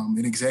an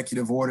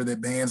executive order that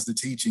bans the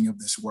teaching of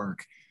this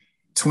work.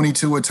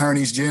 22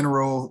 attorneys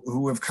general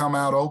who have come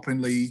out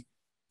openly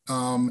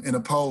in a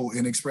poll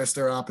and expressed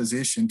their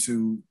opposition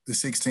to the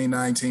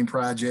 1619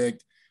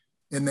 project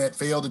in that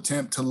failed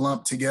attempt to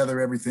lump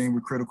together everything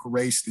with critical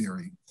race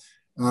theory.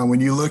 When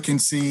you look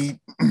and see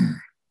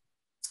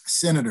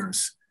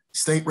senators,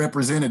 state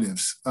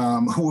representatives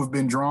who have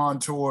been drawn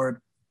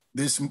toward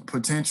this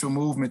potential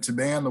movement to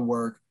ban the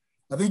work,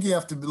 I think you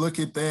have to look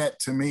at that,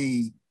 to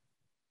me,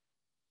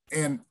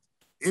 and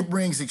it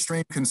brings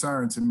extreme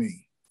concern to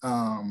me.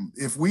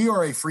 If we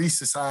are a free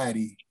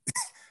society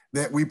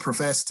that we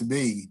profess to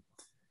be,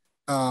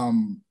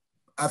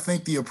 I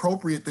think the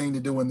appropriate thing to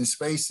do in this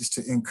space is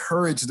to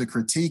encourage the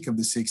critique of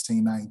the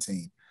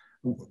 1619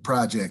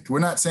 project. We're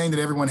not saying that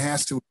everyone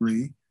has to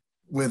agree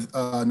with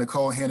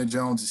Nicole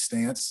Hannah-Jones's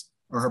stance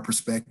or her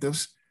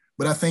perspectives,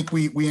 but I think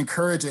we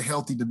encourage a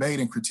healthy debate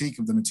and critique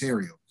of the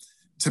material.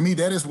 To me,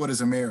 that is what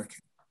is American.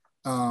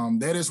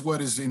 That is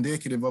what is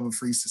indicative of a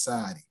free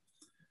society.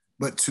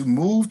 But to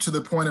move to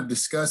the point of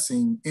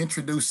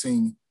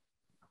introducing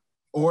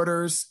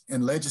orders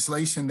and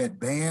legislation that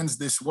bans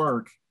this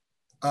work,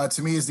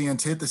 to me, is the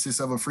antithesis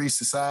of a free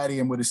society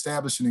and would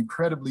establish an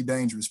incredibly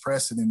dangerous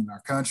precedent in our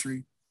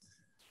country.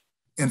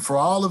 And for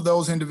all of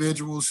those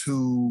individuals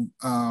who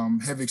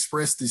have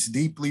expressed this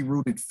deeply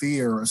rooted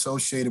fear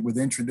associated with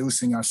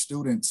introducing our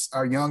students,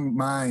 our young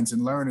minds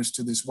and learners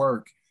to this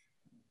work,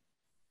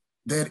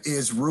 that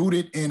is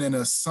rooted in an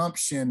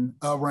assumption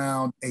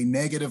around a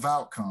negative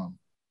outcome,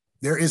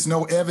 there is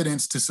no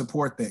evidence to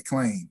support that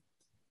claim.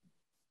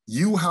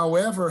 You,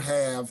 however,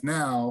 have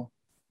now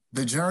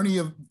the journey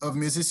of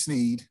Mrs.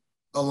 Sneed,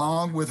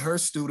 along with her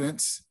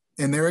students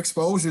and their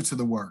exposure to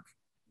the work,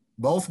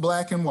 both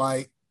Black and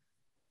white,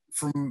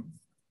 from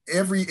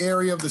every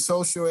area of the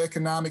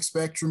socioeconomic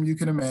spectrum you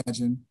can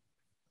imagine,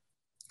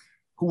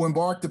 who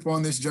embarked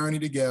upon this journey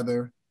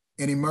together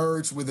and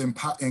emerged with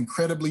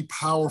incredibly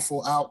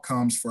powerful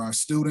outcomes for our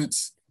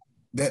students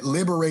that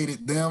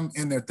liberated them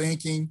in their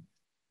thinking.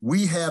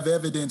 We have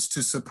evidence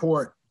to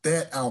support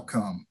that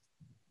outcome.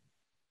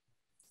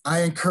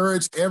 I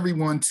encourage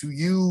everyone to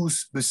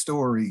use the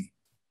story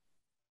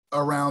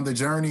around the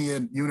journey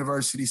at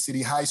University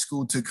City High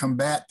School to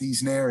combat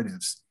these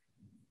narratives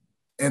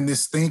and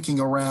this thinking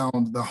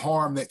around the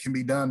harm that can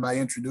be done by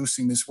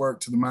introducing this work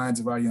to the minds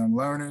of our young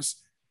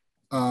learners.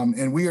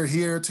 And we are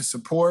here to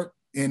support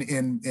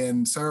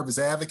and serve as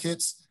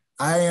advocates.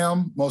 I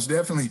am, most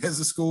definitely, as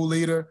a school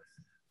leader.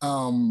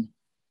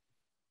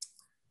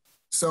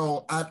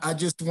 So I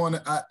just want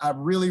to, I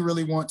really,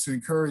 really want to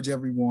encourage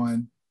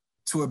everyone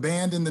to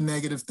abandon the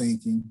negative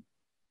thinking,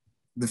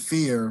 the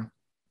fear,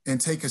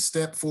 and take a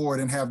step forward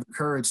and have the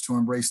courage to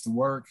embrace the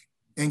work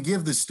and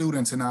give the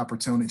students an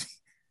opportunity.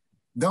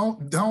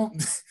 Don't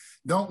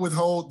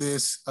withhold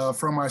this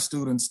from our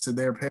students to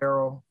their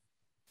peril.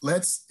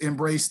 Let's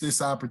embrace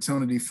this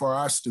opportunity for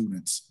our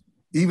students.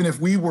 Even if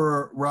we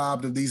were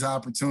robbed of these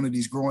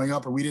opportunities growing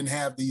up, or we didn't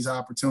have these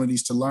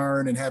opportunities to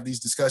learn and have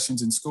these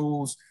discussions in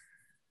schools,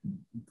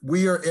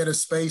 we are at a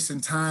space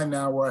and time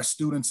now where our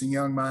students and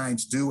young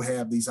minds do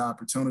have these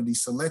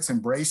opportunities. So let's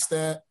embrace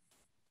that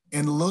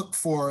and look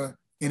for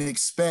and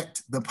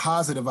expect the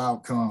positive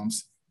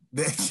outcomes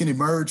that can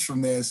emerge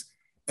from this,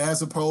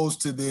 as opposed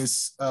to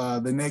this,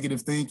 the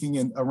negative thinking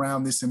and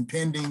around this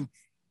impending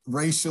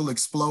racial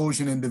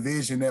explosion and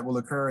division that will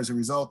occur as a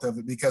result of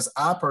it, because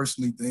I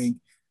personally think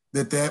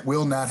that that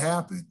will not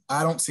happen.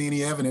 I don't see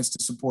any evidence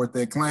to support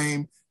that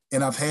claim.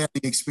 And I've had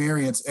the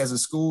experience as a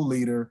school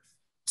leader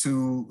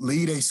to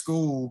lead a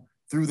school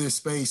through this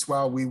space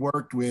while we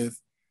worked with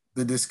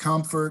the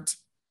discomfort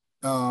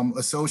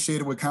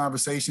associated with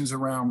conversations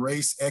around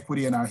race,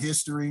 equity, and our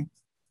history.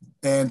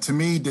 And to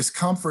me,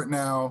 discomfort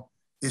now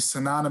is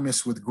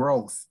synonymous with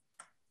growth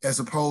as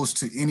opposed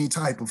to any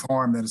type of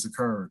harm that has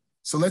occurred.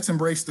 So let's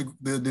embrace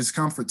the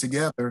discomfort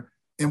together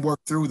and work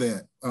through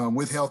that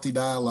with healthy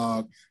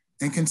dialogue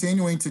and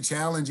continuing to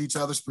challenge each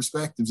other's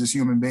perspectives as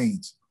human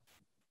beings.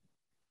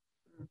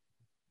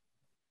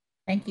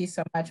 Thank you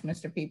so much,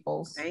 Mr.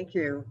 Peoples. Thank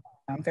you.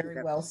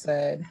 Very well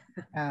said.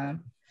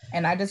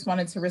 And I just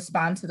wanted to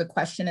respond to the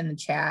question in the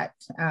chat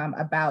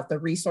about the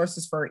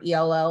resources for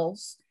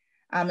ELLs.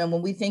 And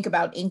when we think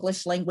about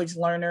English language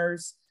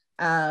learners,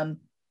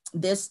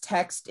 this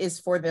text is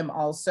for them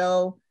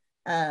also.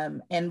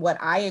 And what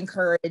I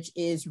encourage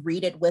is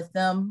read it with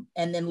them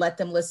and then let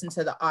them listen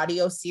to the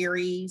audio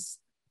series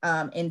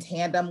in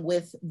tandem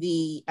with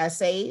the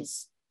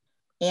essays,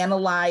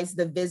 analyze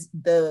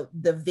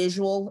the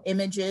visual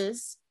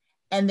images,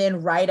 and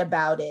then write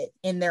about it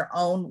in their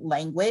own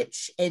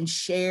language and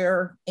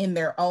share in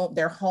their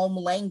home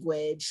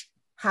language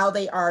how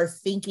they are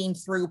thinking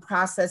through,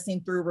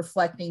 processing through,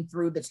 reflecting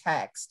through the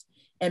text.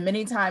 And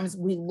many times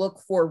we look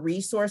for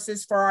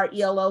resources for our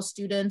ELL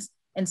students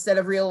instead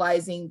of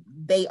realizing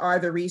they are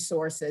the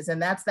resources.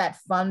 And that's that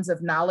funds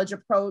of knowledge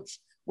approach,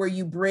 where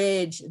you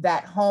bridge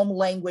that home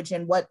language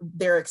and what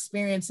their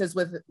experiences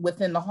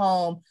within the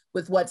home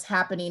with what's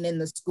happening in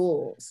the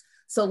schools.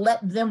 So let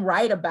them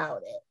write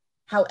about it,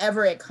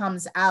 however it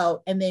comes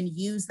out, and then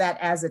use that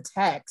as a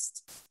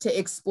text to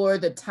explore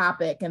the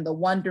topic and the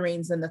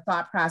wonderings and the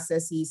thought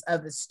processes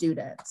of the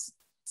students.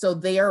 So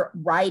their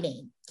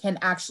writing can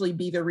actually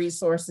be the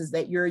resources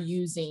that you're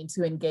using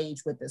to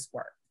engage with this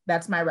work.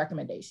 That's my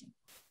recommendation.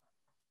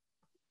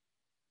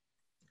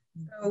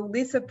 So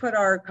Lisa put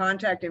our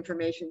contact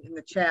information in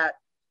the chat.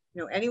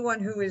 You know, anyone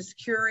who is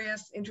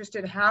curious,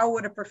 interested, how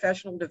would a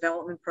professional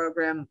development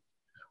program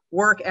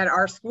work at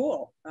our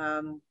school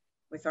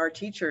with our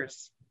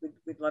teachers?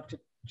 We'd love to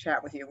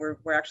chat with you. We're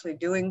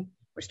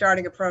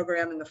starting a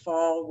program in the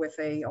fall with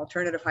a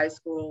alternative high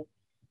school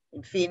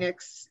in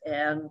Phoenix,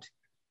 and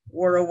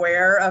we're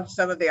aware of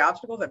some of the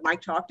obstacles that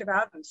Mike talked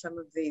about and some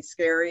of the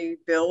scary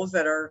bills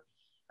that are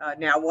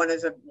now one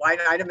is a line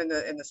item in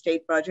the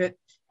state budget,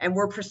 and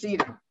we're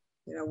proceeding.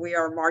 You know, we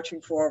are marching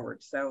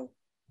forward. So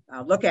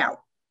look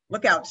out,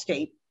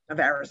 state of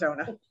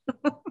Arizona.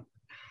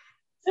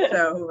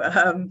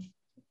 So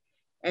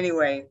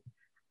anyway,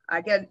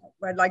 I'd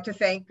like to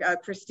thank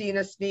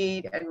Christina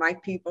Sneed and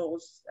Mike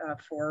Peoples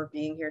for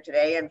being here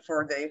today, and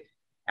for the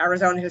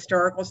Arizona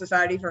Historical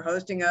Society for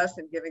hosting us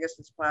and giving us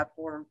this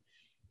platform.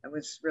 It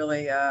was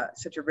really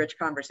such a rich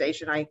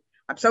conversation.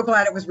 I'm so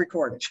glad it was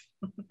recorded.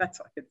 That's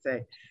all I could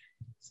say.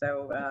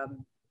 So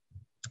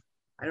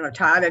I don't know,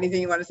 Todd,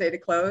 anything you want to say to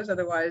close?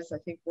 Otherwise, I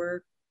think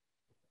we're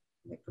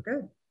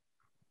good.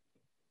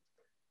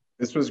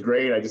 This was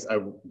great. I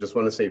just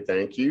want to say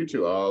thank you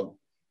to all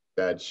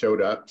that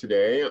showed up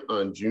today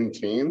on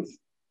Juneteenth.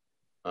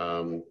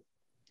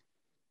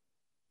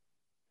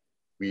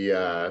 We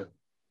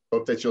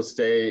hope that you'll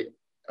stay,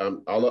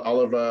 all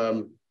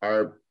of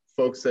our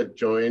folks that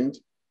joined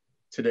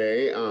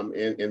today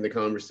in the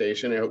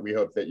conversation. We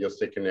hope that you'll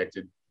stay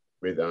connected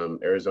with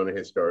Arizona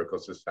Historical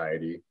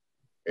Society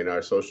in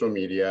our social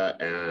media,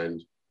 and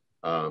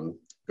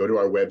go to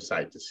our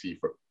website to see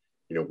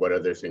what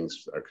other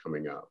things are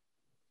coming up.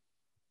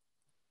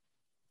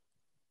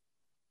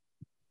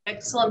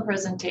 Excellent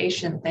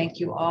presentation. Thank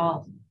you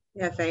all.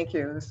 Yeah, thank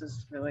you. This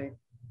is really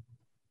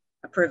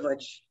a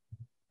privilege.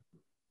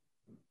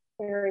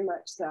 Very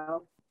much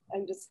so.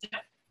 I'm just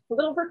a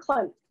little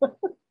verklempt.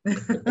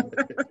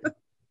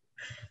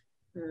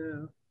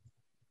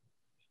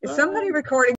 Is somebody recording?